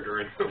sunshine there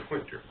during the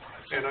winter.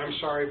 And I'm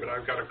sorry, but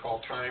I've got to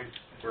call time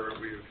where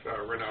we've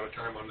run out of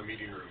time on the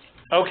meeting rooms.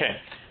 Okay.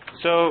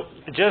 So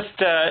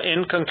just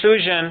in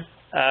conclusion,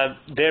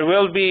 there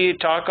will be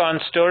talk on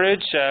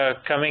storage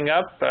coming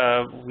up.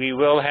 We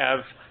will have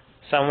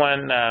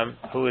someone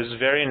who is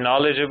very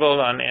knowledgeable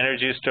on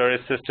energy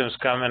storage systems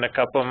come in a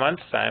couple of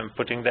months. I'm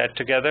putting that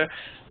together.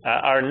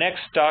 Our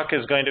next talk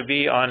is going to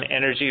be on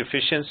energy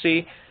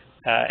efficiency,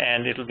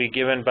 and it'll be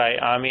given by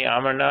Ami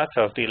Amarnath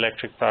of the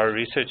Electric Power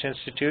Research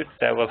Institute.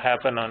 That will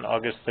happen on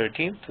August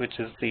 13th, which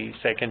is the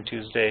second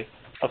Tuesday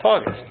of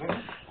August.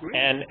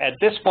 And at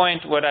this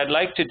point, what I'd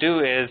like to do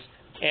is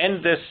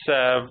end this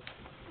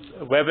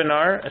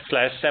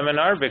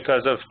webinar/seminar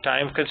because of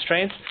time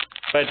constraints.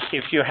 But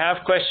if you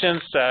have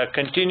questions,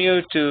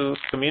 continue to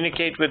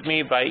communicate with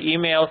me by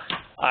email.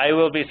 I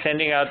will be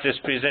sending out this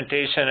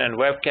presentation and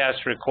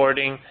webcast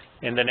recording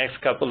in the next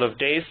couple of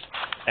days.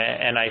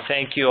 And I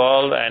thank you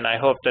all, and I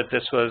hope that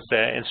this was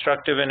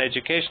instructive and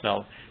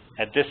educational.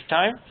 At this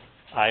time,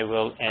 I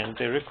will end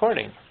the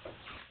recording.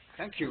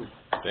 Thank you.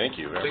 Thank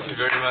you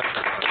very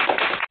much.